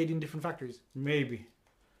 Are they made in different factories? Maybe.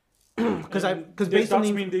 Because And based on that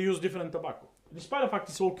the, means they use different tobacco. Despite the fact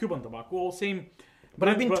it's all Cuban tobacco, all same. but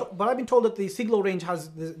I've blend, been told that the Siglo range has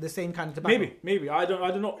the same kind of tobacco. maybe I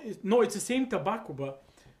don't know. No, it's the same tobacco, but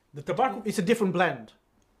the tobacco. It's a different blend.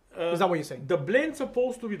 Is that what you're saying? The blend's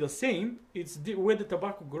supposed to be the same. It's where the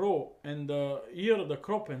tobacco grow and the year of the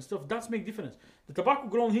crop and stuff. That's make difference. The tobacco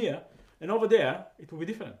grown here and over there, it will be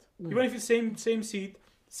different. Even if it's same seed,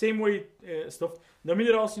 same way stuff. The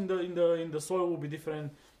minerals in the soil will be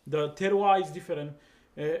different. The terroir is different.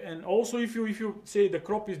 And also, if you say the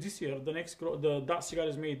crop is this year, the next crop, that cigar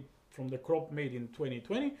is made from the crop made in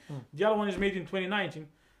 2020. The other one is made in 2019.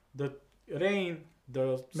 The rain,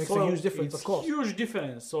 the Makes a soil, huge difference, it's of course. huge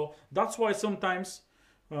difference. So that's why sometimes,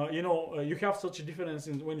 you have such a difference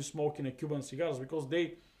in when you smoke in a Cuban cigars because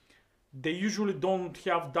they usually don't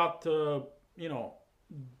have that,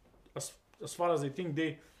 as far as I think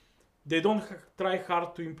they don't try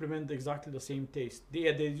hard to implement exactly the same taste. They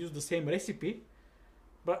use the same recipe,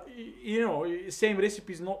 but same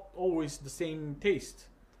recipe is not always the same taste.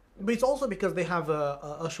 But it's also because they have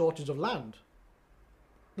a shortage of land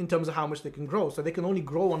in terms of how much they can grow. So they can only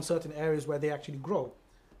grow on certain areas where they actually grow.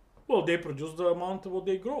 Well, they produce the amount of what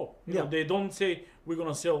they grow. You know, Yeah. they don't say we're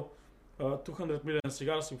gonna sell 200 million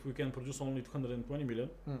cigars if we can produce only 220 million.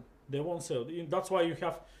 They won't sell. That's why you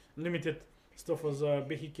have limited stuff as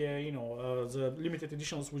Behique, the limited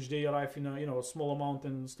editions which they arrive in a small amount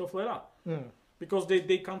and stuff like that. Because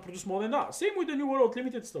they can't produce more than that. Same with the New World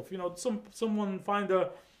limited stuff. Someone find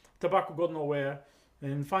a tobacco got nowhere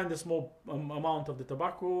and find a small amount of the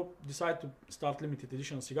tobacco, decide to start limited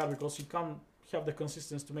edition cigar because he can't have the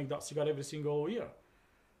consistency to make that cigar every single year.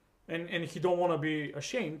 And he don't want to be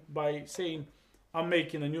ashamed by saying, I'm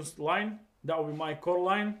making a new line, that will be my core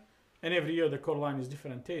line, and every year the core line is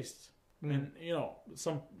different tastes. And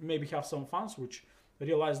some maybe have some fans which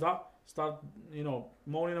realize that, start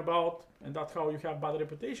moaning about, and that's how you have bad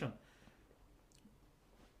reputation.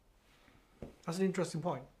 That's an interesting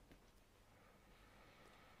point.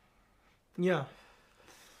 Yeah.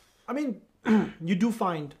 I mean, you do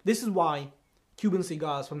find, this is why Cuban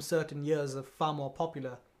cigars from certain years are far more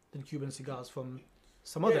popular than Cuban cigars from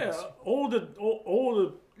some others. Yeah, all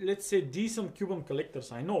the let's say decent Cuban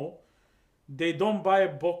collectors I know, they don't buy a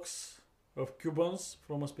box of Cubans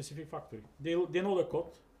from a specific factory. They know the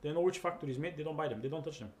code, they know which factory is made, they don't buy them, they don't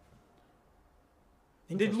touch them.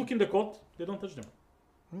 They look in the code, they don't touch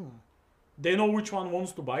them. They know which one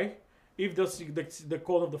wants to buy. If the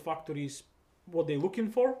code of the factory is what they're looking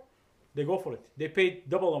for, they go for it. They pay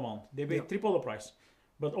double amount. They pay triple the price.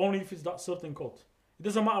 But only if it's that certain code. It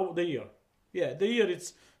doesn't matter what the year. Yeah, the year,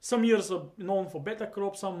 it's some years are known for better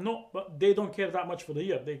crops, some not, but they don't care that much for the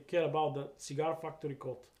year. They care about the cigar factory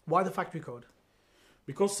code. Why the factory code?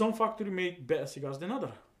 Because some factory make better cigars than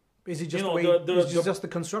other. Is it just You know, the way, is it the- just the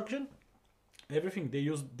construction? Everything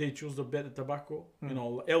they choose the better tobacco. You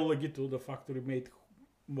know, El Legito, the factory made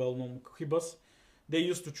well-known Cohibas. They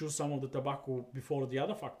used to choose some of the tobacco before the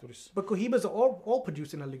other factories. But Cohibas are all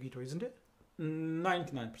produced in El Legito, isn't it?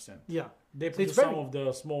 99%. Yeah. They So produce it's very- some of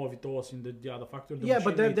the small Vitos in the other factory. The Yeah,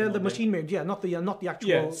 but they're machine-made the and all machine made. Yeah, not the actual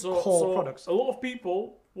Yeah, core products. a lot of people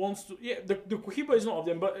wants to. Yeah, the Cohiba is not of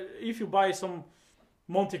them. But if you buy some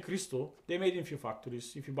Monte Cristo, they made in few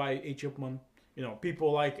factories. If you buy H. Upmann, you know,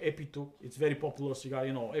 people like Epi2. It's very popular cigar.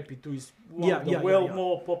 You know, Epi2 is one of the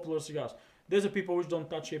more popular cigars. There's a people which don't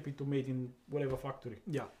touch Epi2 made in whatever factory.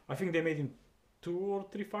 Yeah. I think they made in 2 or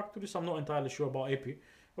 3 factories. I'm not entirely sure about Epi,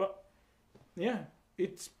 but yeah.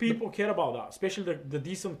 It's people care about that, especially the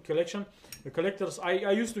decent collection. The collectors.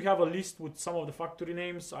 I used to have a list with some of the factory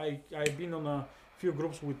names. I've been on a few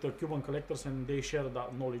groups with the Cuban collectors, and they share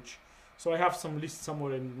that knowledge. So I have some lists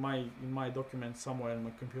somewhere in my documents somewhere in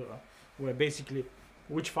my computer, where basically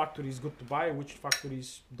which factory is good to buy, which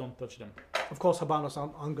factories don't touch them. Of course, Habanos,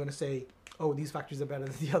 I'm going to say, oh, these factories are better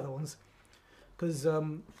than the other ones, because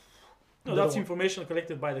no, that's information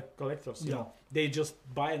collected by the collectors. You Yeah. know, they just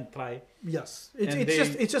buy and try. yes, And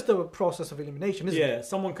it's just a process of elimination, isn't it? Yeah,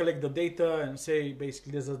 someone collect the data and say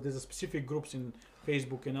basically there's a specific groups in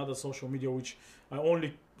Facebook and other social media which are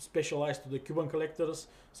only specialized to the Cuban collectors.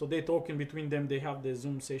 So they talk in between them. They have their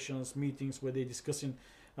Zoom sessions, meetings where they discussing.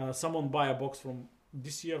 Someone buy a box from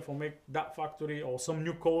this year from that factory or some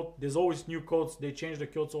new code. There's always new codes. They change the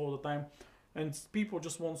codes all the time, and people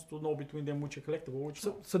just wants to know between them which are collectible, which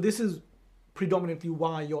not. So this is predominantly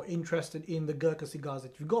why you're interested in the Gurkha cigars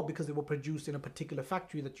that you've got, because they were produced in a particular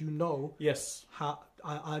factory that you know Yes.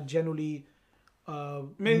 are generally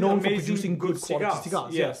Made known for amazing producing good quality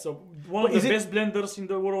cigars. Yeah. So one But of is the it- best blenders in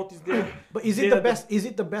the world is there. But is it the best? Is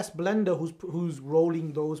it the best blender who's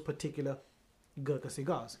rolling those particular Gurkha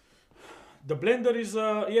cigars? The blender is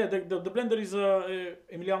the blender is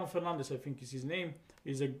Emiliano Fernandez, I think is his name.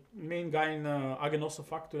 He's a main guy in Aganosa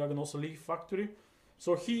factory, Aganosa leaf factory.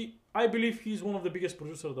 So I believe he's one of the biggest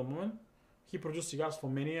producers at the moment. He produced cigars for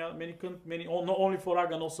many, not only for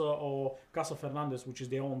Aganosa or Casa Fernandez, which is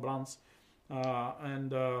their own brands,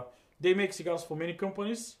 and they make cigars for many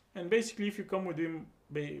companies. And basically, if you come with him,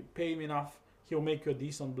 pay him enough, he'll make you a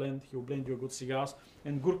decent blend. He'll blend you good cigars.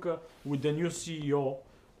 And Gurkha, with the new CEO,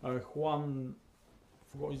 Juan.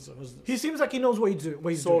 He seems like he knows what he's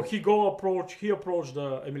doing. So he approached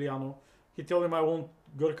Emiliano. He told him, I want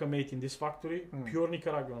Gurkha made in this factory, pure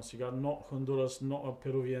Nicaraguan cigar, not Honduras, not a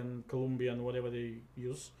Peruvian, Colombian, whatever they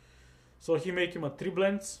use. So he make him a 3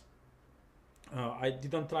 blends. I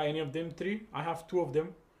didn't try any of them 3. I have 2 of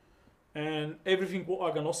them, and everything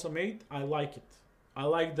what Aganosa made, I like it. I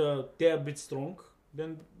like they're a bit strong.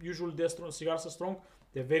 Then usually their cigars are strong.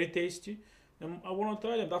 They're very tasty. And I want to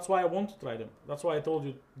try them. That's why I want to try them. That's why I told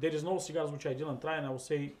you there is no cigars which I didn't try, and I will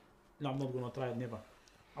say, no, I'm not going to try it, never.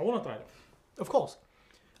 I want to try them. Of course.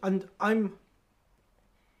 And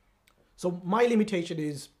so my limitation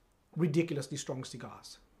is ridiculously strong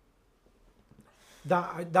cigars.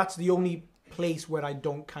 That's the only place where I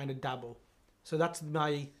don't kind of dabble. So that's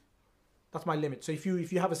my limit. So if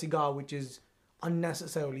you have a cigar which is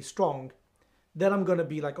unnecessarily strong, then I'm going to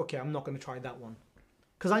be like, okay, I'm not going to try that one.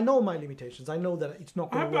 Because I know my limitations. I know that it's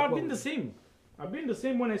not going to work. I've been the same. I've been the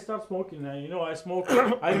same when I start smoking. I smoke.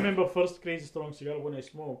 I remember first crazy strong cigar when I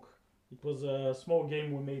smoke. It was a small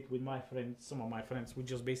game we made with my friends. Some of my friends. We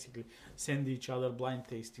just basically send each other blind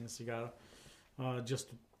tasting cigar, just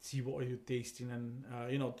to see what you're tasting and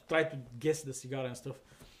to try to guess the cigar and stuff.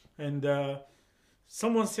 And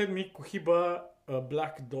someone sent me Cohiba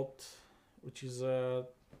Black Dot, which is the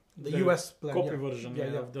US blend, copy version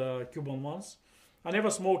of the Cuban ones. I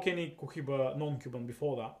never smoked any Cohiba non-Cuban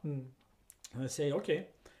before that. And I say, okay,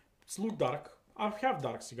 it's look dark. I have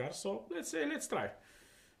dark cigars, so let's try.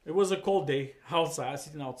 It was a cold day outside,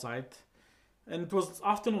 sitting outside, and it was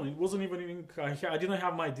afternoon. It wasn't even I didn't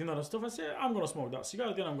have my dinner and stuff. I said, I'm gonna smoke that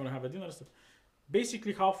cigar, then I'm gonna have a dinner and stuff.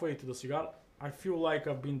 Basically, halfway to the cigar, I feel like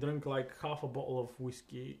I've been drunk like half a bottle of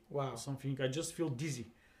whiskey. Wow. Or something. I just feel dizzy.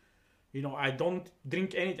 I don't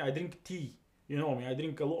drink anything. I drink tea. You know me, I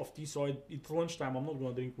drink a lot of tea, so it's lunchtime. I'm not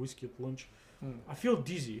going to drink whiskey at lunch. I feel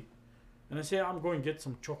dizzy. And I say, I'm going to get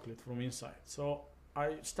some chocolate from inside. So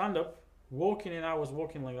I stand up, walking, and I was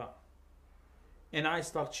walking like that. And I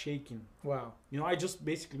start shaking. Wow. I just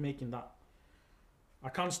basically making that. I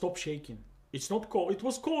can't stop shaking. It's not cold. It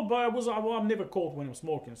was cold, but I'm never cold when I'm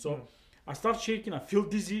smoking. So I start shaking. I feel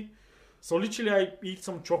dizzy. So literally, I eat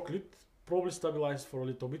some chocolate, probably stabilize for a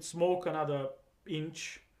little bit, smoke another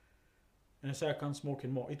inch, and I say I can't smoke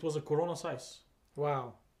anymore. It was a Corona size.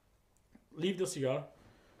 Wow. Leave the cigar,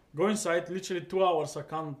 go inside. Literally 2 hours, I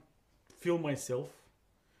can't feel myself.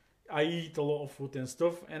 I eat a lot of food and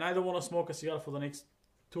stuff, and I don't want to smoke a cigar for the next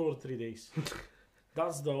 2 or 3 days.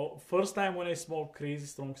 That's the first time when I smoke crazy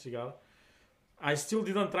strong cigar. I still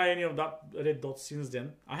didn't try any of that red dot since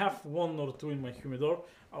then. I have 1 or 2 in my humidor.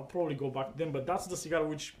 I'll probably go back then, but that's the cigar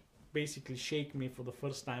which basically shake me for the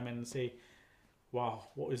first time and say, wow,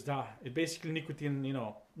 what is that? It's basically nicotine,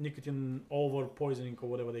 nicotine over poisoning or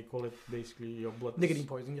whatever they call it. Basically, your blood. Nicotine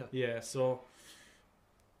poisoning, yeah. Yeah, so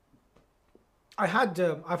I've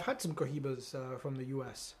had some Cohibas from the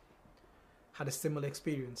US. Had a similar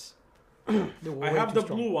experience. They were I way have too the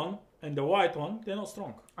strong. blue one and the white one. They're not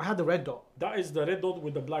strong. I had the red dot. That is the red dot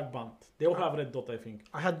with the black band. They all have red dot, I think.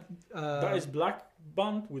 I had. That is black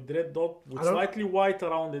band with red dot with I don't- slightly white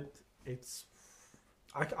around it. It's.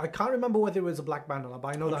 I can't remember whether it was a black band or not,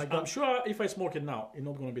 but I know that I I'm got. sure if I smoke it now, it's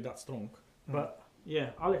not going to be that strong. But yeah,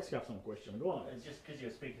 Alex, you have some question. Go on. It's just because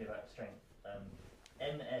you're speaking about strength.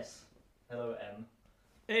 MS, hello M,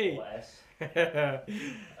 Hey. or S.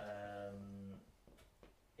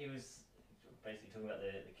 He was basically talking about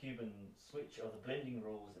the Cuban switch or the blending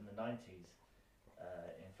rules in the 90s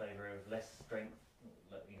in favour of less strength,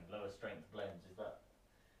 lower strength blends. Is that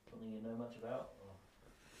something you know much about? Or?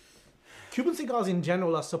 Cuban cigars in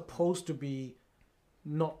general are supposed to be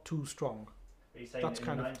not too strong. Are you saying That's that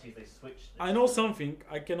in the kind 90s they switched? I know something.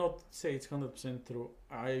 I cannot say it's 100% true.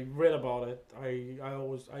 I read about it.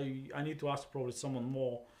 I need to ask probably someone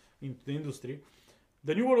more into the industry.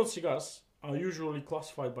 The New World cigars are usually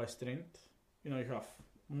classified by strength. You have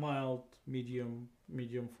mild, medium,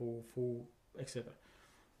 full, etc.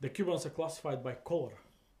 The Cubans are classified by color.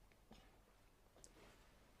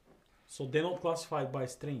 So they're not classified by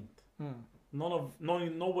strength.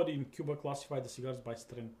 Nobody in Cuba classified the cigars by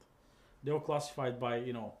strength. They were classified by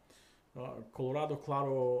Colorado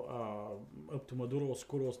Claro up to Maduro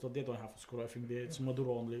Oscuro. So they don't have Oscuro. I think it's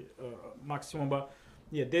Maduro only maximum. But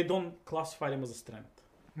yeah, they don't classify them as a strength,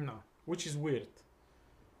 No. which is weird.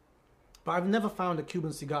 But I've never found a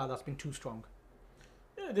Cuban cigar that's been too strong.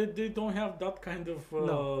 Yeah, they don't have that kind of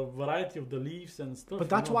No. variety of the leaves and stuff. But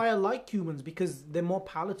that's why I like Cubans, because they're more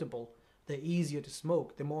palatable. They're easier to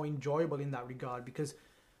smoke. They're more enjoyable in that regard, because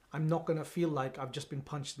I'm not going to feel like I've just been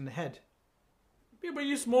punched in the head. Yeah, but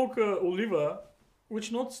you smoke Oliva,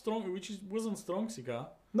 which wasn't strong cigar.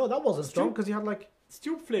 No, that wasn't strong, Still- because you had like...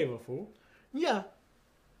 Still flavorful. Yeah.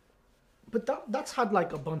 But that's had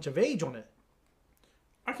like a bunch of age on it.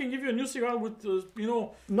 I can give you a new cigar with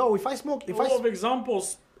No, if I smoke... a lot of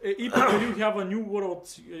examples. You have a New World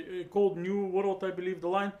called New World, I believe the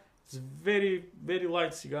line. It's very, very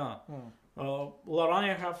light cigar.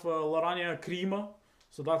 Larania have Larania Crema,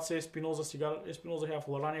 so that's Espinosa cigar. Espinosa have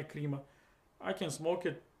Larania Crema. I can smoke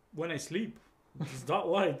it when I sleep. It's that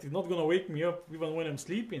light. It's not gonna wake me up even when I'm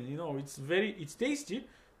sleeping. It's tasty.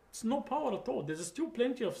 It's no power at all. There's still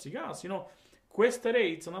plenty of cigars. Cuesta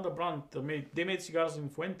Rey, it's another brand. They made cigars in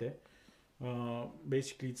Fuente.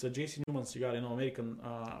 Basically, it's a JC Newman cigar, American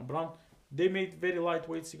brand. They made very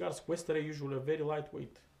lightweight cigars. Cuesta Rey usually are very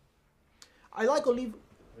lightweight. I like Oliva...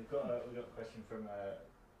 We've got a question from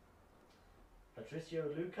Patricio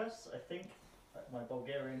Lucas, I think. My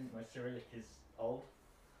Cyrillic is old.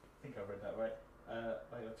 I think I read that right.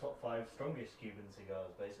 Like the top 5 strongest Cuban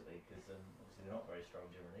cigars, basically, because obviously they're not very strong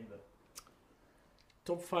generally. But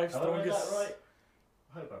Top 5 have I read strongest. that right?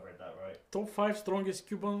 I hope I've read that right. Top 5 strongest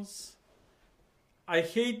Cubans. I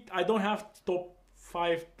don't have top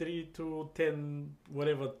 5, 3 to 10,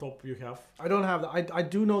 whatever top you have. I don't have that. I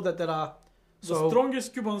do know that there are... The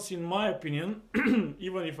strongest Cubans, in my opinion,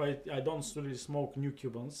 even if I don't really smoke new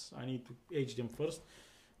Cubans, I need to age them first.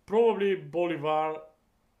 Probably Bolivar,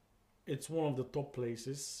 it's one of the top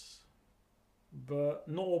places. But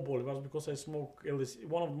not all Bolivars, because I smoke LC.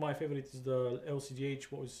 One of my favorites is the LCGH,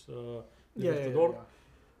 what is Libertador.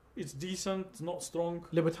 It's decent, not strong.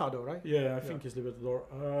 Libertado, right? Yeah, I think it's Libertador.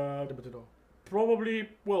 Libertador. Probably,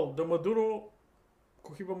 the Maduro,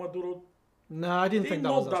 Cohiba Maduro, No, I didn't they're think that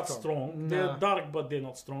not was that that strong. Nah. They're dark, but they're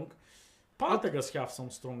not strong. Partagas have some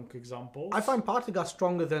strong examples. I find Partagas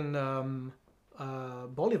stronger than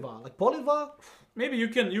Bolivar. Like Bolivar, Maybe you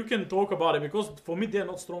can talk about it, because for me they're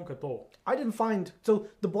not strong at all. I didn't find... So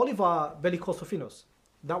the Bolivar Belicoso Finos,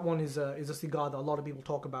 that one is a cigar that a lot of people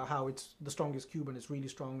talk about, how it's the strongest Cuban, it's really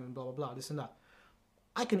strong and blah, blah, blah, this and that.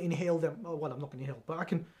 I can inhale them. Oh, well, I'm not going to inhale, but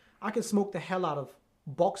I can smoke the hell out of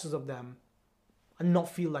boxes of them and not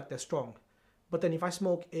feel like they're strong. But then if I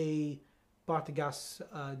smoke a Partagas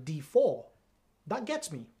D4, that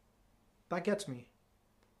gets me. That gets me.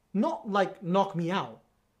 Not like knock me out,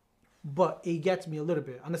 but it gets me a little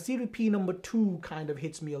bit. And the Serie P number 2 kind of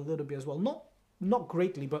hits me a little bit as well. Not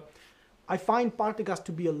greatly, but I find Partagas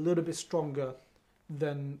to be a little bit stronger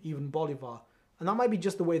than even Bolivar. And that might be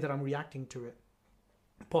just the way that I'm reacting to it.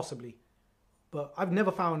 Possibly. But I've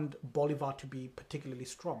never found Bolivar to be particularly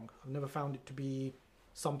strong. I've never found it to be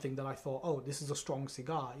something that I thought, oh, this is a strong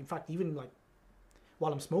cigar. In fact, even like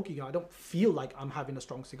while I'm smoking it, I don't feel like I'm having a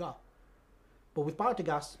strong cigar. But with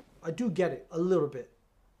Partagas, I do get it a little bit.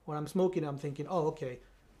 When I'm smoking it, I'm thinking, oh, okay,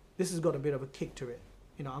 this has got a bit of a kick to it.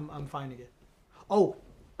 You know, I'm finding it. Oh,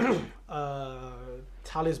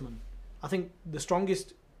 Talisman. I think the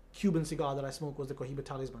strongest Cuban cigar that I smoked was the Cohiba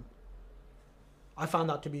Talisman. I found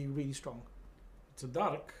that to be really strong. It's a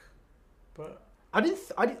dark, but I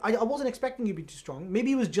wasn't expecting it to be too strong.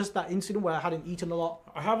 Maybe it was just that incident where I hadn't eaten a lot.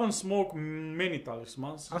 I haven't smoked many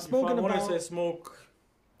talismans. I've spoken when I about- say smoke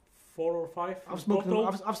 4 or 5. I've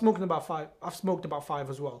total. smoked about 5. I've smoked about 5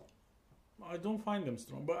 as well. I don't find them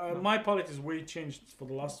strong, but No. my palate is way changed for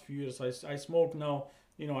the last few years. I smoke now.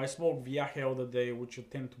 You know, I smoked Viaje the other day, which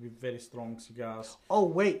tend to be very strong cigars. Oh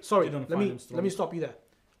wait, sorry. Didn't Let find them me strong. stop you there.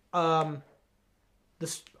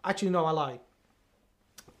 Actually no, I lied.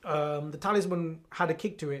 The Talisman had a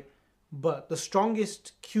kick to it, but the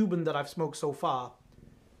strongest Cuban that I've smoked so far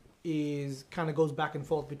is kind of goes back and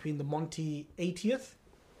forth between the Monty 80th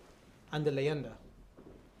and the Leyenda.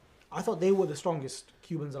 I thought they were the strongest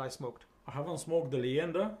Cubans that I smoked. I haven't smoked the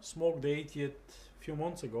Leyenda. Smoked the 80th a few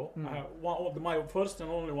months ago. Mm. I have my first and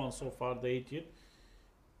only one so far, the 80th.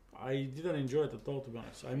 I didn't enjoy it at all, to be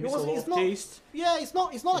honest. I miss a lot it's of not- taste. Yeah, it's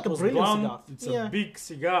not like It a was brilliant blunt. cigar. It's yeah. a big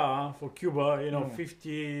cigar for Cuba, you know, Mm.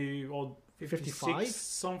 50 or 56 55?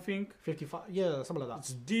 something. 55. Yeah, something like that.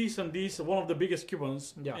 It's decent, one of the biggest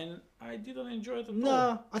Cubans. Yeah. And I didn't enjoy it at all.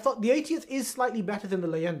 No, I thought the 80th is slightly better than the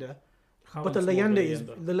Leyenda. But Haven't the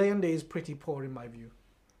smoked Leyenda is pretty poor in my view.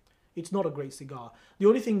 It's not a great cigar. The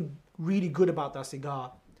only thing really good about that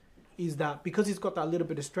cigar is that because it's got that little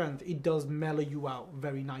bit of strength, it does mellow you out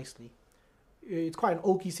very nicely. It's quite an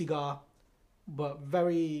oaky cigar, but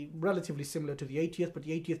very relatively similar to the 80th. But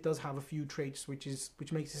the 80th does have a few traits which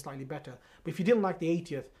makes it slightly better. But if you didn't like the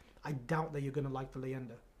 80th, I doubt that you're going to like the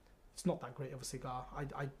Leyenda. It's not that great of a cigar.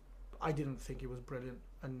 I didn't think it was brilliant,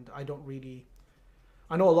 and I don't really.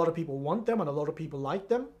 I know a lot of people want them and a lot of people like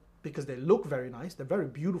them because they look very nice. They're very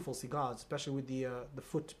beautiful cigars, especially with the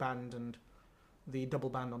foot band and the double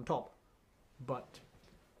band on top. But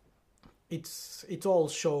it's all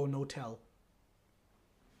show, no tell.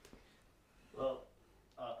 Well,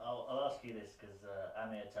 I'll ask you this because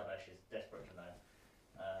Amir Tabash is desperate to know.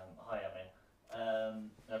 Hi, Amir.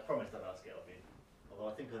 I promised I'd ask it of you,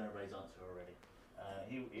 although I think I know Ray's answer already.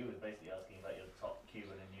 He was basically asking about your top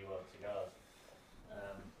Cuban and New World cigars.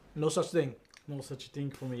 No such thing. No such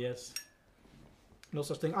thing for me, yes. No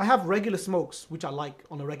such thing. I have regular smokes, which I like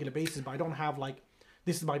on a regular basis, but I don't have like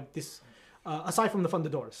this. Aside from the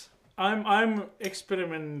Fundadores. I'm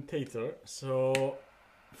experimentator, so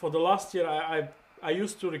for the last year I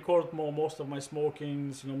used to record most of my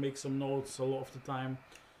smokings, you know, make some notes a lot of the time.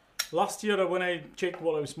 Last year when I checked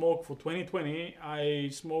what I smoked for 2020, I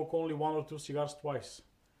smoked only 1 or 2 cigars twice.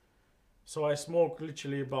 So I smoked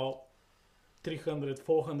literally about 300,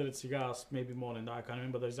 400 cigars, maybe more than that, I can't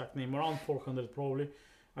remember the exact name, around 400 probably.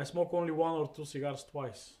 I smoked only 1 or 2 cigars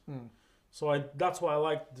twice. Mm. So that's why I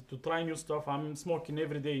like to try new stuff. I'm smoking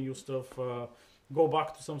every day new stuff. Go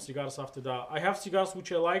back to some cigars after that. I have cigars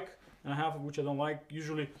which I like and I have which I don't like.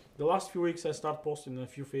 Usually the last few weeks I start posting in a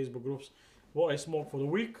few Facebook groups what I smoke for the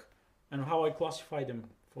week and how I classify them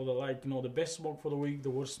for the best smoke for the week, the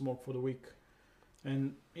worst smoke for the week.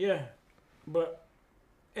 And yeah, but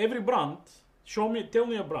every brand, tell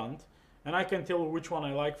me a brand and I can tell which one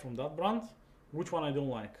I like from that brand, which one I don't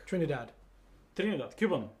like. Trinidad.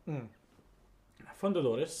 Cuban. Mm.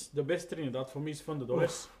 Fundadores, the best Trinidad for me is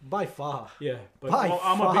Fundadores. By far. Yeah, but By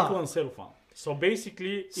I'm a big far. Lancero fan. So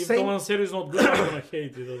basically, if the Same. Lancero is not good, I'm gonna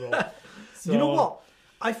hate it at all. So, You know what?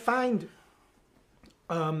 I find,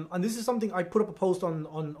 and this is something I put up a post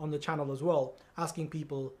on the channel as well, asking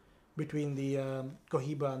people between the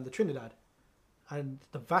Cohiba and the Trinidad, and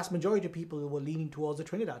the vast majority of people were leaning towards the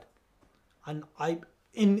Trinidad, and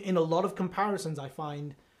in a lot of comparisons, I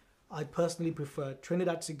find I personally prefer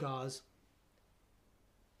Trinidad cigars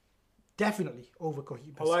definitely over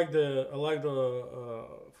Cohibas. I like the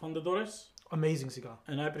Fundadores, Amazing cigar.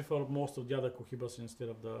 and I prefer most of the other Cohibas instead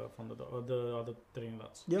of the the other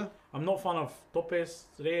Trinidads. Yeah. I'm not fan of Topes,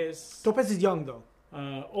 Reyes, Topez is young though.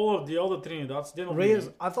 all of the other Trinidads. They're not Reyes,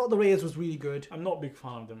 really- I thought the Reyes was really good. I'm not a big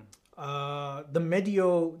fan of them. the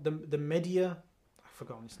Media, I've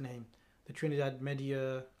forgotten its name. The Trinidad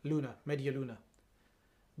Media Luna.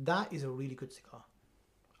 That is a really good cigar.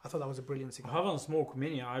 I thought that was a brilliant I cigar. haven't smoked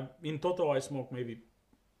many. In total, I smoked maybe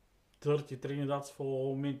 30 Trinidads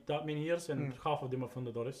for that many years, and half of them are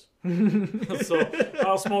Fundadores. So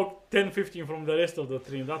I'll smoke 10, 15 from the rest of the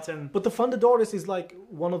Trinidads. And But the Fundadores is like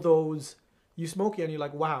one of those, you smoke it and you're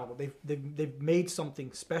like, wow, they've made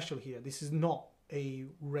something special here. This is not a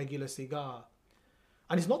regular cigar.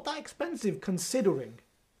 And it's not that expensive considering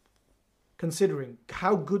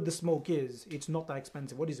how good the smoke is. It's not that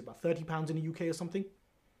expensive. What is it, about £30 in the UK or something?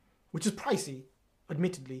 Which is pricey,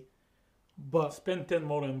 admittedly. But spend 10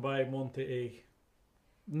 more and buy Monte A.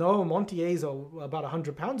 no, Montiers are about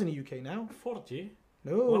 £100 in the UK now. 40?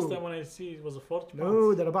 No. Last time when I see it was a 40 No,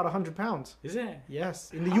 pounds. they're about £100. Is it?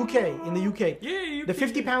 Yes, in the UK. In the UK. Yeah, They're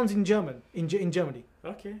 £50 in Germany.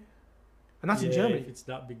 Okay. And that's in Yeah, Germany. if it's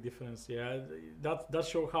that big difference, yeah. That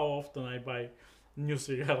shows how often I buy new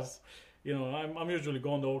cigars. You know, I'm usually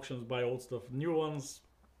going to auctions, buy old stuff. New ones,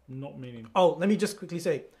 not many. Oh, let me just quickly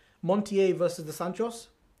say, Montier versus the Sanchos,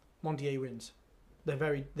 Montier wins. They're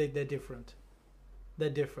different. They're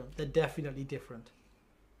different. They're definitely different.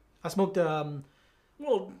 I smoked.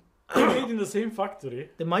 Well, they're made in the same factory.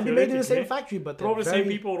 They might be made in the same theoretically. factory, but they're Probably very, same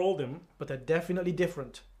people roll them. But they're definitely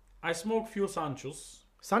different. I smoke few Sanchos.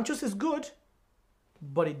 Sanchos is good,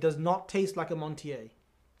 but it does not taste like a Montier.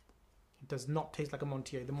 It does not taste like a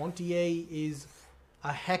Montier. The Montier is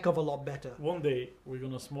a heck of a lot better. One day we're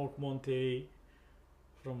gonna smoke Monte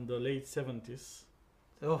from the late 70s.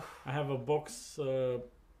 Oh, I have a box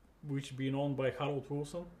which been owned by Harold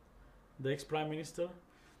Wilson, the ex-prime minister.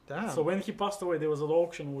 damn. So when he passed away, there was an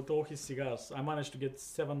auction with all his cigars. I managed to get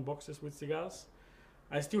 7 boxes with cigars.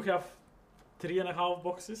 I still have 3.5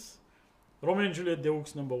 boxes. Romeo and Juliet Deux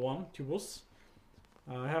 #1 tubos.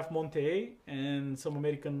 I have Monte and some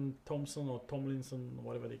American Thompson or Tomlinson,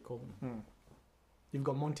 whatever they call them. You've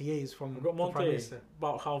got Montiers from I've got the Prime Monte, Minister.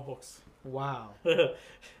 about half box. Wow.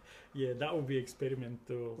 Yeah, that would be experiment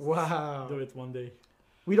to Wow. do it one day.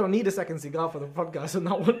 We don't need a second cigar for the podcast on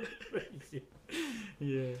that one.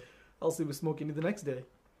 Yeah. Else we were smoking it the next day.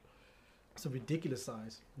 It's a ridiculous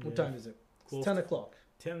size. What Yeah. time is it? Close It's 10 to o'clock.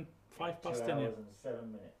 5 past 2 10. hours and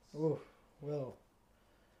 7 minutes. Oh, well.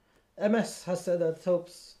 MS has said that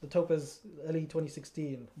the Topaz early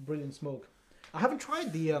 2016, brilliant smoke. I haven't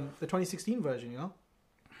tried the 2016 version, you know.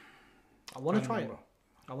 I want to try it.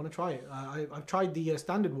 I want to try it. I've tried the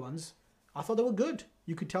standard ones. I thought they were good.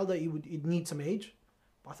 You could tell that it needs some age,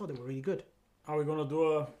 but I thought they were really good. Are we gonna do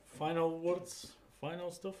a final words, final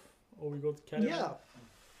stuff, or we go to carry Yeah. on?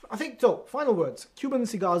 I think so. Final words: Cuban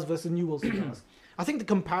cigars versus New World cigars. I think the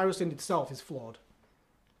comparison itself is flawed.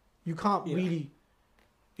 You can't Yeah. really.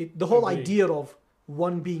 The whole Agree. idea of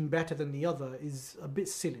one being better than the other is a bit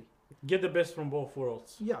silly. Get the best from both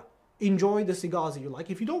worlds. Yeah. Enjoy the cigars that you like.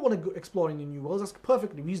 If you don't want to go explore in the New Worlds, that's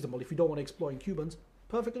perfectly reasonable. If you don't want to explore in Cubans,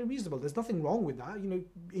 perfectly reasonable. There's nothing wrong with that. You know,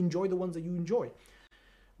 enjoy the ones that you enjoy.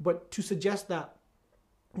 But to suggest that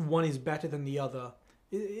one is better than the other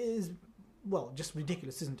is, well, just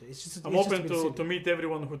ridiculous, isn't it? It's just. I'm it's just open a bit silly. to meet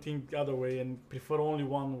everyone who think the other way and prefer only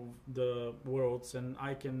one of the worlds, and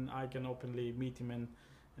I can openly meet him and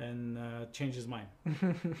change his mind.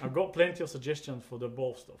 I've got plenty of suggestions for the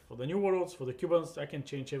both stuff. For the New Worlds, for the Cubans, I can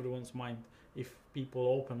change everyone's mind if people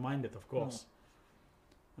are open-minded, of course.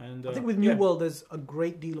 And I think with New World, there's a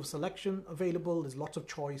great deal of selection available. There's lots of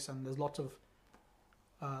choice, and there's lots of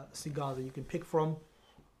cigars that you can pick from.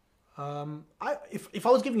 If I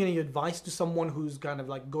was giving any advice to someone who's kind of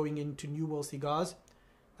like going into New World cigars,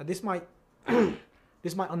 this might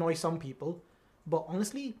this might annoy some people, but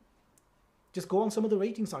honestly, just go on some of the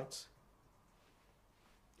rating sites.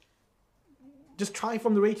 Just try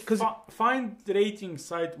from the rating, because find the rating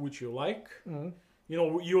site which you like. You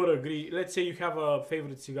know, you would agree. Let's say you have a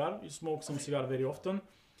favorite cigar, you smoke some cigar very often,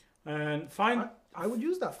 and I would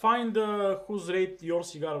use that. Find who's rate your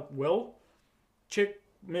cigar well. Check,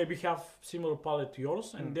 maybe have similar palate to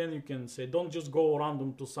yours, and then you can say, don't just go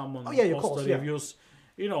random to someone Oh, yeah, of post course, the yeah. reviews.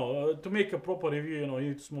 You know, to make a proper review, you know, you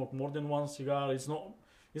need to smoke more than one cigar. It's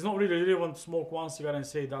not really relevant to smoke one cigar and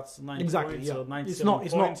say that's 90 Exactly, points yeah. or 97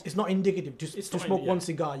 It's points. not indicative. Just It's to not smoke yeah. one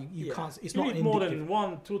cigar, you Yeah. can't. It's you not need more indicative. than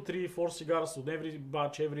 1, 2, 3, 4 cigars with every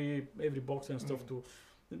batch, every box and stuff. To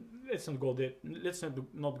let's not go there. Let's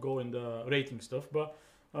not go in the rating stuff. But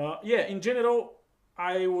yeah, in general,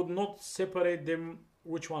 I would not separate them.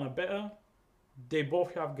 Which one are better? They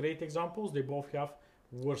both have great examples. They both have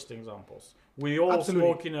worst examples. We all Absolutely.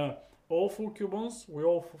 smoke in awful Cubans. We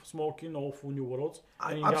all smoke in awful New Worlds.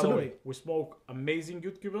 And in the other Absolutely. way, we smoke amazing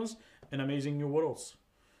good Cubans and amazing New Worlds.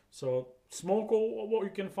 So smoke all what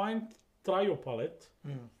you can find. Try your palate.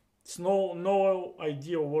 Mm. It's no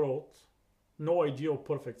ideal world, no ideal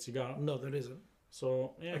perfect cigar. No, there isn't.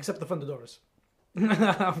 So yeah, Except the Fundadoras.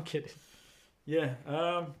 I'm kidding. yeah.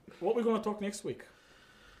 What we're gonna talk next week?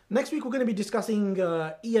 Next week we're going to be discussing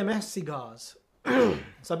EMS cigars.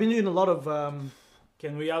 So I've been doing a lot of.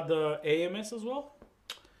 Can we add the AMS as well?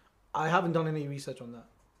 I haven't done any research on that,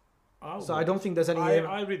 so will. I don't think there's any.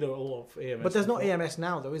 I read a lot of AMS. But there's no before. AMS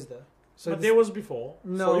now, though, is there? So But it's- there was before.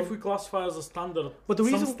 No. So if we classify as a standard, But the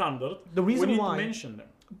reason- standard, the reason we need why to mention them.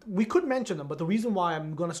 we could mention them, but the reason why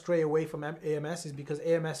I'm going to stray away from AMS is because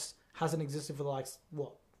AMS hasn't existed for like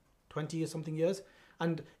what 20 or something years,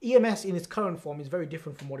 and EMS in its current form is very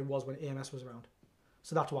different from what it was when AMS was around.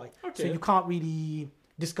 So that's why. So Okay. you can't really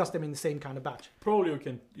discuss them in the same kind of batch. Probably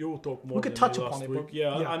you'll talk more. We could than touch me upon last it, week. but-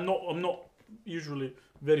 Yeah, yeah. I'm not usually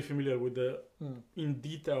very familiar with the Mm. in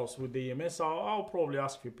details with the EMS. I'll probably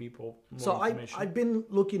ask a few people more So information. I've been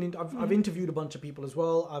looking into. I've interviewed a bunch of people as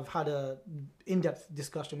well. I've had a in-depth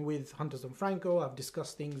discussion with Hunters and Franco. I've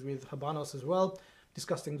discussed things with Habanos as well.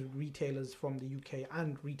 Discussed things with retailers from the UK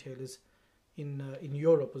and retailers in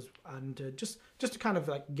Europe and just to kind of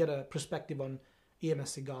like get a perspective on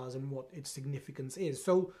EMS cigars and what its significance is.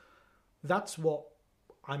 So that's what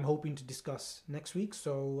I'm hoping to discuss next week.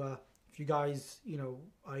 So if you guys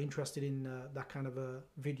are interested in that kind of a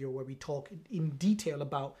video where we talk in detail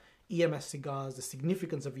about EMS cigars, the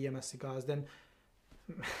significance of EMS cigars, then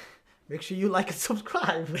make sure you like and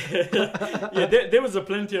subscribe. Yeah, there was a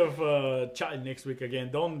plenty of chatting next week again.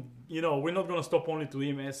 We're not gonna stop only to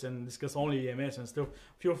EMS and discuss only EMS and stuff.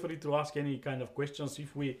 Feel free to ask any kind of questions.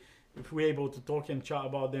 If we're able to talk and chat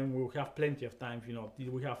about them, we'll have plenty of time.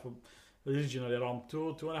 We have originally around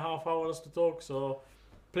 2.5 hours to talk, so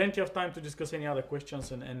plenty of time to discuss any other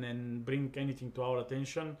questions and bring anything to our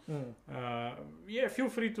attention. Feel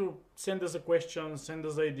free to send us a question, send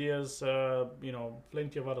us ideas.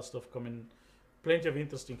 Plenty of other stuff coming, plenty of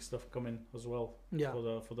interesting stuff coming as well. Yeah.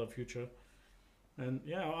 For the future. And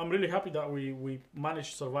yeah, I'm really happy that we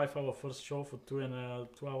managed to survive our first show for 2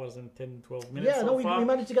 hours and 12 minutes. Yeah, so no, we far.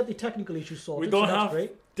 managed to get the technical issues sorted. We don't so that's have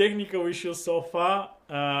great. technical issues so far.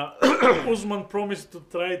 Usman promised to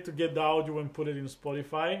try to get the audio and put it in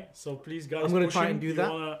Spotify. So please, guys, I'm gonna push try him. and do You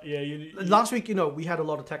that. wanna- Last week, we had a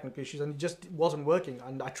lot of technical issues and it just wasn't working.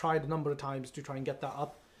 And I tried a number of times to try and get that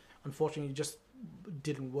up. Unfortunately, it just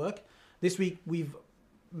didn't work. This week, we've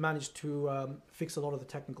managed to fix a lot of the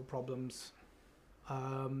technical problems.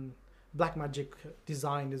 Blackmagic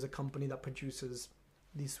Design is a company that produces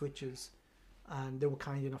these switches, and they were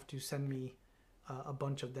kind enough to send me a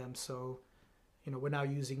bunch of them. So, we're now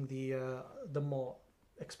using the more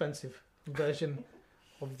expensive version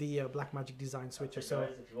of the Blackmagic Design switcher. So,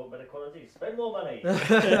 guys, if you want better quality, spend more money.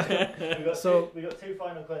 So- we got two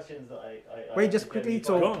final questions that I Wait, just asked quickly, Joey,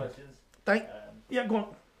 so- final Go on. questions. Thank- Um, yeah, go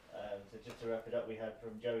on. So just to wrap it up, we had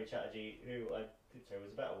from Joey Chatterjee, who I did say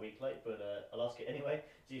was about a week late, but I'll ask it anyway.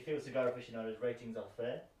 Do you feel Cigar Aficionado's ratings are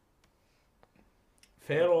fair?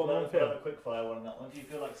 Fair or We'll have a unfair? quick fire one on that one. Do you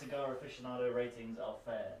feel like Cigar Aficionado ratings are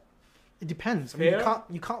fair? It depends. I mean, Fair?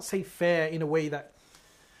 you can't say fair in a way that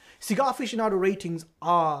Cigar Aficionado ratings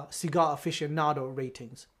are Cigar Aficionado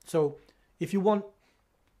ratings. So if you want,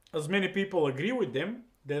 As many people agree with them,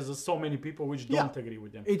 there's so many people which Yeah. don't agree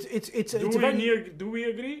with them. it's a very. Do we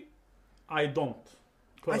agree? I don't,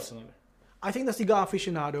 personally. I think that Cigar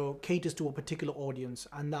Aficionado caters to a particular audience,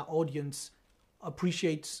 and that audience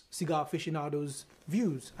appreciates Cigar Aficionado's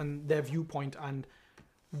views and their viewpoint and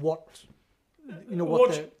what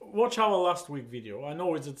Watch our last week video. I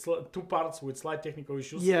know it's 2 parts with slight technical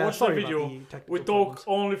issues. Yeah, Watch sorry the about video. the technical We talk problems.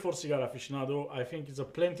 only for Cigar Aficionado. I think it's a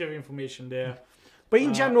plenty of information there. But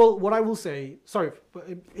in general, what I will say, sorry, but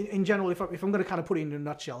in general, if I'm going to kind of put it in a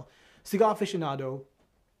nutshell, Cigar Aficionado,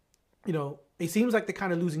 it seems like they're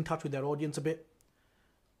kind of losing touch with their audience a bit,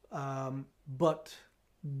 but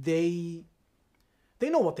they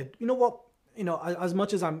know what they, as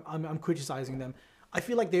much as I'm criticizing them, I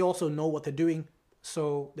feel like they also know what they're doing.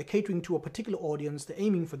 So they're catering to a particular audience, they're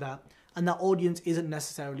aiming for that, and that audience isn't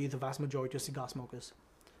necessarily the vast majority of cigar smokers.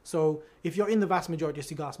 So if you're in the vast majority of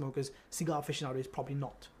cigar smokers, Cigar Aficionado is probably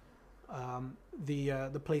not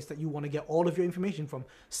the place that you want to get all of your information from.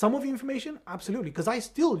 Some of your information, absolutely, because I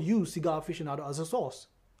still use Cigar Aficionado as a source.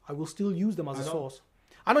 I will still use them as a source.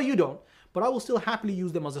 I know you don't, but I will still happily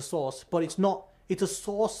use them as a source. But it's a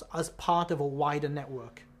source as part of a wider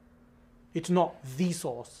network. It's not the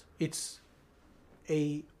source. It's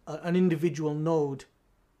an individual node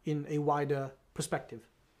in a wider perspective.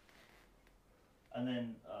 And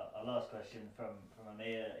then our last question from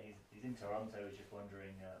Amir. He's in Toronto. He's just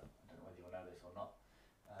wondering. I don't know whether you will know this or not.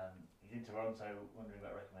 He's in Toronto, wondering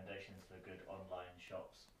about recommendations for good online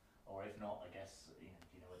shops, or if not, I guess you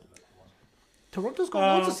know where to look for one. Toronto's got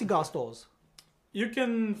lots of cigar stores. You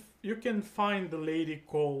can find the lady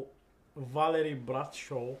called Valerie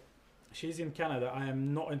Bradshaw. She's in Canada. I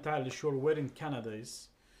am not entirely sure where in Canada is.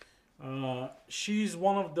 She's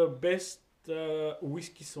one of the best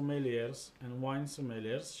whiskey sommeliers and wine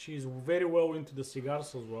sommeliers. She's very well into the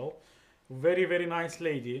cigars as well. Very, very nice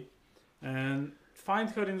lady. And find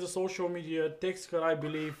her in the social media. Text her, I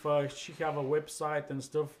believe. She have a website and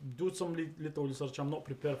stuff. Do some little research. I'm not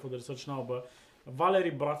prepared for the research now, but Valerie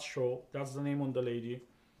Bradshaw, that's the name on the lady,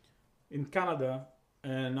 in Canada.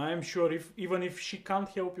 And I am sure even if she can't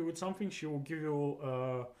help you with something, she will give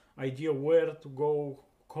you idea where to go,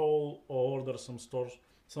 call, or order some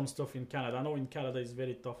stuff in Canada. I know in Canada it's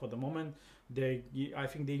very tough at the moment. I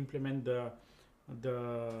think they implement the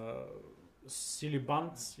silly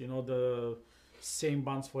bans, you know, the same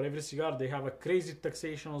bans for every cigar. They have a crazy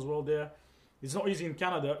taxation as well there. It's not easy in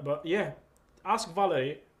Canada, but yeah, ask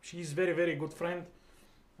Valerie. She's very, very good friend.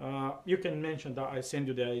 You can mention that I send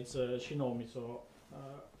you there. It's she know me, so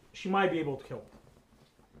she might be able to help.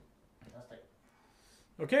 Fantastic.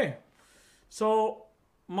 Okay, so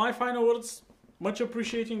my final words. Much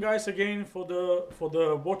appreciating, guys, again for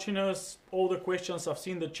the watching us. All the questions. I've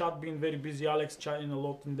seen the chat being very busy. Alex chatting a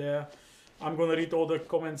lot in there. I'm gonna read all the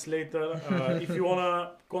comments later. If you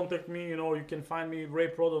wanna contact me, you know, you can find me Ray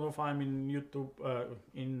Prodanoff. I'm in YouTube,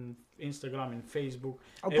 in Instagram, in Facebook.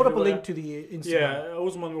 I'll put up a link to the Instagram. Yeah,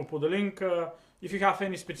 Usman will put the link. If you have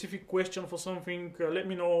any specific question for something, let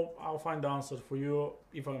me know. I'll find the answer for you.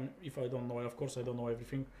 If I don't know, of course I don't know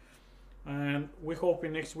everything. And we hope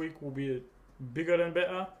in next week will be bigger and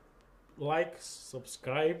better. Like,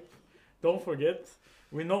 subscribe. Don't forget,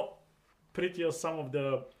 we're not pretty as some of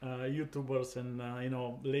the YouTubers and you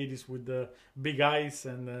know, ladies with the big eyes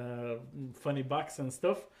and funny backs and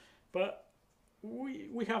stuff, but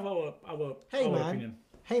we have our opinion.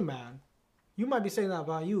 Hey man, you might be saying that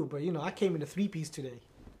about you, but you know, I came in a 3-piece today.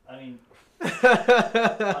 I mean, look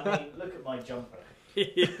at my jumper.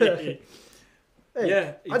 Hey,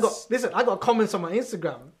 Yeah, I got comments on my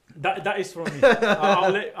Instagram. That is from me.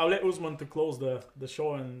 I'll let Usman to close the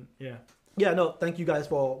show, and yeah, no, thank you guys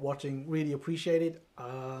for watching. Really appreciate it.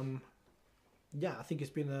 Yeah, I think it's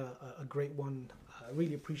been a great one. I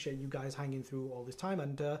really appreciate you guys hanging through all this time,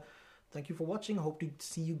 and thank you for watching. I hope to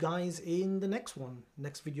see you guys in the next one.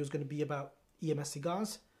 Next video is going to be about EMS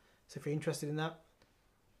cigars, so if you're interested in that,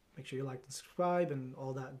 make sure you like and subscribe and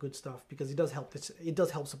all that good stuff, because it does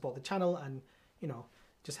help support the channel, and you know,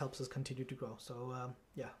 just helps us continue to grow. So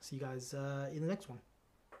yeah, see you guys in the next one.